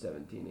Evan for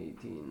 17,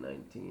 18,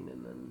 19,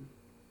 and then...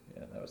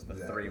 Yeah, that was the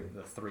Exactly.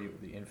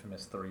 the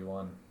infamous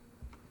 3-1.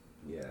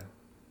 Yeah.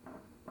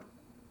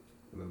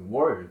 And then the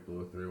Warriors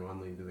blew a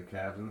 3-1 lead to the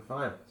Cavs in the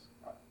finals.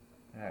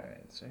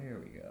 Alright, so here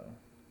we go.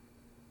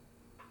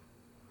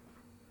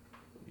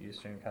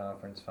 Eastern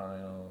Conference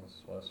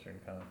Finals, Western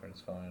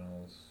Conference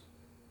Finals.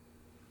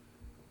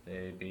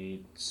 They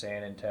beat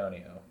San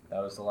Antonio.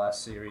 That was the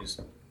last series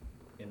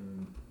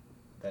in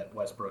that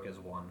Westbrook has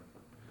won.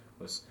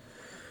 Was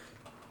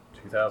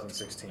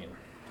 2016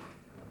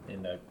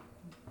 in the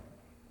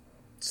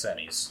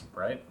semis,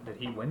 right? Did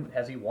he win?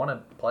 Has he won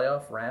a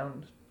playoff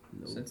round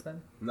since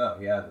then? No,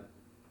 he hasn't.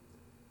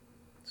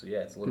 So yeah,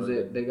 it's Because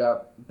literally they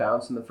got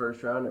bounced in the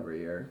first round every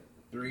year.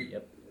 3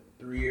 Yep.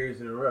 3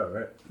 years in a row,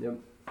 right? Yep.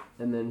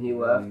 And then he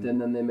left, and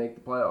then they make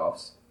the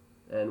playoffs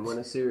and win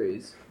a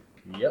series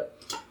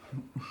Yep.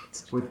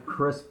 with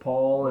Chris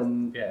Paul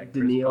and Yeah, Chris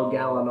Danilo Paul.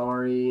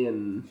 Gallinari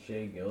and...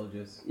 Shea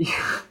Gilgeous.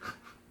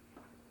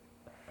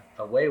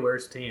 A way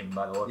worse team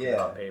by the look of it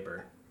Yeah. on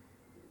paper.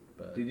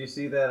 But Did you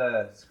see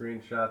that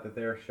screenshot that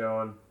they were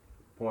showing?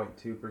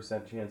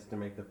 0.2% chance to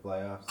make the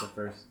playoffs the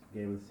first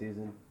game of the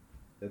season.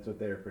 That's what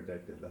they were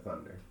predicted, the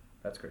Thunder.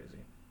 that's crazy.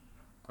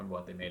 And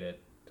what they made it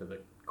to the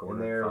And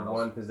they're quarterfinals.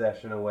 one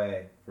possession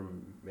away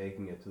from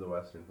making it to the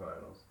Western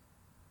Finals.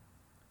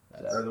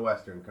 That's Or the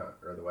Western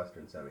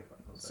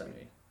semifinals. I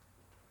mean.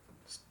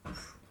 semi.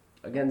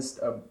 against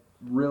a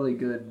really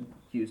good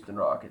Houston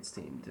Rockets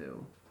team,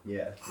 too.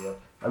 Yeah. Yep.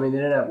 I mean, they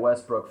didn't have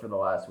Westbrook for the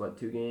last,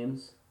 2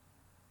 games?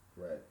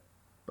 Right.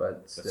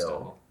 But But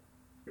still.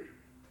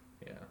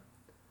 Yeah.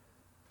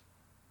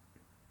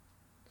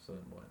 So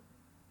then what?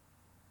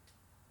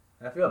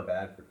 I feel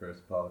bad for Chris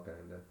Paul,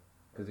 kind of.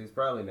 Because he's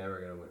probably never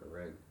going to win a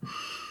ring.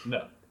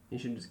 No. He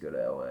should just go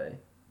to L.A.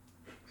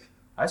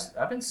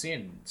 I've been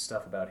seeing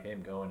stuff about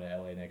him going to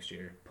LA next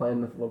year.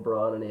 Playing with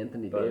LeBron and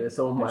Anthony But Davis.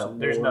 Oh, my Lord.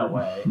 there's no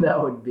way.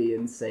 That would be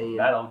insane.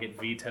 That'll get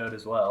vetoed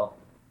as well.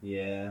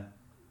 Yeah.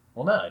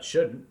 Well, no, it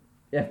shouldn't.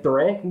 If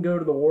Durant can go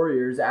to the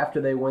Warriors after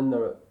they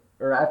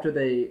after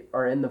they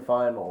are in the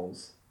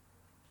finals,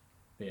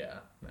 Yeah.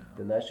 No.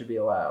 then that should be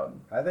allowed.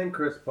 I think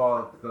Chris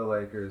Paul to the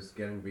Lakers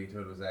getting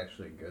vetoed was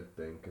actually a good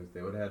thing because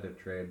they would have had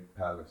to trade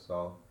Pau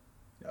Gasol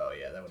Oh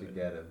yeah, that would to have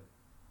get him.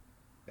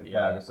 And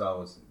Yeah. Pau Gasol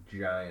was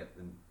giant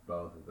in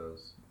both of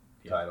those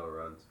Yep. title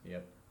runs.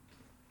 Yep.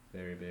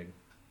 Very big.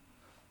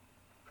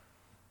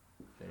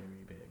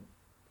 Very big.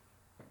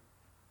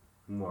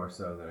 More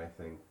so than I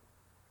think.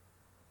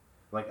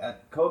 Like,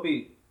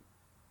 Kobe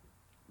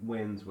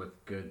wins with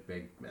good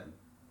big men.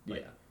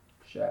 Like, Yeah.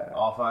 Shaq.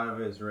 all 5 of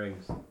his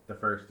rings, the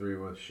first 3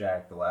 with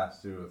Shaq, the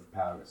last 2 with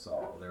Pau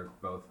Gasol. They're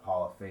both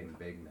Hall of Fame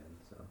big men,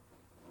 so.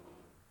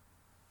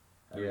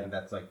 I Yeah. mean,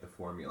 that's like the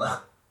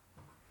formula.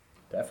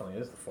 Definitely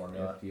is the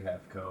formula. If you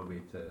have Kobe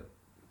to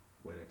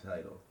win a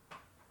title.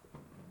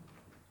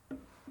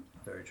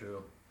 Very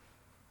true.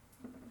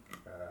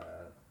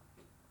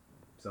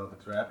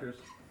 Celtics Raptors.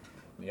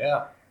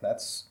 Yeah,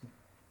 that's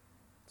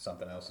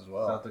something else as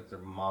well. Celtics are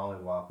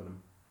mollywopping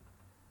them.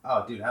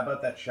 Oh, dude, how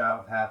about that shot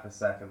with half a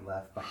second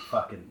left by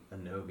fucking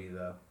Anunoby,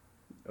 though?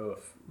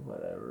 Oof.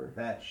 Whatever.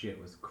 That shit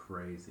was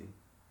crazy.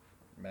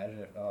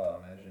 Imagine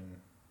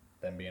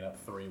them being up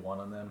 3-1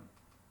 on them.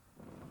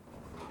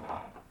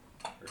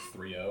 Or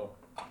 3-0.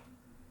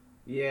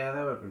 Yeah,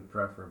 that would have been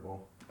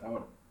preferable.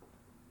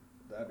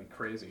 That'd be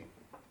crazy.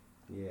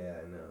 Yeah,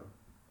 I know.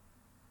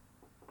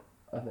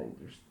 I think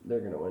they're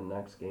going to win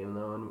next game,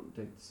 though, and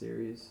take the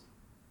series.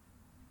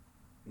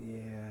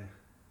 Yeah,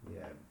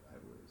 I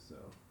would so.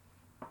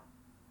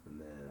 And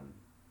then,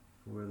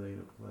 who are they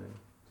to play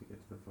to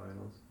get to the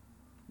finals?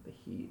 The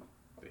Heat.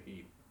 The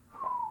Heat.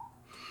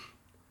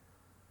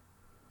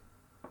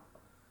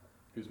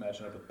 Who's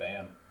matching up with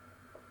Bam?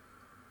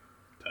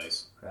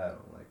 Tice. I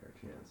don't like our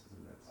chances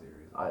in that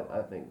series.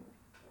 I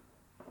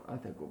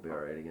think we'll be all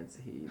right against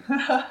the Heat.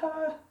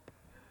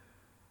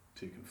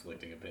 Two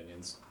conflicting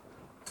opinions.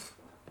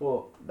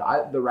 Well,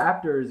 the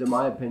Raptors, in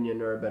my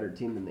opinion, are a better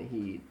team than the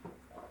Heat.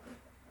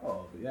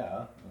 Oh,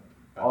 yeah.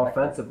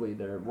 Offensively,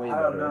 they're way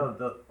I better. don't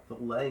know, the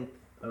length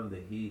of the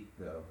Heat,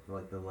 though.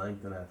 Like the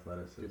length and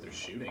athleticism. Dude, they're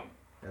shooting.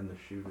 And the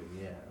shooting,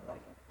 yeah. Like,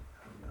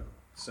 I don't know.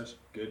 Such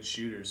good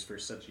shooters for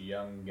such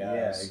young guys.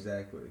 Yeah,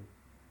 exactly.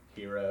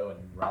 Hero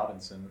and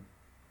Robinson.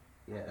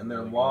 Yeah, and they're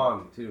Really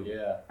long, too.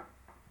 Yeah.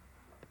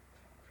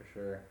 For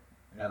sure.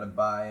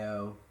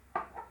 Adebayo.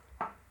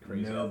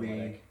 Crazy Nobi.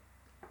 athletic.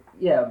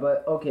 Yeah,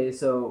 but okay,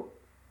 so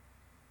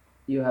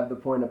you have the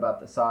point about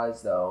the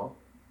size, though.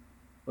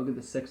 Look at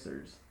the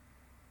Sixers.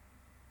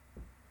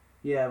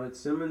 Yeah, but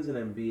Simmons and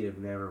Embiid have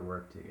never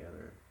worked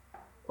together.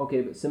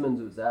 Okay, but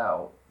Simmons was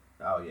out.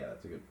 Oh, yeah,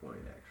 that's a good point,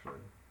 actually.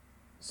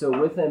 So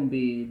with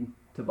Embiid,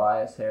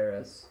 Tobias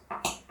Harris.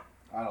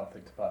 I don't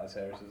think Tobias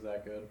Harris is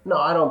that good. No,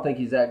 I don't think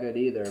he's that good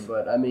either.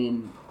 But I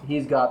mean,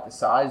 he's got the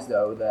size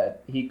though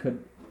that he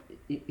could.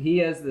 He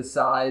has the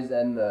size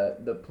and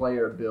the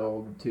player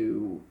build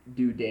to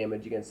do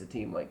damage against a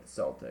team like the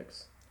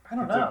Celtics. I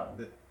don't know.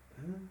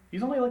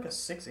 He's only like a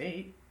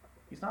 6'8".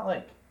 He's not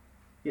like.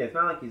 Yeah, it's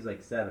not like he's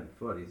like 7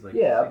 foot. He's like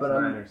Yeah, 6'9" but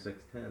or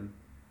 6'10".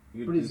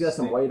 But he's got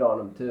some weight on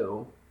him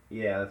too.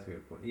 Yeah, that's a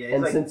good point. Yeah, he's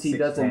And like since he 6'10",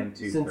 doesn't,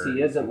 since 230,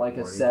 he isn't like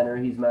a 240. center,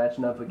 he's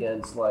matching up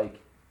against like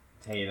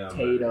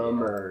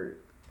Tatum or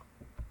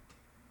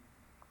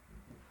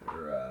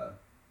or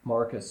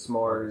Marcus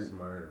Smart. Marcus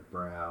Smart or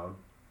Brown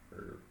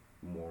or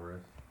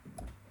Morris.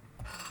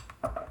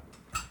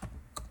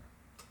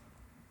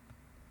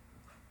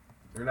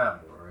 They're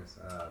not Morris.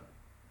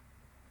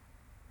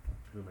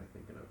 Who am I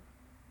thinking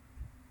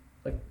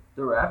of?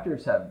 The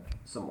Raptors have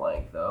some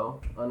length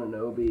though.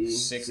 Anunoby,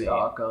 6'8".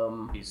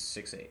 Siakam, He's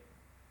 6'8".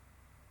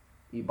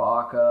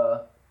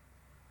 Ibaka.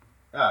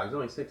 Oh, he's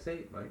only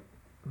 6'8", Mike.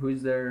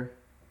 Who's their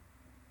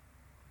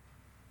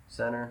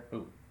center?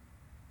 Who?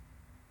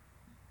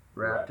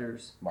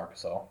 Raptors.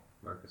 Marcus All.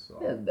 Marcus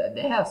Gasol. Yeah,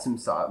 they have some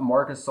size.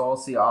 Marcus Gasol,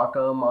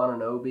 Siakam,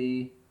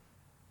 Anunoby,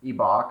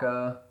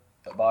 Ibaka.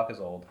 Ibaka's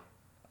old.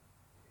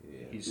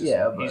 Yeah. He's just,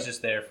 Yeah, but- he's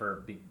just there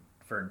for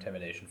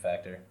intimidation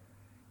factor,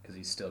 because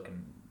he still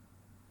can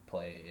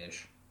play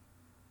ish.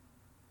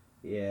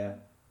 Yeah.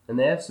 And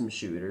they have some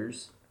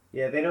shooters.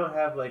 Yeah, they don't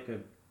have like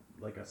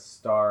a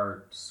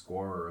star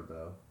scorer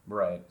though.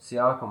 Right.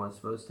 Siakam was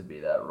supposed to be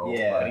that role.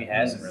 Yeah, but he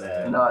hasn't really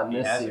been. Not in He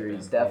this hasn't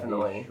series, been.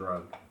 definitely. He's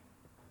shrunk.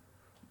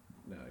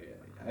 No,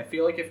 yeah. I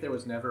feel like if there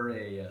was never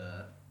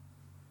a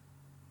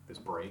this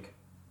break,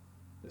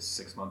 this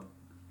 6-month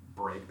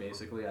break,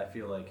 basically, I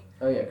feel like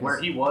Oh yeah, 'cause- where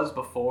he was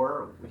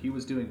before, he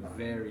was doing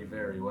very,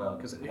 very well.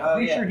 Because I'm Oh,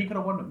 pretty yeah. sure he could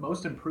have won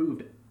Most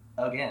Improved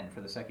again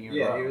for the second year. in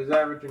a Yeah, row. he was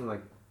averaging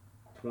like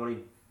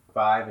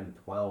 25 and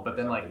 12. But or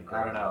then, like, something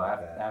I don't know, crazy like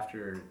that.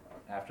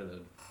 after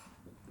the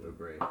The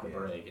break.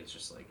 break, it's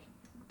just like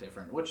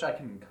different, which I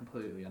can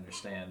completely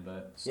understand.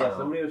 But still, Yeah,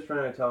 somebody was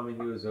trying to tell me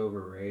he was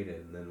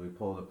overrated, and then we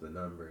pulled up the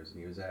numbers, and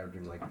he was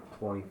averaging like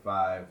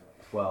 25,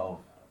 12,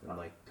 and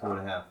like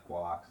 2.5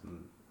 blocks,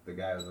 and the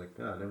guy was like,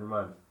 "Oh, never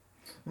mind.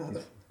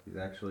 He's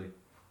actually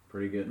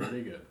pretty good."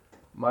 pretty good.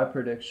 my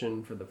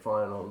prediction for the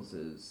finals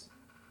is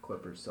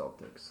Clippers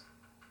Celtics.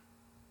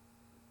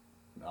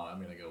 No,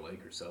 I'm gonna go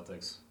Lakers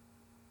Celtics,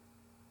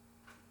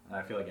 and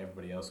I feel like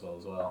everybody else will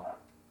as well.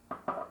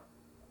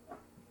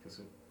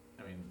 Because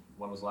I mean,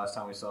 when was the last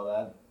time we saw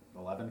that?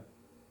 11.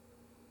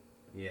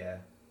 Yeah,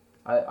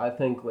 I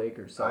think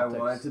Lakers I Celtics.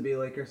 want it to be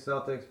Lakers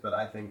Celtics, but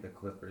I think the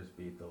Clippers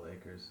beat the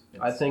Lakers.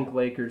 I think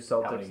Lakers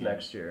How many Celtics games?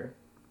 next year.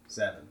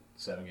 7.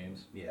 7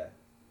 games. Yeah.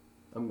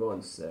 I'm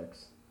going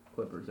 6.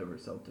 Clippers over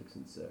Celtics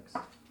in 6.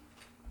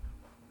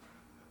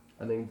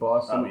 I think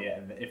Boston. Oh yeah,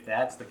 if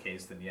that's the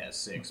case, then yeah,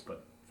 6.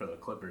 But for the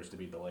Clippers to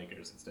beat the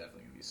Lakers, it's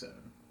definitely gonna be 7.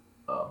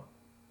 Oh.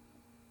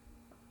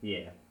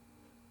 Yeah.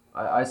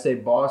 I say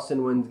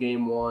Boston wins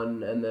game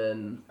 1, and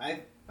then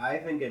I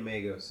think it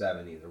may go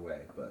 7 either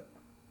way, but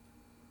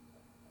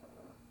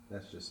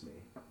that's just me.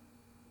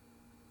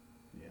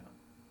 Yeah.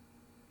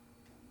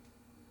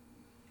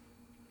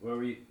 What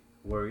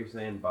were you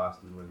saying?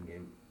 Boston Wins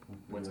game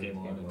 1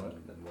 and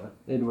what? Then what?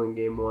 they'd win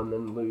game 1,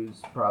 then lose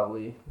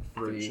probably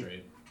 3 3,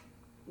 straight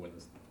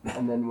wins.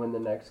 and then win the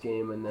next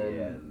game, and then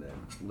Yeah, and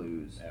then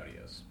lose.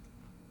 Adios.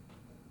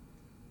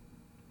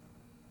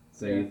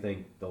 so Yeah. you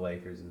think the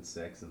Lakers in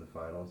 6 in the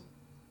finals?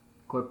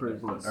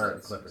 Clippers in Clippers. 6. Or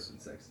Clippers in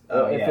 6.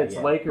 If it's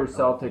Lakers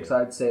I'm with Celtics, you.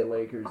 I'd say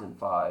Lakers in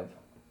 5.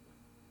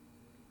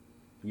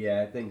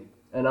 Yeah, I think.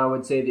 And I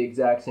would say the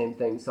exact same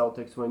thing.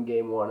 Celtics win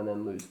game 1 and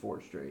then lose 4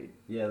 straight.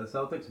 Yeah, the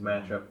Celtics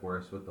match up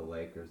worse with the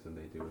Lakers than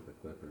they do with the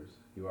Clippers.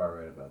 You are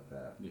right about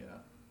that. Yeah.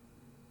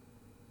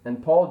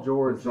 And Paul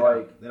George,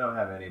 They don't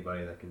have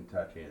anybody that can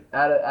touch in.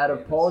 out of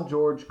Davis. Paul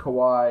George,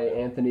 Kawhi,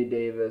 Anthony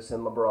Davis,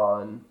 and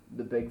LeBron,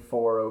 the big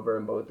 4 over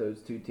in both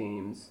those two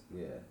teams,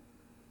 Yeah.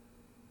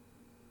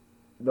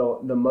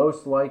 the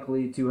most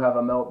likely to have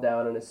a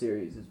meltdown in a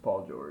series is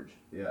Paul George,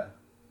 Yeah.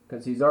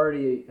 because he's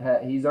already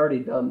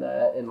done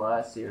that in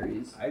last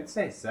series. I'd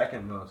say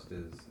second most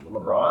is LeBron.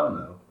 LeBron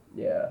though.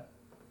 Yeah,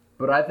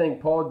 but I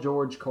think Paul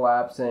George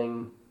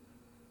collapsing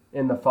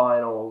in the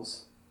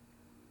finals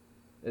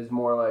is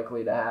more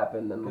likely to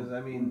happen than 'Cause, I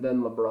mean-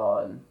 than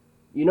LeBron.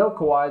 You know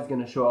Kawhi's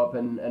going to show up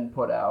and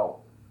put out.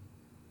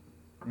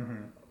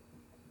 Mm-hmm.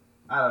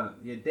 I don't know.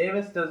 Yeah,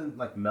 Davis doesn't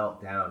like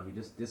melt down. He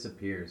just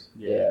disappears.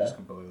 Yeah, it just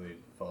completely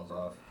falls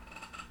off.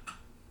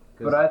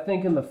 But I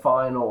think in the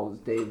finals,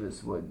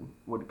 Davis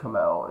would come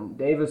out, and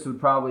Davis would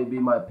probably be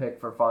my pick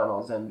for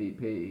finals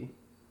MVP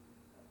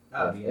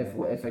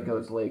if it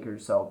goes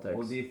Lakers Celtics.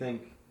 Well, do you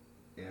think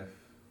if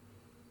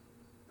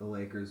the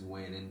Lakers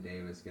win and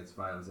Davis gets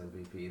finals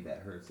MVP, that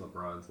hurts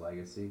LeBron's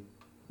legacy?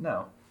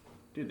 No,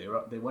 dude,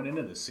 they went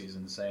into this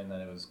season saying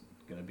that it was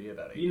going to be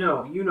about 8. You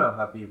know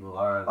how people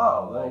are.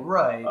 Oh, well,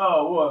 right.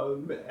 Oh,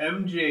 well,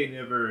 MJ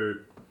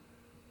never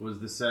was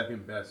the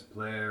second best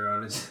player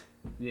on his.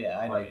 Yeah,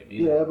 I know. Like, what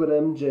you mean. Yeah, but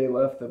MJ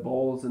left the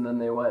Bulls and then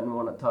they went and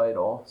won a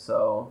title,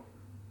 so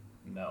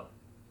No.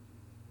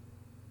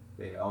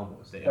 They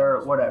almost.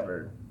 or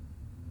whatever.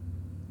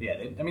 Yeah,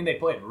 they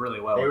played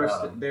really well.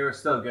 They were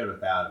still good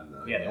without him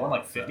though. Yeah, they won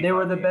like 50. They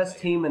were the best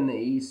team in the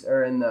East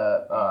or in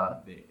the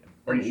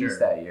East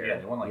that year. Yeah,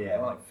 they won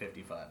like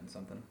 55 and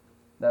something.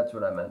 That's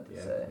what I meant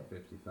to say.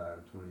 55-27.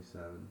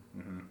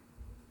 Mm-hmm.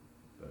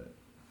 But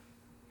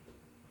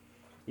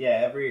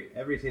yeah,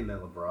 every team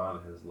that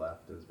LeBron has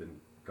left has been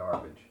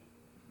garbage.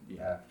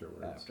 Yeah,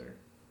 afterwards. after.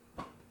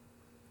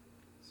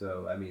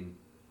 So I mean,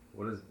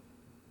 what is?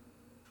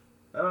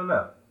 I don't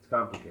know. It's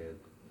complicated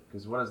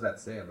because what does that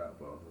say about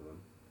both of them?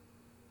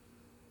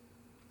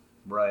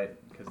 Right,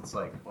 because it's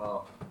like,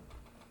 well,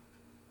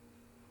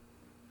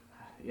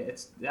 yeah,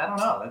 I don't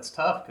know. That's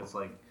tough because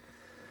like,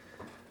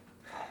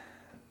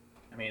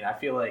 I mean, I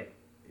feel like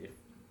if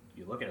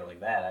you look at it like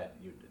that,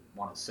 you'd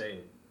want to say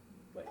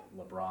like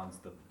LeBron's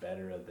the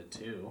better of the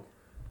two.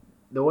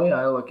 The way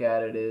I look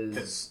at it is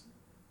Because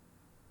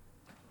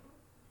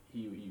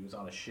he was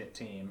on a shit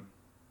team.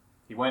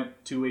 He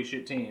went to a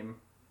shit team.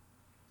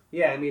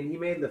 Yeah, I mean, he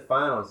made the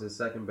finals. His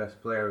second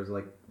best player was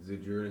like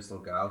Zydrunas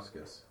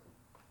Ilgauskas.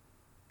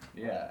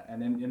 Yeah,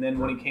 and then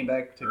when he came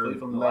back to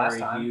Cleveland the Larry last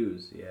time,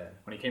 Hughes, yeah.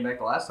 when he came back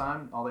the last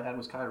time, all they had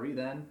was Kyrie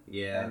then.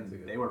 Yeah, and that's a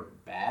good they were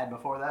bad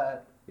before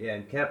that. Yeah,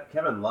 and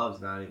Kevin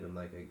Love's not even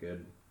like a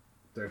good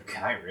third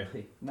guy,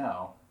 really.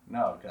 No,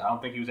 'cause I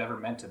don't think he was ever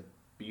meant to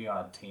be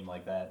on a team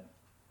like that.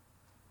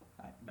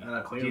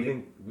 Clearly, Do you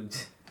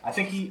think? I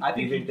think he.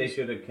 Do you think they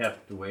should have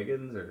kept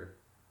Wiggins, or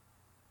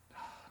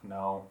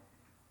No,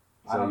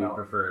 I so don't you know.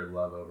 prefer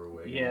Love over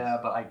Wiggins? Yeah,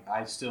 but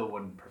I still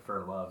wouldn't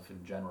prefer Love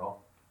in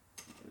general.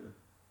 Yeah.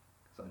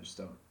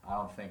 So I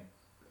don't think.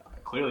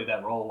 Clearly,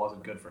 that role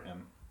wasn't good for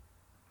him.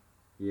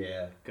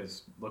 Yeah.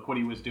 Because look what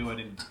he was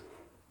doing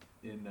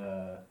in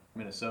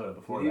Minnesota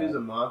before He that. was a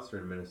monster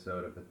in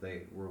Minnesota, but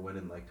they were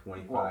winning like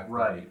 25,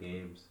 30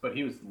 games. But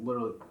he was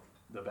literally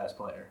the best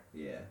player.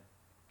 Yeah.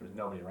 There's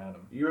nobody around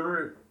him. You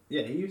remember?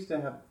 Yeah, he used to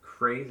have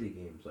crazy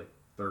games, like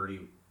 30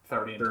 and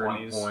 30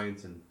 20s.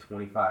 points and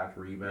 25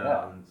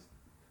 rebounds,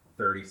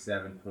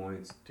 37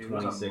 points, Dude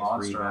was 26 a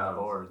monster on the rebounds.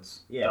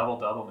 boards. Yeah.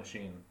 Double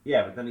machine.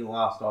 Yeah, but then he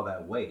lost all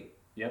that weight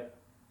Yep,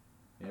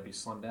 he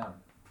slimmed down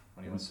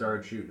when he and went.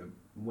 started shooting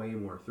way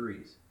more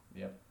threes.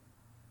 Yep.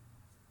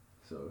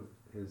 So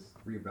his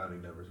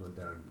rebounding numbers went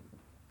down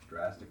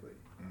drastically.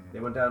 Mhm. They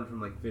went down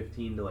from like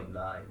 15 to like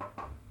 9.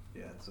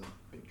 Yeah, it's a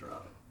big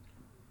drop.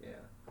 Yeah.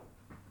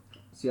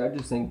 see, I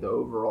just think the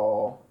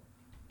overall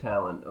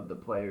talent of the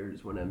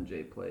players when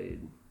MJ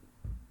played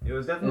It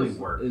was definitely is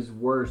worse. is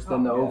worse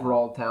than the Oh, yeah.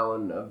 overall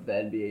talent of the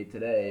NBA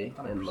today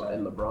and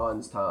 100%.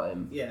 LeBron's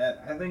time. Yeah,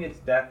 I think it's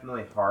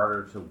definitely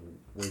harder to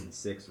win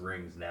 6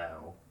 rings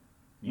now.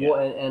 Yeah. Well,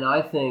 and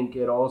I think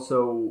it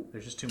also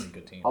There's just too many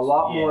good teams. a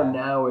lot more Yeah.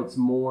 now. It's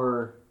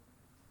more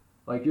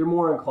like you're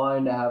more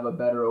inclined to have a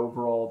better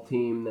overall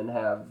team than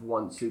have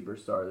one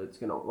superstar that's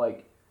gonna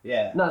like.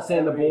 Yeah. Not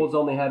saying the every- Bulls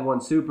only had one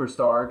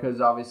superstar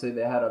because obviously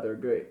they had other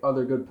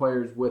good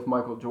players with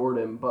Michael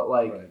Jordan, but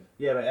like Right.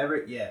 Yeah, but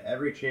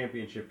every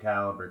championship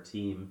caliber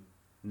team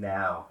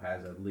now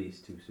has at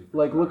least 2 superstars.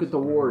 like look at the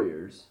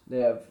Warriors.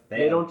 They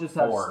They don't have just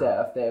have 4.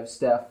 Steph. They have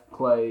Steph,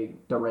 Clay,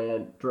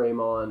 Durant,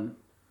 Draymond.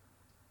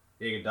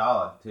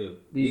 Iguodala too.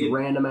 These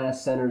random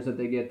ass centers that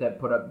they get that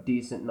put up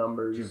decent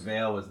numbers.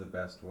 JaVale was the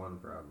best one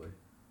probably.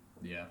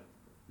 Yeah.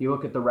 You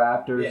look at the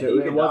Raptors. Yeah,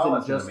 it wasn't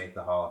Iguodala's just gonna make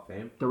the Hall of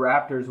Fame. the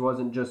Raptors.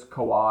 Wasn't just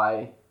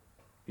Kawhi.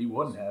 He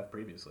wouldn't have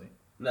previously.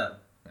 No.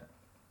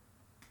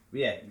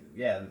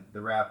 Yeah. The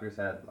Raptors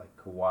had like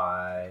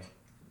Kawhi,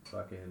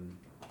 fucking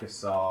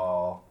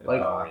Gasol,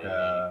 Like-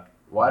 Ibaka.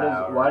 Why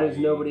does Lowry.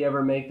 nobody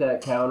ever make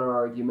that counter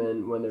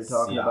argument when they're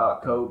talking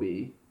about Siakam.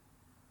 Kobe?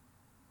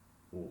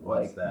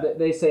 What's Like that?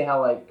 they say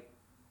how like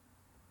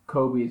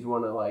Kobe's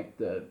one of like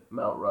the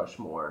Mount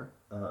Rushmore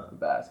Uh-huh. of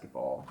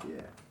basketball,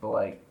 Yeah. but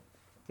like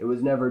it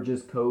was never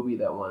just Kobe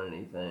that won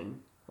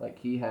anything. Like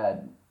he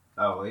had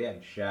Oh well, yeah,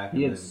 Shaq.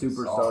 he had and then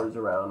superstars Gasol.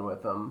 around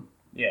with him.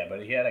 Yeah,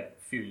 but he had a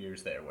few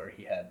years there where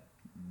he had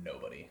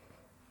nobody.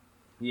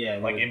 Yeah,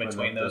 and Like he in was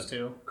between putting up those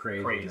two.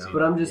 crazy. Crazy. numbers.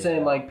 But I'm just saying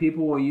Yeah. like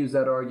people will use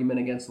that argument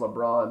against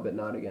LeBron, but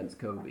not against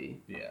Kobe.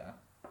 Yeah.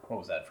 What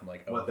was that from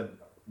like? What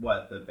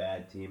the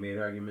bad teammate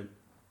argument?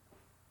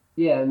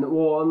 Yeah, and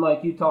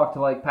like you talk to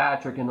like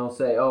Patrick, and he'll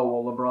say, "Oh,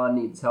 well, LeBron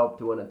needs help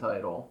to win a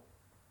title."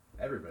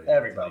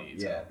 Everybody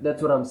eats out.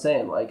 That's what I'm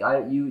saying. Like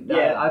I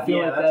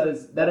feel like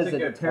that is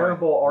a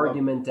terrible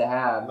argument to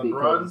have.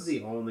 LeBron's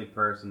the only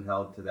person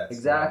held to that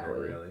exactly.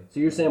 standard, really.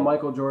 So you're saying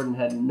Michael Jordan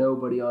had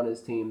nobody on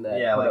his team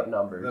that put up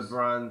numbers.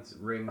 LeBron's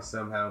rings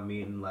somehow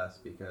mean less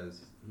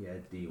because he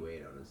had D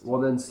Wade on his team. Well,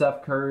 then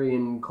Steph Curry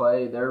and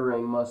Clay, their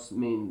ring must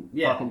mean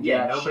fucking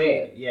jack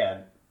shit.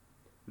 Yeah,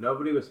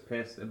 nobody was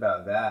pissed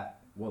about that.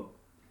 Well,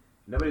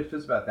 nobody was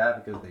pissed about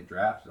that because they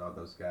drafted all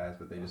those guys,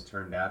 but they just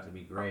turned out to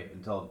be great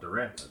until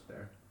Durant went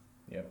there.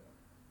 Yep.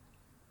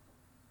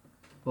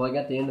 Well, like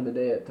at the end of the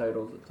day, a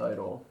title's a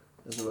title.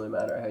 Doesn't really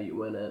matter how you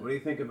win it. What do you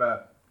think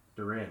about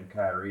Durant and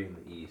Kyrie in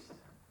the East?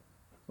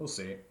 We'll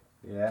see.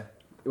 Yeah?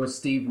 It was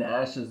Steve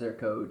Nash as their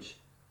coach.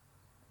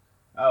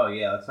 Oh,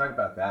 yeah, let's talk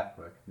about that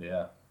quick.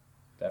 Yeah,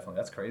 definitely.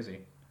 That's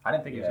crazy. I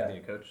didn't think he was going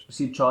to be a coach.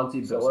 See,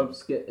 Chauncey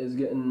Billups is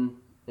getting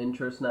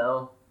interest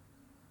now.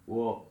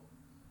 Well,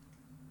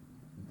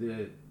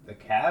 the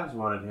Cavs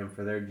wanted him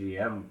for their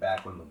GM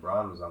back when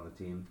LeBron was on the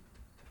team.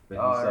 But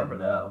he said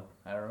no.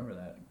 I remember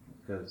that.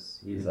 Because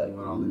he's like,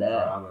 all the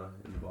drama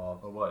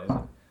involved. Well, what is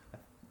it?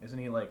 Isn't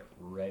he like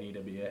ready to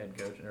be a head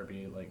coach or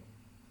be like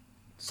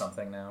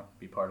something now?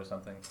 Be part of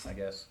something, I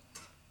guess.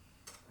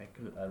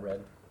 I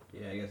read.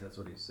 Yeah, I guess that's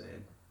what he's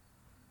saying.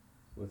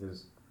 With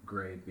his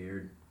gray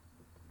beard.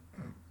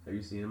 Have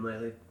you seen him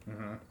lately?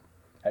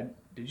 Mm-hmm.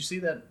 Did you see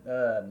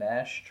that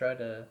Nash tried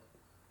to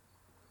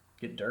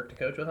get Dirk to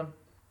coach with him?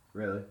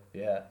 Really?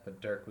 Yeah,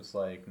 but Dirk was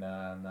like,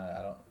 "Nah,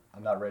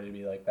 I'm not ready to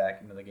be like back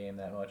into the game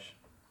that much."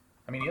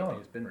 I mean, he only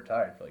has been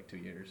retired for like 2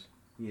 years.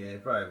 Yeah, he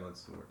probably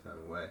wants some more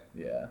time away.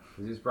 Yeah.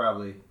 Because he's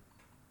probably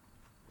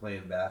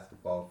playing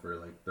basketball for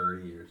like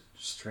 30 years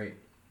straight.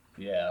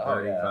 Yeah.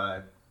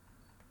 35.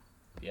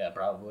 Yeah,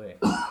 probably.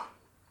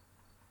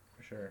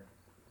 For sure.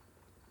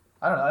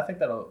 I don't know. I think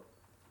that'll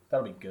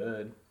be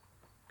good.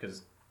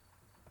 Because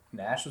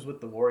Nash was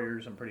with the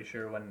Warriors, I'm pretty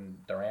sure, when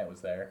Durant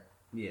was there.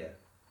 Yeah.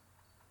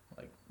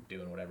 Like,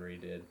 doing whatever he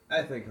did.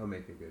 I think he'll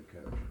make a good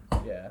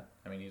coach. Yeah.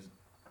 I mean, he's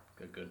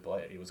a good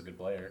player. He was a good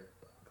player,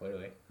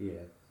 clearly.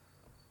 Yeah.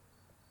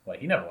 Like,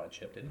 he never won a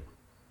chip, did he?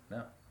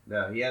 No.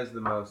 No, he has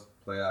the most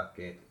playoff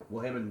games.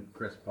 Well, him and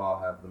Chris Paul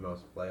have the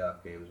most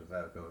playoff games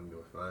without going to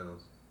a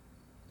finals.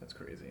 That's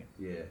crazy.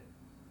 Yeah.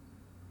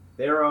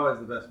 They were always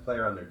the best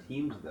player on their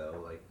teams,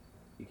 though. Like,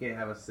 you can't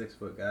have a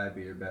 6-foot guy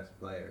be your best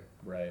player.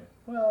 Right.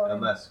 Well,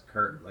 unless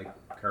Curry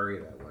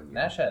that one year.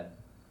 Nash had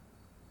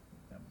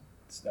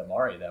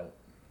Amari that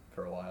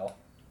for a while.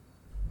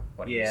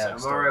 Yeah,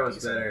 Amari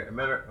was better.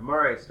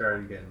 Amari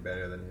started getting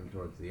better than him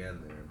towards the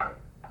end there.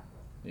 But.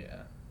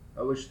 Yeah.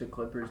 I wish the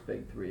Clippers'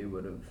 big three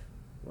would have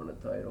won a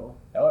title.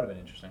 That would have been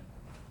interesting.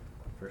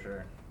 For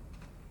sure.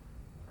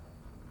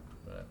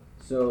 But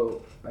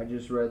so, I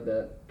just read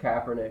that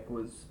Kaepernick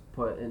was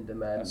put into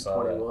Madden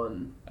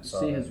 21. Did you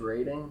see his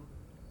rating?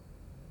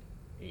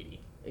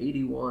 80.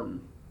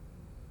 81.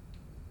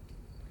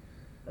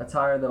 That's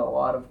higher than a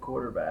lot of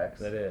quarterbacks.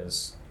 That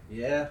is.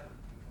 Yeah.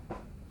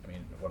 I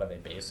mean, what are they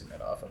basing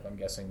that off of? I'm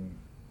guessing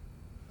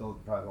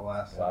probably the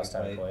last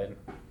time he played.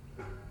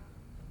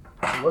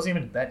 He wasn't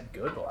even that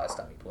good the last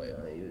time he played.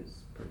 No, he was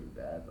pretty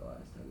bad the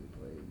last time he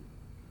played.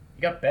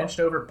 He got benched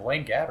over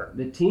Blaine Gabbert.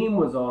 The team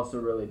was also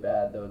really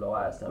bad, though, the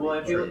last time he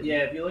played.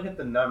 If you look at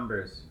the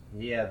numbers,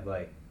 he had,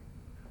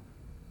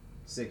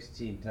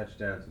 16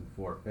 touchdowns and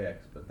 4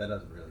 picks, but that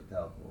doesn't really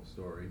tell the whole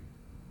story.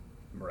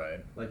 Right.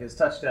 His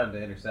touchdown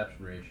to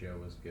interception ratio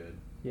was good.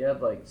 He had,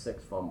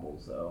 6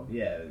 fumbles, though.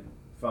 Yeah,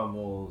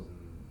 fumbles and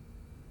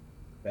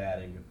bad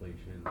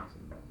incompletions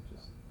and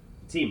just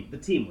the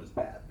team was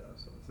bad though,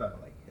 so it's not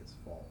his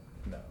fault.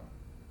 No.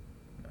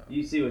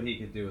 You see what he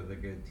could do with a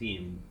good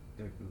team.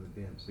 He took to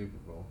the damn Super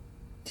Bowl.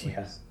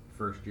 His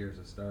first year as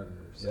a starter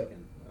or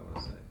second, I want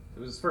to say. It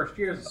was his first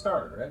year as a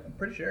starter, right? I'm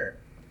pretty sure.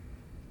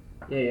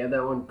 Yeah, he had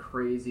that one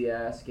crazy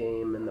ass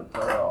game in the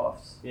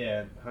playoffs.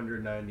 Yeah,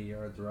 190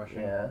 yards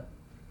rushing. Yeah.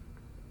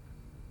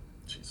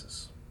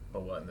 Jesus.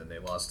 But what? And then they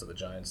lost to the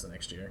Giants the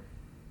next year.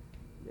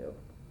 Yep.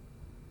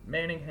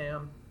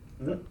 Manningham.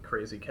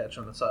 Crazy catch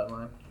on the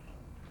sideline.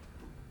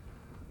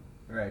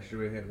 All right, should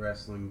we hit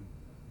wrestling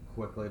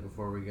quickly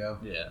before we go?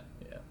 Yeah.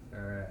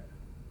 All right.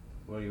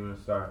 What do you want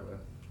to start with?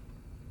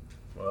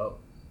 Well,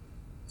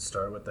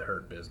 start with the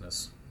Hurt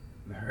Business.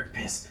 The Hurt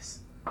Business.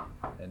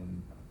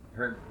 And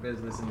Hurt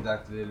Business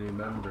inducted a new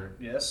member.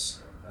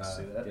 Yes.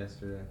 See that?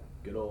 Yesterday.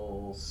 Good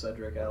old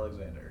Cedric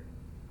Alexander.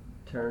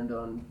 Turned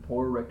on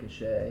poor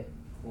Ricochet.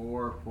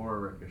 Poor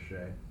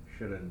Ricochet.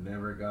 Should have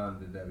never gone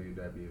to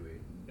WWE.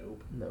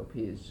 Nope,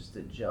 he is just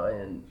a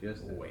giant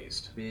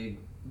waste. Big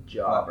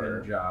jobber.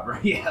 Fucking jobber.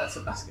 Yeah, that's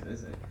what I was going to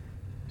say.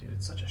 Dude,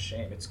 it's such a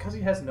shame. It's because he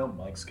has no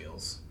mic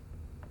skills.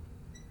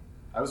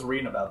 I was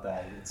reading about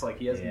that. It's like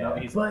he has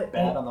he's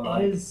bad on the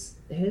mic.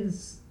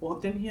 Well,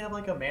 didn't he have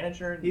a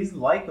manager? He's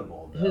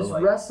likable, though. His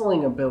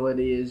wrestling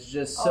ability is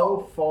just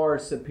so far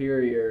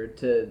superior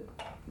to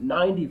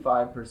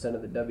 95%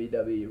 of the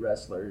WWE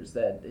wrestlers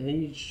that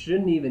he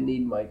shouldn't even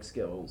need mic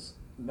skills.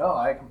 No,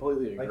 I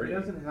completely agree. He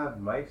doesn't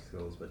have mic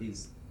skills, but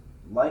he's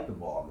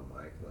likable on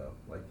the mic, though.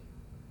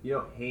 you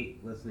don't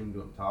hate listening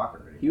to him talk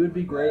or anything. He would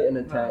be like great that. in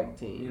a tag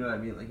team. You know what I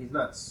mean? Like he's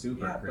not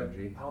super Yeah, but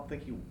cringy. I don't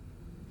think you.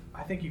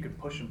 I think you could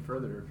push him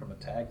further from a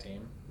tag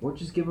team. Or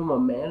just give him a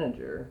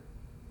manager.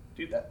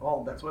 Dude, that's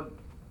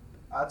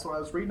what I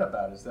was reading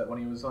about. Is that when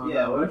he was on what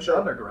if Lucha they-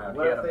 Underground,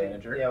 what he if had a they-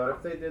 manager. Yeah, what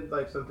if they did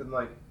like something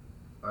like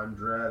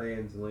Andrade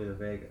and Zelina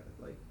Vega,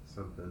 like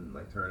something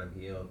like turn him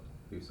heel,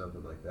 do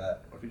something like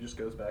that. Or if he just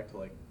goes back to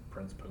like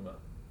Prince Puma.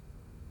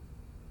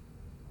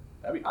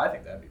 I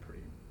think that'd be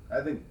pretty.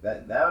 I think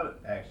that would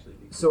actually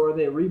be. So are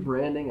they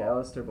rebranding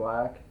Aleister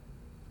Black?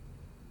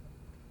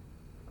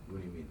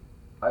 What do you mean?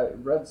 I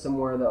read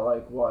somewhere that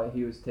like why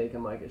he was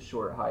taking like a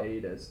short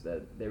hiatus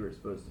that they were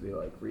supposed to be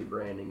like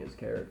rebranding his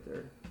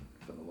character.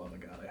 For the love of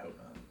God, I hope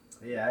not.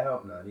 Yeah, I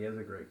hope not. He has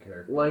a great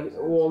character. Like,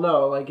 well,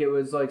 no, like it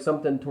was like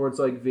something towards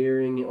like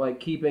veering, like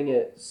keeping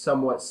it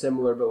somewhat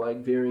similar, but like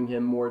veering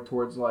him more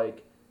towards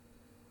like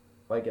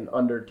an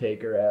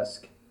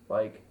Undertaker-esque,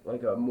 like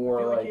a I more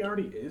feel like like he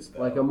already is.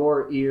 Though. like a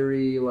more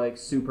eerie, like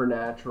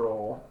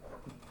supernatural.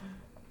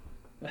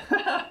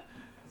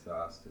 It's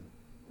Austin.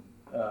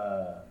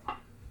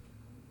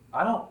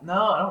 I don't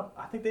know.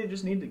 I think they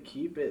just need to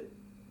keep it.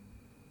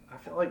 I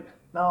feel like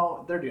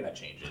no, they're gonna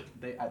change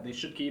it. They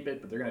should keep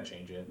it, but they're gonna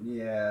change it.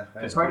 Yeah.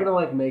 They're probably gonna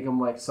like make him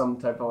like some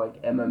type of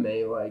like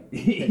MMA like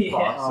Yeah.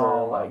 kickboxer,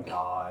 Oh my like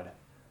God.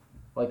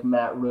 like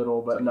Matt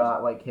Riddle, but It's like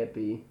not like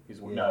hippie.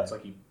 No, Yeah. it's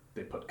like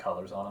they put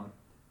colors on him.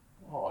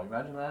 Oh,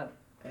 imagine that.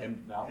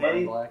 Him not And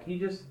wearing black. he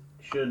just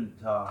shouldn't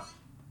talk.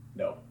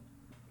 No.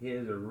 He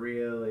has a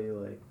really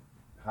like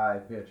high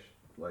pitched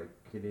like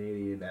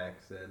Canadian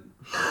accent,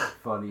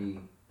 funny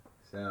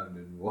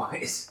sounding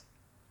voice.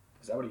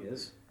 Is that what he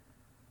is?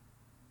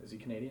 Is he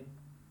Canadian?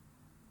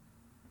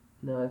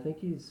 No, I think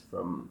he's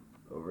from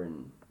over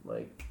in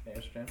like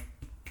Amsterdam?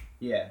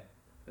 Yeah.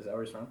 Is that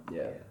where he's from?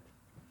 yeah.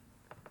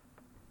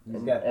 He's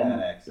And- got that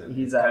and accent.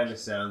 he's He kind actu- of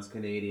sounds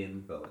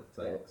Canadian, but it's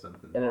like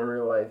something. And in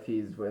real life,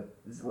 he's with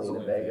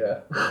Zelina Zelina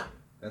Vega.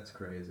 That's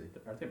crazy.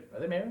 Are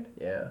they married?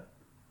 Yeah.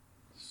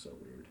 So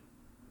weird.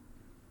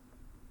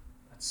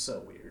 That's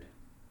so weird.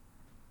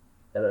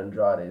 And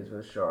Andrade's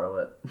with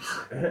Charlotte.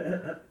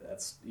 Yeah,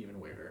 That's even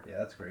weirder.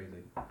 that's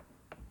crazy.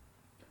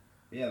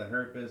 Yeah, the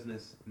Hurt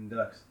Business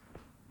inducts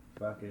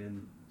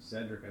fucking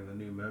Cedric as a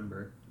new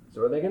member.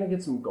 So are they gonna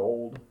get some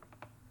gold?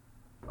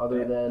 Other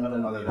Yeah, than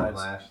other Other than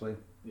Lashley.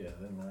 Yeah,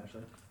 then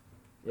Lashley.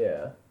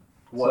 yeah.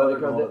 What So, other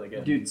like, gold are are they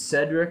getting? dude,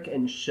 Cedric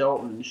and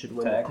Shelton should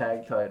win Tag? the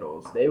tag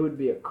titles. They would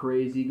be a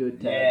crazy good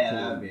tag Yeah, team.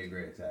 that'd be a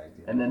great tag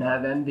team. And then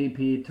have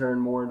MVP turn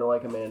more into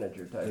like a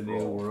manager type the new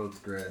role. world's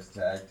greatest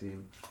tag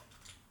team.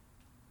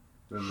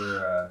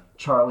 Remember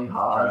Charlie Charlie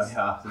Haas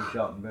Haas and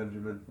Shelton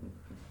Benjamin?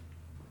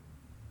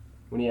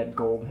 when he had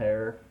gold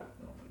hair. Oh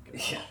my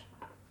gosh.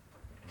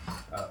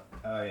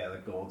 Oh yeah, the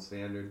gold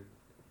standard.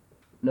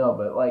 No,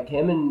 but like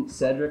him and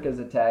Cedric as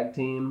a tag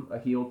team, a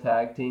heel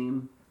tag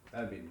team,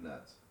 That'd be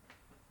nuts.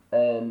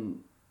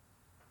 and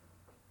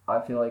I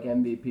feel like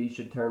MVP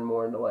should turn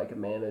more into like a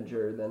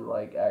manager than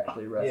like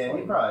actually wrestling. Yeah,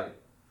 he probably.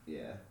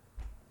 Yeah,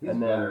 he's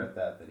And then- better at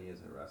that than he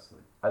is at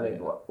wrestling. I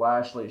think Yeah.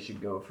 Lashley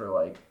should go for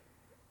like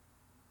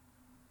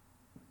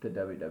the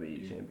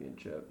WWE You-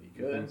 Championship. You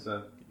You think could.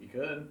 so? You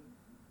could.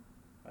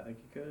 I think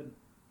you could.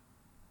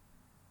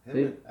 I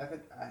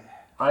think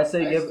I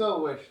say I give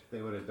still wish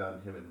they would have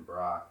done him and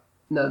Brock.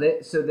 no.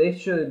 They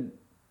should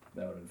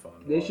That would have been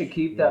fun. to they watch. should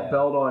keep that Yeah.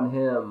 belt on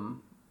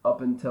him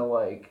up until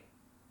like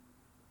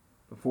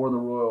before the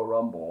Royal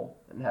Rumble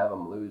and have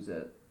him lose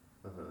it.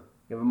 Uh-huh.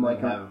 Give him like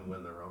have him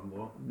win the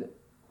Rumble.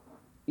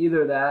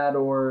 either that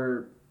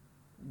or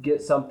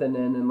get something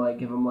in and like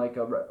give him like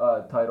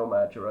a title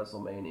match at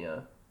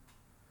WrestleMania.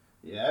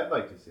 Yeah, I'd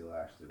like to see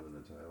Lashley win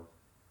the title.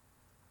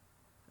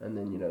 And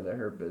then, the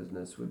Hurt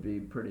Business would be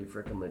pretty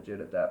freaking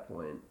legit at that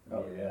point.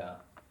 Oh yeah.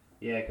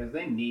 Yeah, because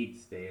they need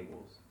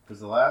stables.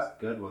 Because the last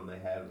good one they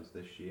had was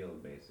the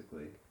Shield,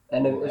 basically.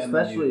 And Well, and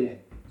the New Day.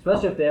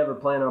 especially if they ever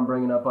plan on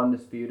bringing up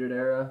Undisputed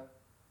Era,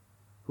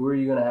 who are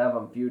you going to have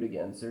them feud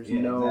against? There's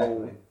Yeah, no...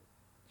 exactly.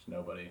 There's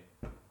nobody.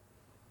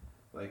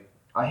 Like,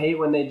 I hate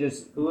when they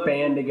just Who-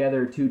 band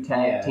together two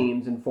tag Yeah.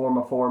 teams and form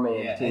a four-man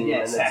Yeah, team. yeah,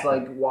 And exactly.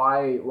 it's like,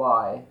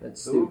 why?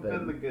 That's who've been the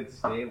stupid. good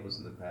stables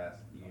in the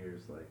past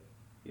years? Like,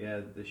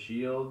 yeah, the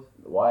Shield,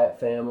 The Wyatt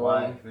family.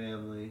 Wyatt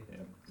family, Yeah.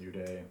 New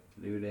Day.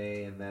 New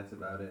Day, and that's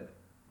about it.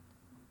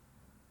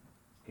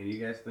 Can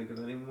you guys think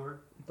of any more?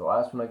 The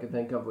last one I could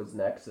think of was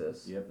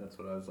Nexus. Yep, that's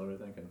what I was literally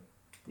thinking.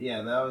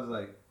 Yeah, that was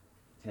like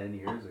 10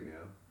 years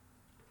ago.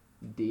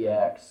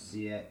 DX.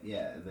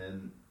 Yeah, and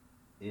then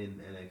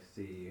in NXT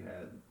you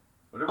had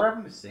whatever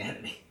happened to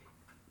Sanity.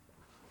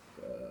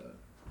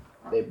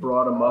 They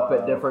brought him up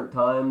at different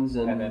times.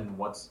 And then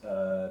what's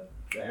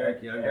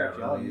Eric Young Eric got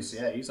Young. released.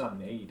 Yeah, he's on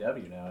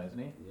AEW now, isn't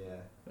he? Yeah.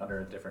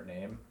 Under a different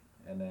name.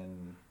 And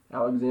then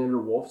Alexander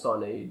Wolf's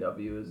on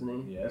AEW,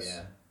 isn't he?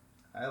 yes.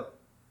 Yeah.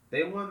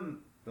 They won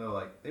the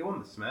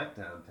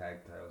SmackDown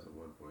tag titles at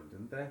one point,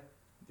 didn't they?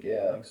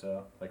 Yeah. I think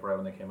so. Like right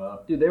when they came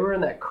up. Dude, they were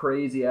in that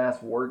crazy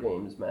ass War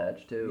Games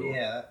match too.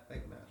 Yeah, that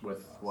big match. was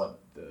With awesome. what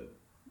the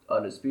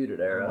Undisputed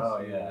Era.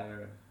 Oh, yeah.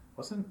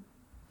 Wasn't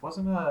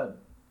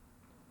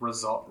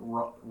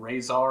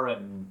Razor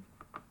and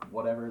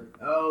whatever.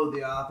 Oh,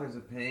 the Authors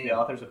of Pain. The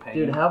Authors of Pain.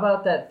 Dude, how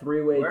about that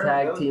 3-way Where are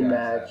tag those team guys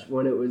match at?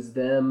 when it was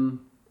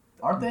them,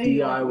 Aren't they with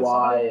somebody?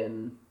 DIY,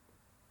 and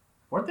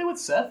Weren't they with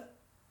Seth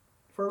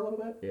for a little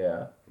bit?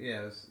 yeah.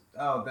 Yeah.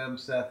 Them,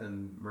 Seth,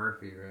 and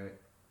Murphy, right?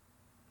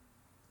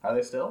 Are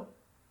they still?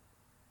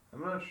 I'm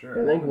not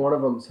sure. I think one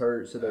of them's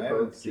hurt, so I they're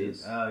haven't both seen-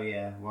 just. Oh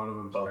yeah, one of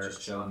them's Both hurt,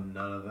 just so chilling.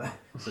 none of that.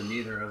 So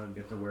neither of them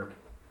get to work.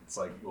 It's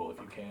like, well, if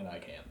you can, I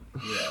can.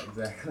 Yeah,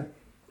 exactly.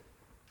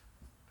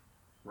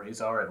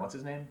 Razor and what's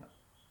his name?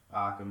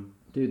 Occam.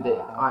 Dude,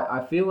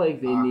 I feel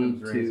like they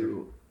need Occam's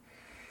to.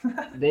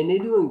 They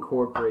need to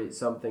incorporate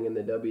something in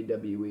the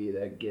WWE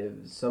that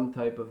gives some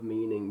type of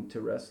meaning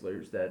to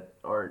wrestlers that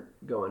aren't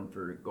going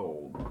for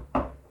gold.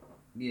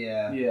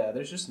 Yeah. Yeah,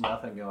 there's just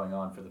nothing going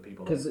on for the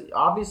people. Because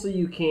obviously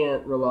you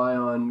can't rely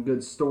on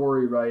good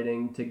story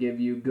writing to give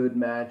you good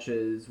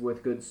matches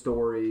with good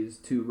stories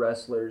to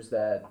wrestlers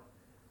that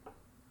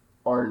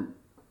aren't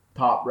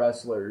top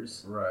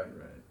wrestlers. Right.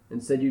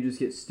 Instead, you just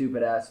get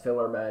stupid ass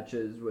filler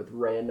matches with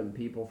random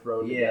people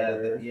thrown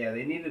together.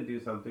 They need to do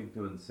something to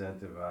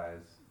incentivize.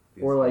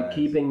 These Or like guys.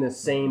 keeping the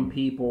same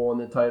people in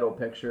the title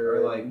picture,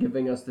 Or, or like- like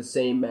giving us the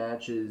same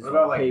matches, What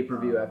about, like, pay per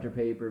view after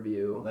pay per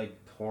view. like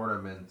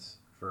tournaments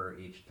for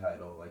each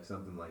title, like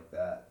something like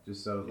that.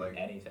 Just so like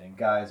anything.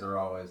 guys are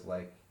always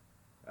like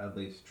at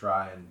least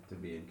trying to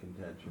be in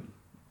contention.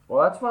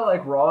 Well, that's why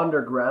like Raw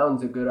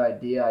Underground's a good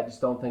idea. I just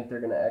don't think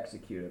they're gonna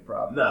execute it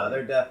properly. No,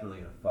 they're definitely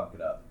gonna fuck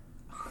it up.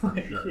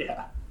 Sure.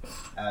 Yeah,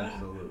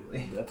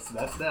 Absolutely.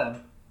 that's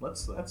them.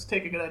 Let's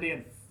take a good idea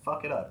and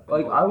fuck it up.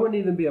 Like I wouldn't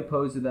even be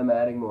opposed to them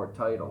adding more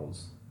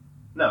titles.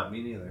 No,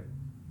 me neither.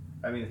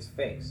 I mean, it's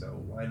fake, so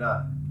why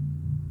not?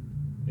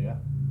 Yeah.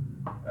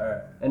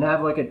 Alright. And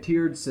have like a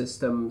tiered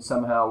system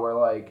somehow where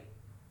like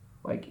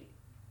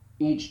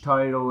each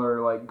title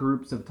or like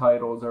groups of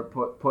titles are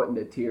put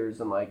into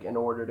tiers, and like in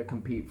order to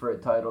compete for a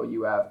title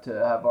you have to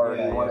have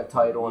already Yeah, won yeah. a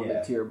title in Yeah.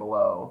 the tier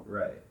below.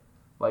 Right.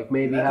 Like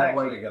maybe That's have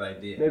actually like a good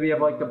idea. maybe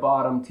have like the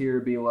bottom tier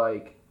be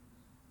like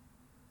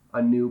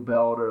a new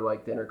belt or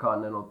like the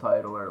Intercontinental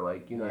title or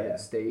like United Yeah.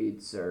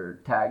 States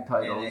or tag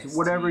titles, NXT,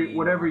 whatever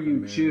North you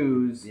America.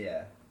 choose.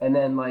 Yeah. And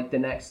then like the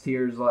next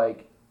tier's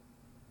like,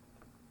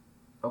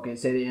 okay,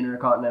 say the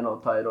Intercontinental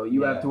title.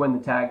 You Yeah. have to win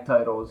the tag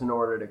titles in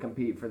order to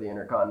compete for the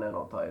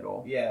Intercontinental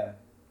title. Yeah.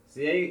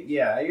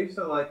 See, I used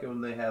to like it when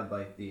they had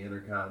like the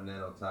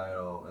Intercontinental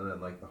title and then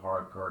like the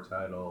Hardcore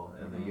title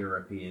and the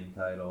European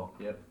title.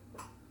 Yep.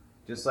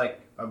 Just like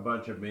a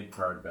bunch of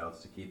mid-card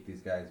belts to keep these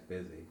guys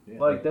busy. Yeah.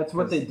 Like that's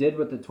what they 'cause did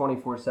with the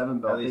 24/7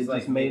 At belt. They least,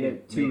 just like, made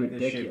it too make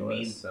this shit mean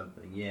ridiculous.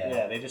 something. Yeah,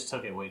 Yeah. they just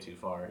took it way too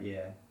far.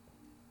 Yeah.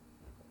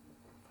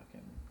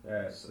 Fucking.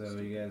 Alright, So so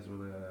stupid. you guys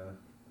wanna...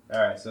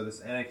 Alright, so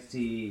this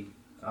NXT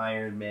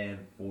Iron Man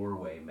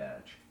 4-way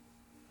match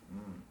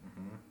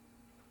Mm-hmm.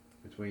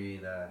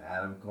 between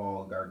Adam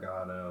Cole,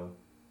 Gargano,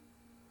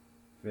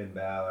 Finn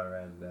Balor,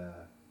 and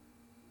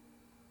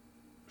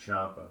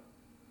Ciampa.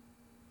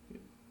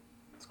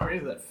 It's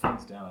crazy that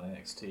Finn's down on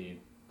NXT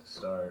to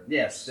start.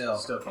 Yeah, still.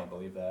 Still can't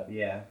believe that.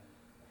 Yeah.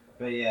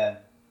 But yeah,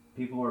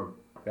 people were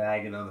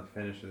bagging on the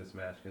finish of this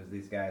match because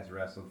these guys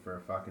wrestled for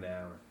a fucking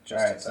hour.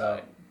 Just Alright, to so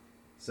tie.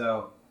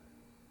 So,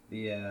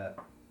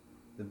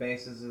 the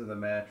basis of the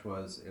match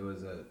was it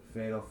was a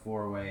fatal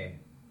 4-way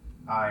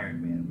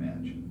Iron Man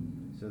match.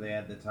 So they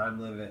had the time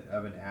limit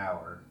of an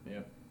hour.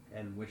 Yep.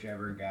 And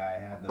whichever guy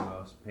had the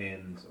most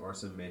pins or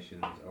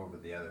submissions over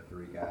the other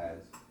three guys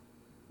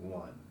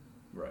won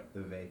Right.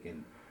 the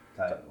vacant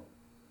title.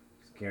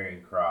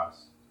 Karrion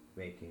Kross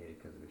vacated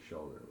because of his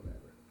shoulder or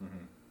whatever.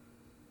 Mm-hmm.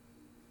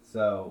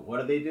 So what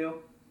did they do?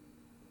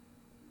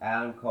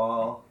 Adam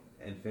Cole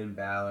and Finn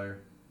Balor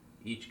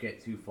each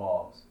get 2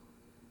 falls.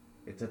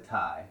 It's a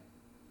tie.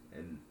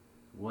 And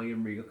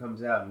William Regal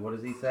comes out and what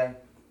does he say?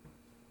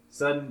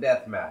 Sudden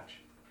death match.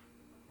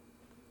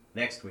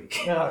 Next week.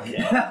 Oh,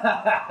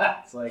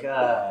 yeah. It's like,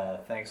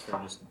 thanks for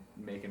just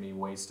making me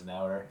waste an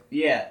hour.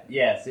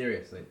 yeah,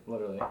 seriously.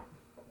 Literally.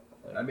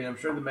 I mean, I'm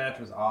sure the match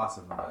was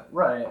awesome, but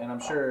Right, and I'm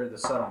sure the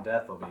sudden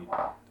death will be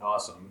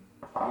awesome.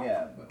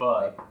 yeah,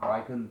 But- like,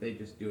 why couldn't they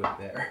just do it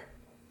there?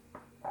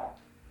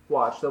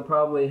 Watch, they'll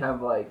probably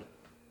have like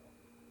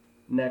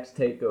next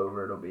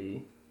takeover. It'll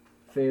be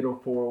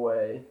fatal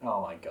 4-way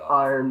Oh my god.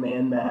 Iron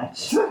Man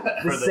match.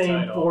 the the same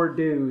title. 4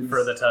 dudes.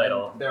 For the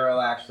title. There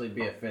will actually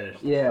be a finish.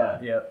 this Yeah.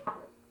 time. Yep.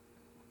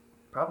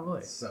 Probably.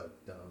 It's so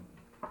dumb.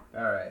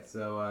 Alright,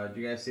 so did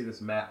you guys see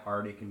this Matt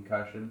Hardy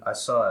concussion? I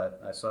saw it.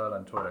 I saw it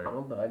on Twitter.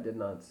 Well, I did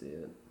not see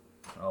it.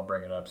 I'll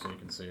bring it up so you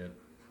can see it.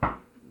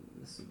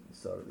 This is the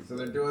start of the So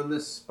they're game. doing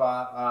this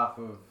spot off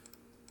of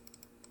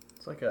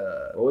It's like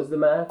a. What was the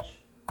match?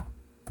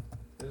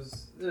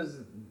 there's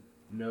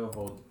no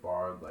holds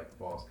barred, like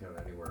falls count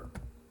anywhere.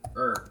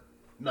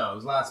 No, it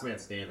was last man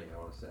standing, I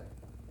want to say.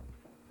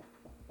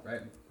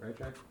 Right,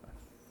 Jack?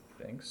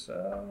 I think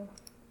so.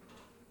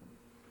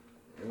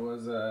 It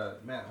was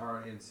Matt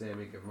Hardy and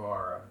Sammy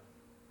Guevara.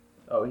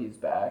 Oh, he's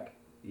back.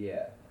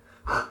 Yeah.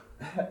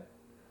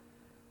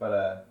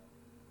 But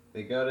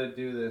they go to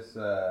do this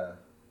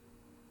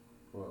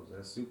What was that?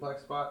 A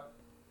suplex spot?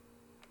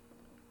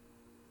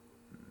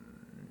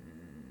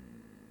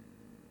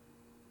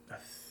 I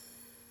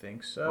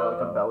think so. Or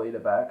like a belly to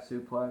back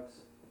suplex?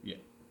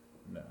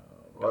 No.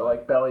 Or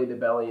like belly to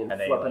belly and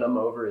And they, flipping like- him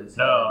over his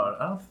No, head?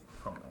 I don't.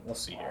 Hold on, we'll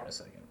see here in a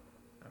second.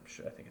 I'm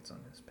sure. I think it's on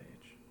this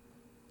page.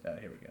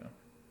 Here we go.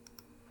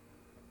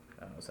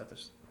 Oh, is that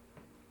this?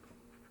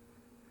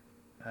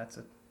 That's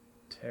a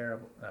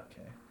terrible.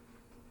 Okay,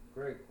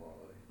 Great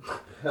quality.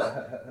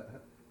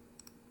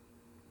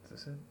 is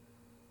this it?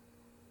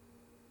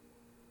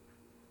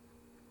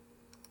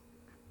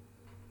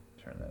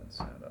 Turn that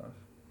sound off.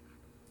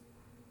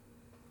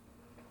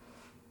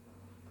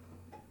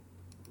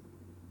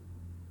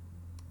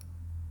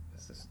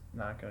 Is this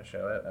not going to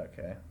show it?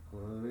 Okay,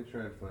 Well, let me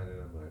try and find it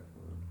on my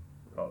phone.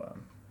 hold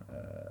on.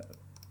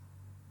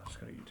 I'll just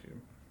go to YouTube.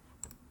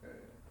 Okay.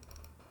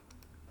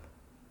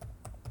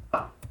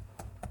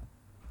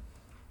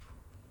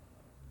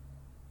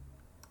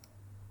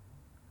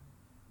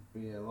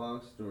 But yeah,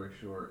 long story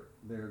short,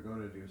 they were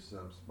going to do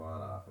some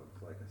spot off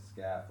of like a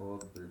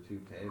scaffold through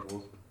two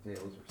tables. The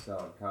tables were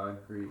solid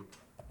concrete,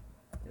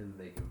 and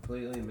they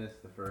completely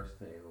missed the first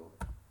table.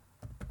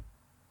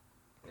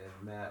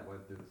 And Matt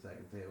went through the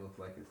second table with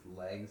like his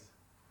legs,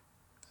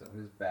 so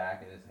his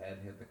back and his head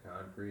hit the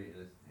concrete, and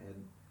his head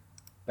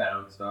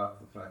bounced off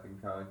the fucking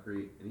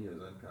concrete, and he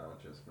was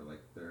unconscious for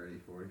like 30,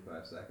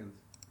 45 seconds.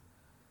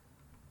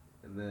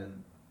 And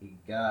then he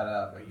got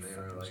up, Are and you they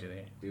were fucking like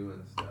kidding?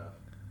 doing stuff.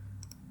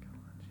 Come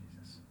on,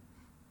 Jesus.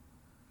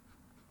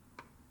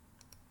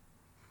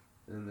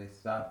 And then they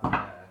stopped the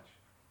match,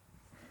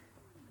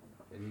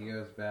 and he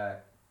goes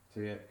back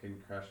to get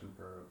concussion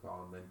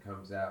protocol, and then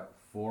comes out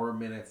 4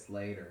 minutes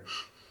later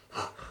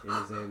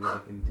and is able to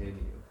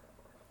continue.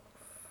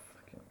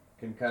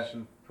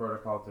 Concussion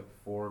protocol took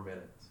 4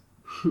 minutes.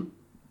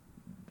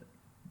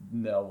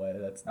 No way.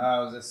 That's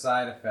Oh, it was a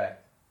side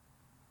effect.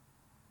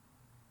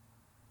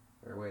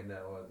 Or wait, no,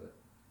 was it?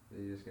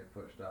 Did he just get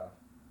pushed off?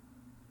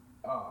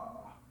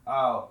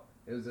 Oh,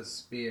 it was a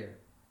spear.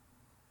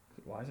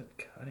 why is it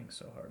cutting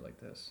so hard like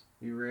this?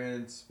 He ran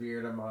and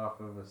speared him off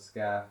of a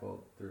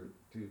scaffold through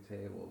two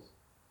tables.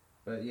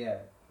 But yeah,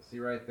 see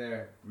right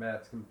there,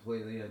 Matt's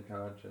completely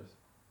unconscious.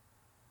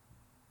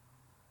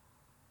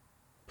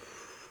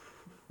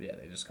 Yeah,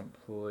 they just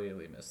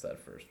completely missed that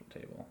first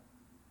table.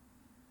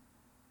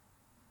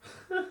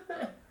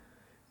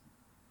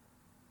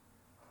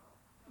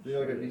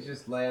 Look at, he's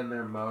just laying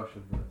there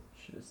motionless.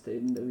 Should have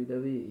stayed in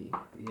WWE.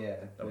 Yeah,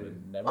 That would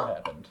have never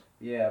happened.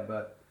 yeah,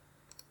 but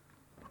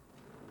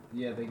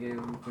yeah, they gave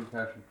him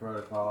concussion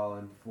protocol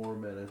in 4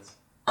 minutes.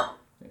 Yeah,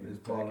 And he's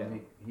told back him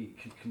in. he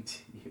could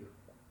continue.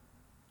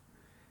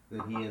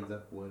 Then he ends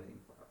up winning.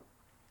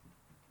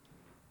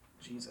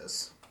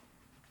 Jesus.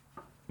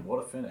 What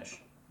a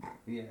finish.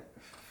 Yeah,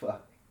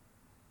 fuck.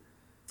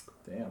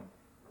 Damn.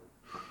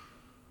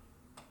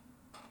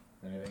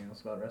 Anything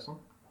else about wrestling?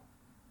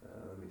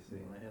 Let me see.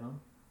 You want to hit on?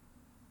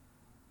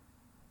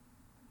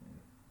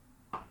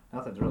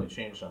 Nothing's really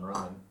changed on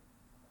Roman.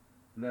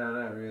 No,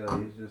 not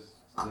really.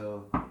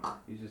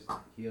 He's just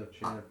heel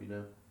champ, you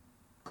know.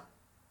 Stop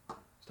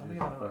Just making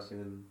that noise.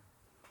 fucking,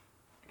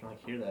 I can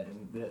like hear that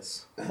in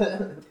this.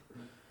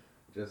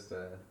 just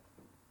him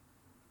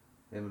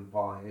and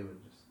Paul Heyman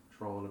just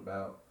trolling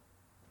about.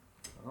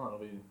 Oh, it'll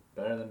be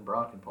better than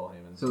Brock and Paul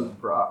Heyman. So is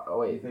Brock.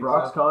 Oh You wait, think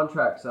Brock's so?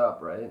 contract's up,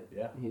 right?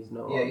 Yeah. He's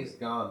no. Yeah, longer- he's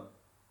gone.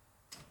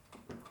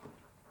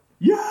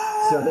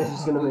 Yeah. So they're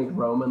just gonna make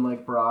Roman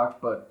like Brock,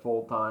 but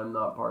full time,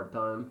 not part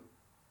time.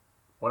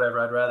 Whatever.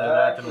 I'd rather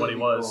That'd that than what actually he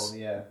be was. cool,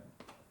 yeah.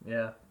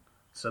 Yeah.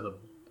 So the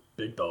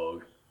big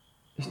dog.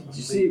 Did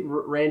you see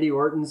Randy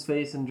Orton's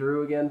facing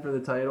Drew again for the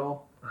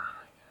title?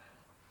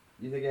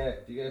 Do you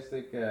guys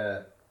think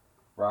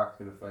Brock's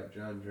gonna fight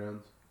John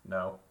Jones?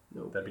 No,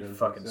 Nope. that'd be You don't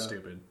fucking think so?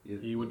 stupid. You-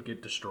 He would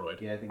get destroyed.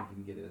 Yeah, I think he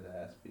can get his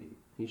ass beat.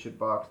 He should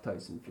box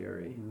Tyson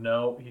Fury.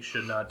 No, he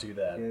should not do Get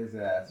that. his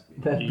ass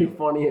beat. That'd be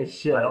funny as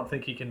shit. I don't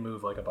think he can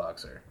move like a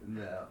boxer.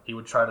 No. He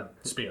would try to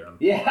spear him.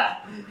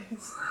 Yeah.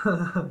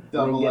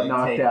 Double get leg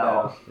knocked takedown.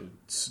 out.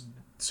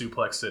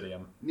 Suplex City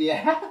him.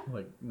 Yeah.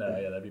 Like, no,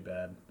 yeah, that'd be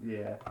bad.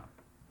 Yeah.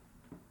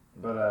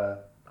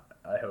 But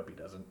I hope he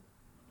doesn't.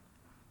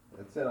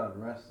 that's it on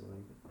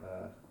wrestling.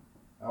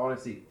 I want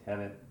to see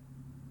Tenet,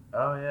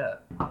 Oh yeah,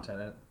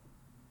 Tenet.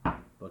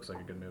 Looks like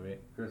a good movie.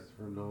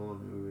 Christopher Nolan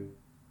movie.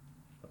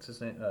 What's his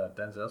name?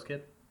 Denzel's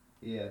kid.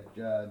 Yeah,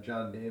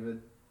 John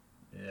David.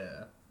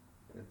 Yeah.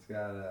 It's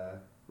got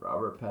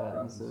Robert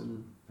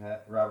Pattinson,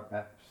 Robert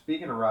Pattinson.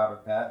 Speaking of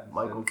Robert Pattinson,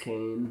 Michael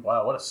Caine.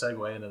 Wow, what a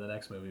segue into the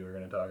next movie we're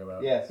going to talk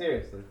about. Yeah,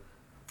 seriously,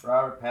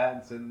 Robert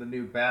Pattinson, the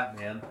new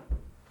Batman.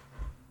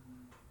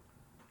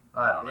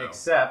 I don't know.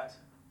 Except,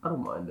 I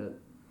don't mind it.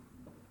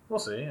 We'll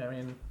see. I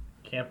mean,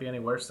 can't be any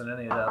worse than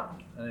any of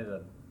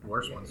the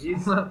worst ones.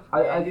 he's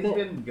I he's think-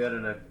 been good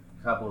in a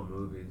couple of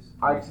movies.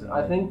 I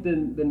recently. think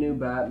the new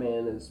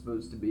Batman is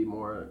supposed to be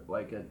more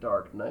like a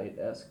Dark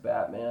Knight-esque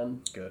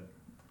Batman. Good.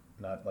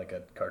 not like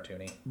a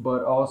cartoony.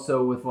 But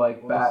also with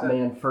like Well, it's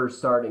Batman first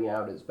starting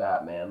out as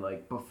Batman,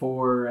 like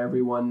before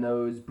everyone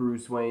knows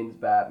Bruce Wayne's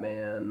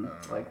Batman,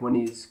 like when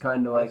he's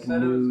kind of like They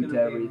said it was new gonna to be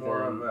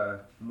everything.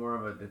 more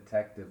of a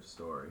detective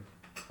story.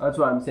 That's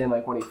what I'm saying.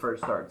 Like when he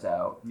first starts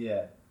out,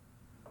 Yeah.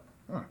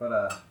 Huh.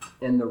 But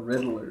and the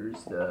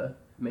Riddler's the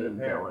main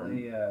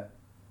apparently villain.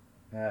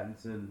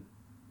 Pattinson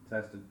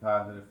tested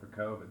positive for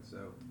COVID,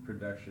 so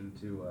production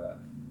to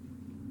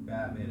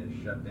Batman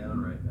is shut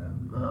down right now.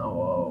 Oh,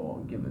 well,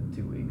 I'll give it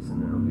 2 weeks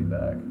and then it'll be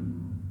back.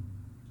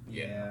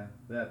 Yeah,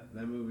 that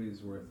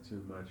movie's worth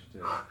too much to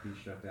be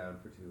shut down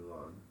for too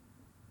long.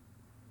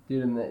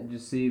 Dude, and did you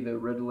see the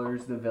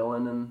Riddler's the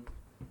villain and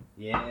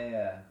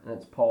Yeah,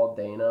 it's Paul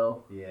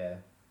Dano? yeah.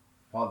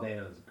 Paul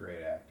Dano's a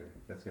great actor.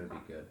 That's gonna be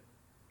good.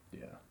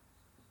 Yeah.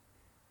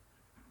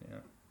 Yeah.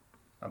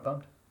 I'm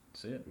pumped.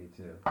 See it. Me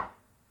too.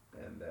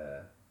 And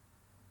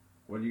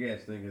what do you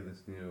guys think of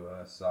this new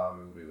Saw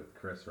movie with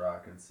Chris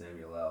Rock and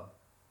Samuel L?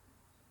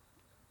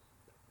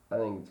 I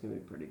think it's gonna be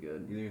pretty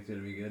good. You think it's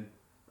gonna be good?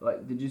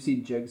 Like, did you see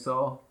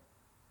Jigsaw?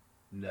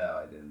 No,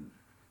 I didn't.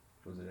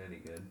 Was it any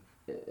good?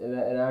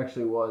 It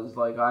actually was.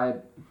 Like,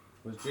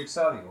 Was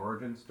Jigsaw the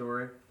origin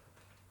story?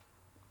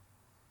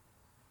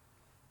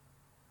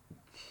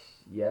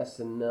 yes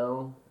and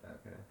no.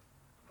 Okay.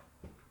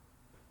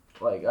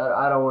 Like,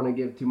 I don't want to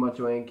give too much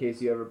away in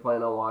case you ever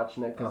plan on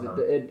watching it, because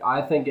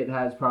I think it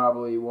has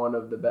probably one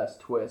of the best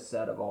twists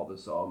out of all the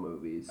Saw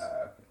movies.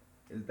 Okay.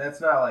 That's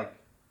not like,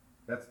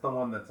 that's the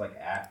one that's like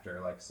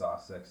after like Saw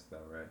 6 though,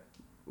 right?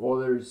 Well,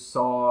 there's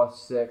Saw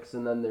 6,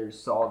 and then there's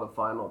Saw the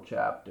Final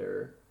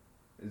Chapter,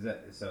 Is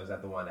that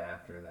the one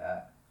after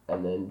that?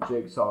 and then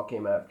Jigsaw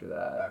came after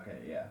that. Okay,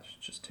 yeah. There's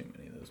just too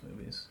many of those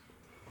movies.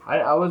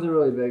 I wasn't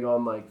really big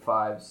on like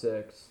 5,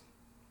 6.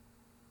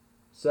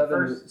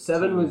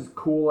 7 was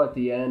cool at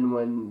the end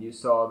when you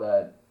saw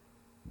that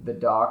the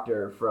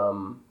doctor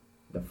from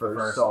the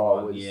first Saw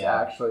one, was yeah.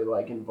 actually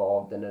like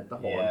involved in it the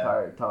whole Yeah.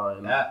 entire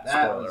time. That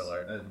Spoiler was,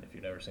 alert if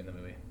you've never seen the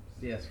movie.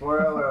 Yeah,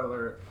 spoiler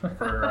alert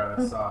for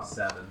Saw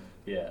 7.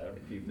 Yeah,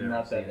 If you've never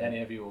not that seen it.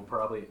 any of you will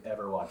probably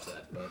ever watch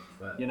that,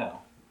 but you know.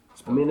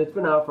 I mean, it's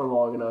been out for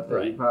long enough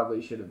that you Right.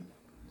 probably should have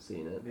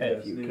seen it Yeah,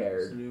 if you this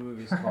cared. new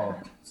movie's called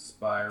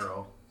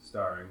Spiral,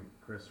 starring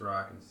Chris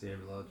Rock and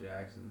Samuel L.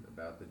 Jackson,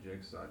 about the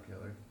Jigsaw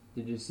killer.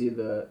 Did you see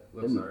Looks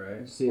Did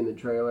alright. you see in the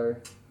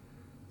trailer?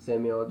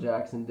 Samuel L.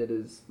 Jackson did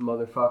his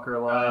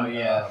motherfucker line. Oh,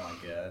 yeah. Oh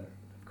my god.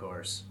 Of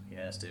course. He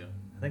has to.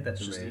 I think that's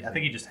just Amazing. I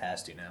think he just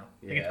has to now.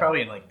 I think it's Yeah.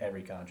 probably in like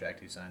every contract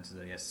he signs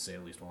that he has to say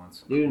at least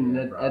once. Dude, and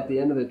Yeah, at the probably.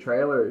 end of the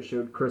trailer, it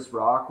showed Chris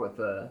Rock with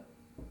a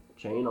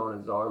chain on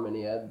his arm, and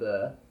he had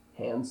the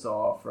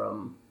handsaw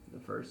from the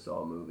first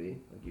Saw movie.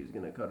 Like he was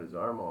gonna cut his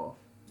arm off.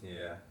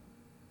 Yeah.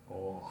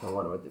 Oh. So I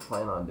wonder what they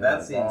plan on doing. That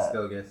with scene that.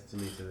 still gets to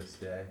me to this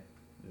day.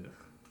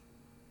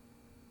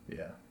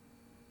 Yeah.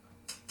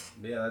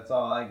 Yeah, that's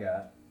all I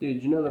got.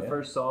 Dude, you know the Yeah.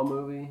 first Saw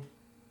movie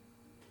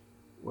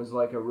was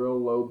like a real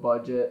low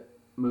budget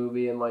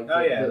movie, and like Oh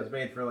the- yeah, the- it was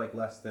made for like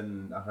less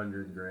than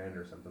 $100,000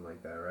 or something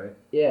like that, right?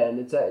 yeah, and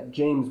it's at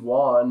James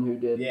Wan who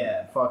did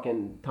Yeah.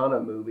 fucking ton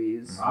of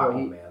movies. Well,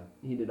 Aquaman.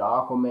 he did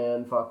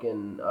Aquaman,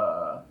 fucking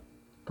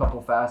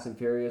couple Fast and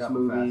Furious Couple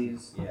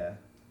movies. Yeah.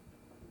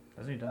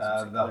 Hasn't he done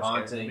some The other scary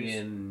Haunting movies?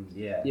 and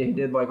yeah. Yeah, he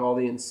did like all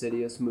the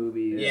Insidious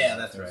movies. Yeah,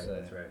 that's I was right. gonna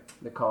That's say. right.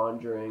 The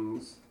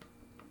Conjurings.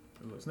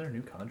 Ooh, isn't there a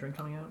new Conjuring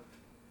coming out?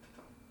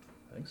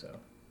 I think so.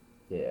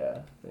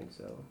 Yeah, I think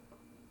so.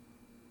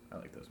 I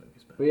like those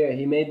movies, but But yeah,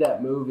 he made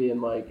that movie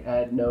and like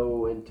had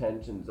no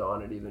intentions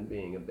on it even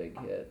being a big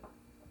hit.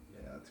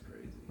 Yeah, that's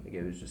crazy. Like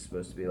it was just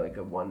supposed to be like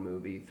a one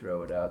movie,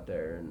 throw it out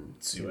there and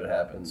see what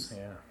happens.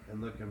 Yeah.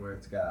 And look at where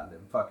it's gotten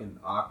him. Fucking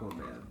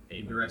Aquaman. 8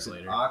 He movies directed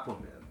later.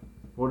 Aquaman.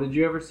 Well, did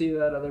you ever see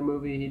that other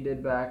movie he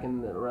did back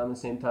in around the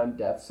same time,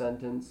 Death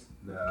Sentence?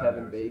 No, With I've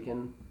Kevin never seen-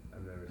 Bacon.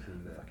 I've never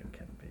seen that. Fucking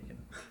Kevin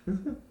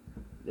Bacon.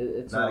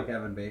 It's Not a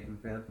Kevin Bacon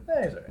fan.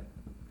 Yeah, he's alright.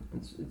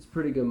 it's a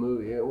pretty good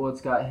movie. Well,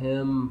 it's got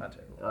him. Not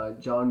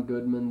terrible. John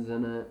Goodman's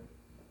in it.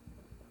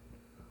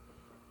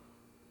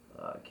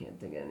 I can't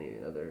think of any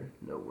other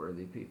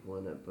noteworthy people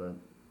in it, but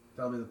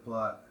Tell me the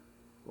plot.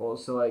 well,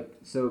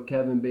 so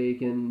Kevin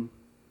Bacon.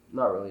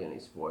 Not really any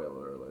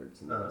spoiler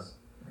alerts in this.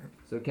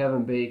 So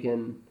Kevin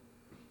Bacon,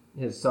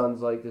 his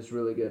son's like this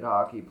really good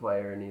hockey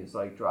player, and he's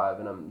like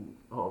driving him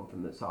home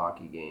from this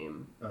hockey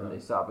game, and they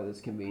stop at this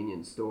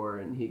convenience store,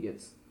 and he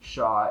gets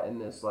shot in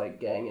this like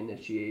gang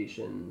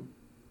initiation.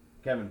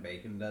 Kevin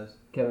Bacon does.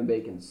 Kevin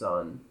Bacon's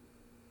son.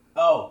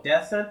 Oh,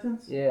 Death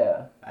Sentence?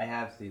 Yeah. I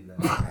have seen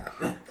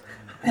that.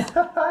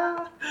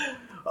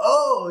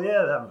 Oh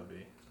yeah, that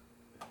movie.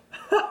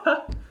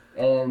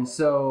 And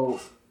so,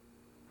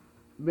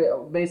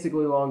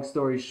 basically, long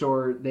story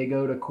short, they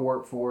go to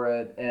court for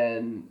it,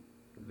 and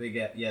they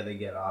get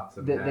off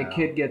somehow. the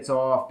kid gets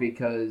off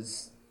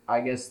because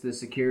I guess the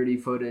security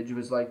footage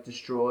was like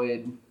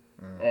destroyed,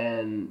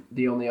 and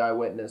the only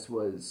eyewitness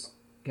was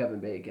Kevin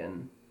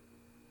Bacon,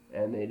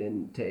 and they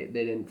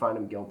didn't find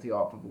him guilty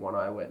off of one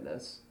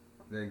eyewitness.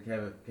 Then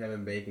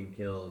Kevin Bacon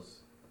kills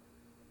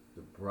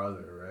the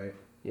brother, right?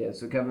 Yeah,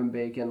 so Kevin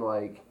Bacon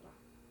like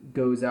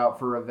goes out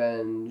for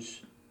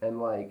revenge,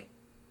 and like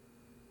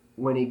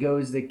when he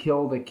goes to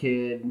kill the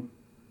kid,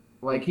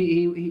 like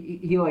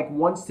he like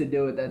wants to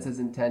do it. That's his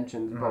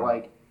intentions. But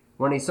like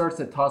when he starts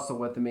to tussle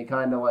with him, he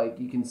kind of like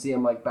you can see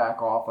him like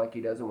back off, like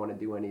he doesn't want to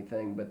do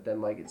anything. But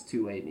then like it's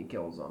too late, and he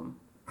kills him.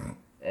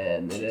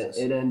 And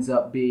it ends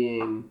up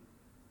being.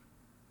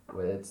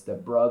 It's the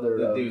brother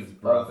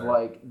of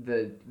like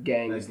the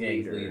gang's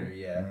leader.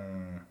 Yeah.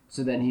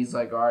 So then he's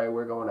like, all right,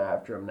 we're going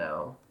after him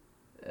now.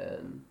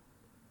 And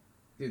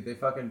dude, they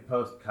fucking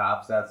post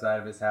cops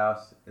outside of his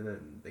house, and then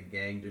the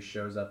gang just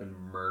shows up and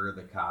murder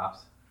the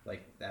cops.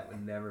 Like, that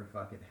would never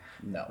fucking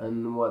happen. No.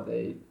 And what,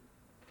 they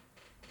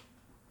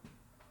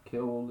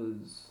killed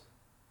his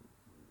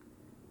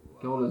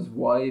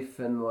wife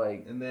and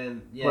like and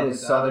then put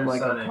his son in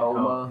like a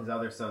coma. His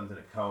other son's in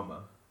a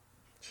coma.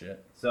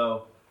 Shit.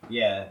 So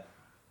yeah,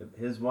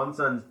 his one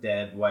son's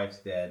dead, wife's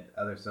dead,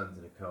 other son's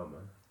in a coma.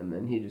 And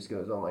then he just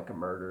goes on like a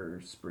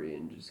murder spree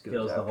and just goes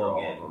Kills the after whole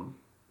all gang. of them.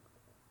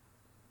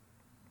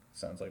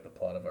 Sounds like the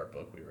plot of our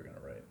book we were gonna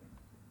write.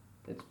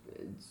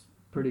 It's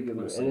pretty good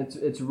movie. And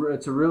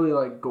it's a really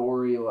like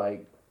gory,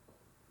 like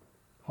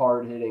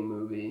hard hitting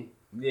movie.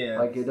 Yeah.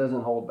 Like it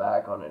doesn't hold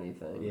back on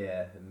anything.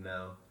 Yeah,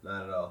 no,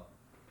 not at all.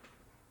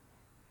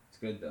 It's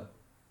good though.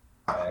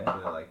 I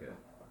actually like it.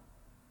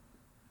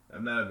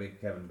 I'm not a big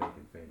Kevin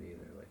Bacon fan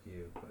either, like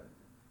you, but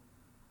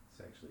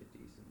it's actually a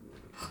decent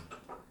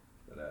movie.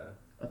 But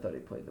I thought he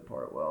played the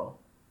part well.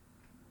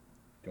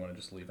 Do you want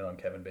to just leave it on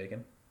Kevin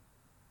Bacon?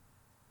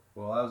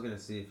 well, I was gonna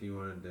see if you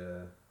wanted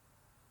to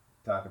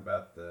talk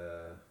about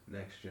the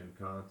next gen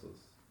consoles.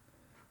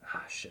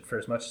 Ah, shit. For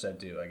as much as I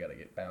do, I gotta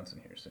get bouncing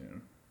here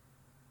soon.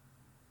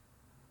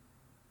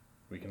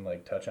 We can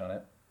like touch on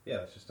it. Yeah,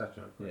 let's just touch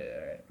on it.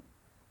 Yeah, all right.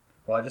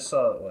 Well, I just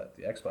saw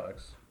the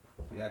Xbox.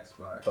 The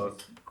Xbox.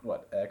 Both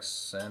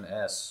X and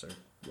S, or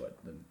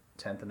the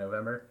 10th of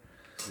November.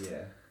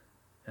 Yeah.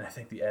 And I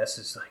think the S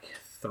is like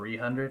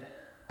 300.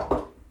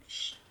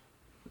 Which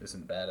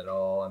isn't bad at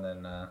all. And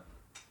then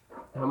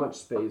How much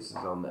space is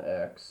on the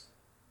X?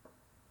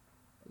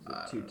 Is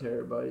I it 2 don't know.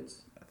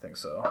 terabytes? I think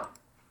so. Let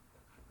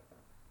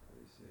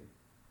me see.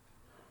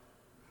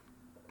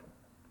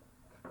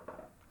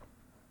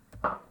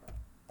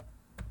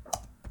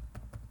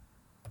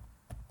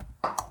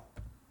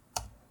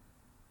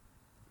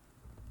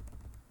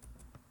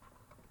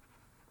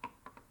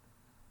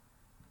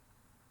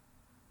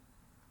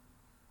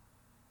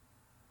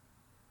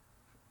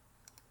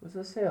 Does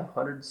this say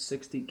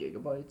 160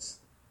 gigabytes?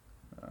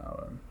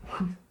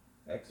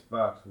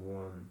 Xbox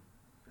One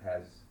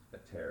has a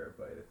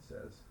terabyte, it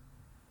says.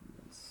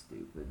 That's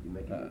stupid. You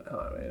make a new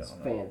wait, this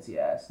hold on. fancy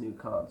ass new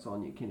console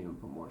and you can't even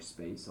put more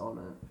space on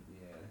it.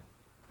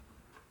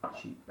 Yeah.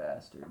 Cheap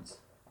bastards.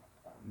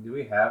 Do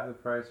we have the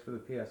price for the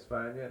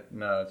PS5 yet?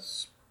 No,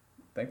 it's.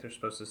 I think they're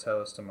supposed to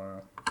tell us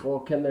tomorrow. Well,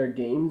 can their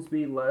games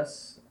be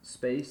less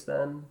space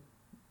then?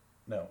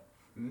 No.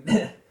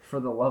 For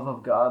the love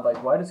of God,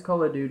 like why does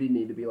Call of Duty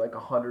need to be like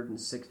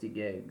 160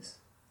 gigs?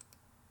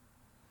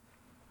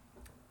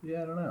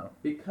 Yeah, I don't know.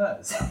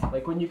 Because.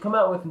 Like when you come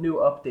out with new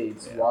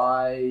updates, Yeah.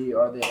 why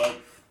are they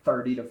like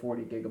 30 to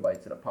 40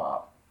 gigabytes at a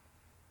pop?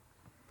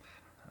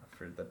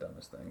 For the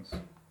dumbest things.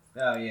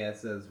 Oh, yeah, it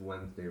says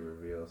Wednesday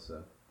reveal,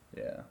 so.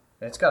 Yeah.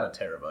 It's got a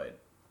terabyte.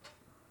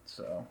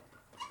 So,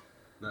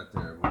 Not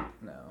terrible.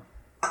 no.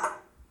 Alright,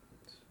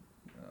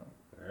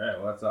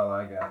 well, that's all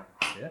I got.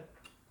 Yeah.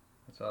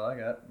 That's all I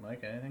got.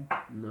 Mike, anything?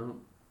 No.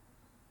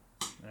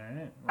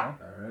 Alright. Well,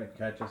 Alright,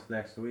 catch us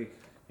next week.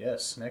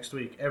 yes, next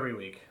week, every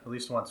week, at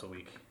least once a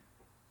week.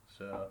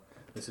 So,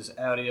 this is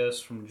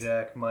Adios from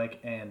Jack, Mike,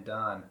 and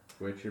Don.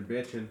 Quit your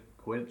bitching.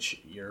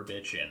 Quit your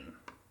bitchin'.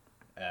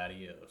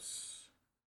 Adios.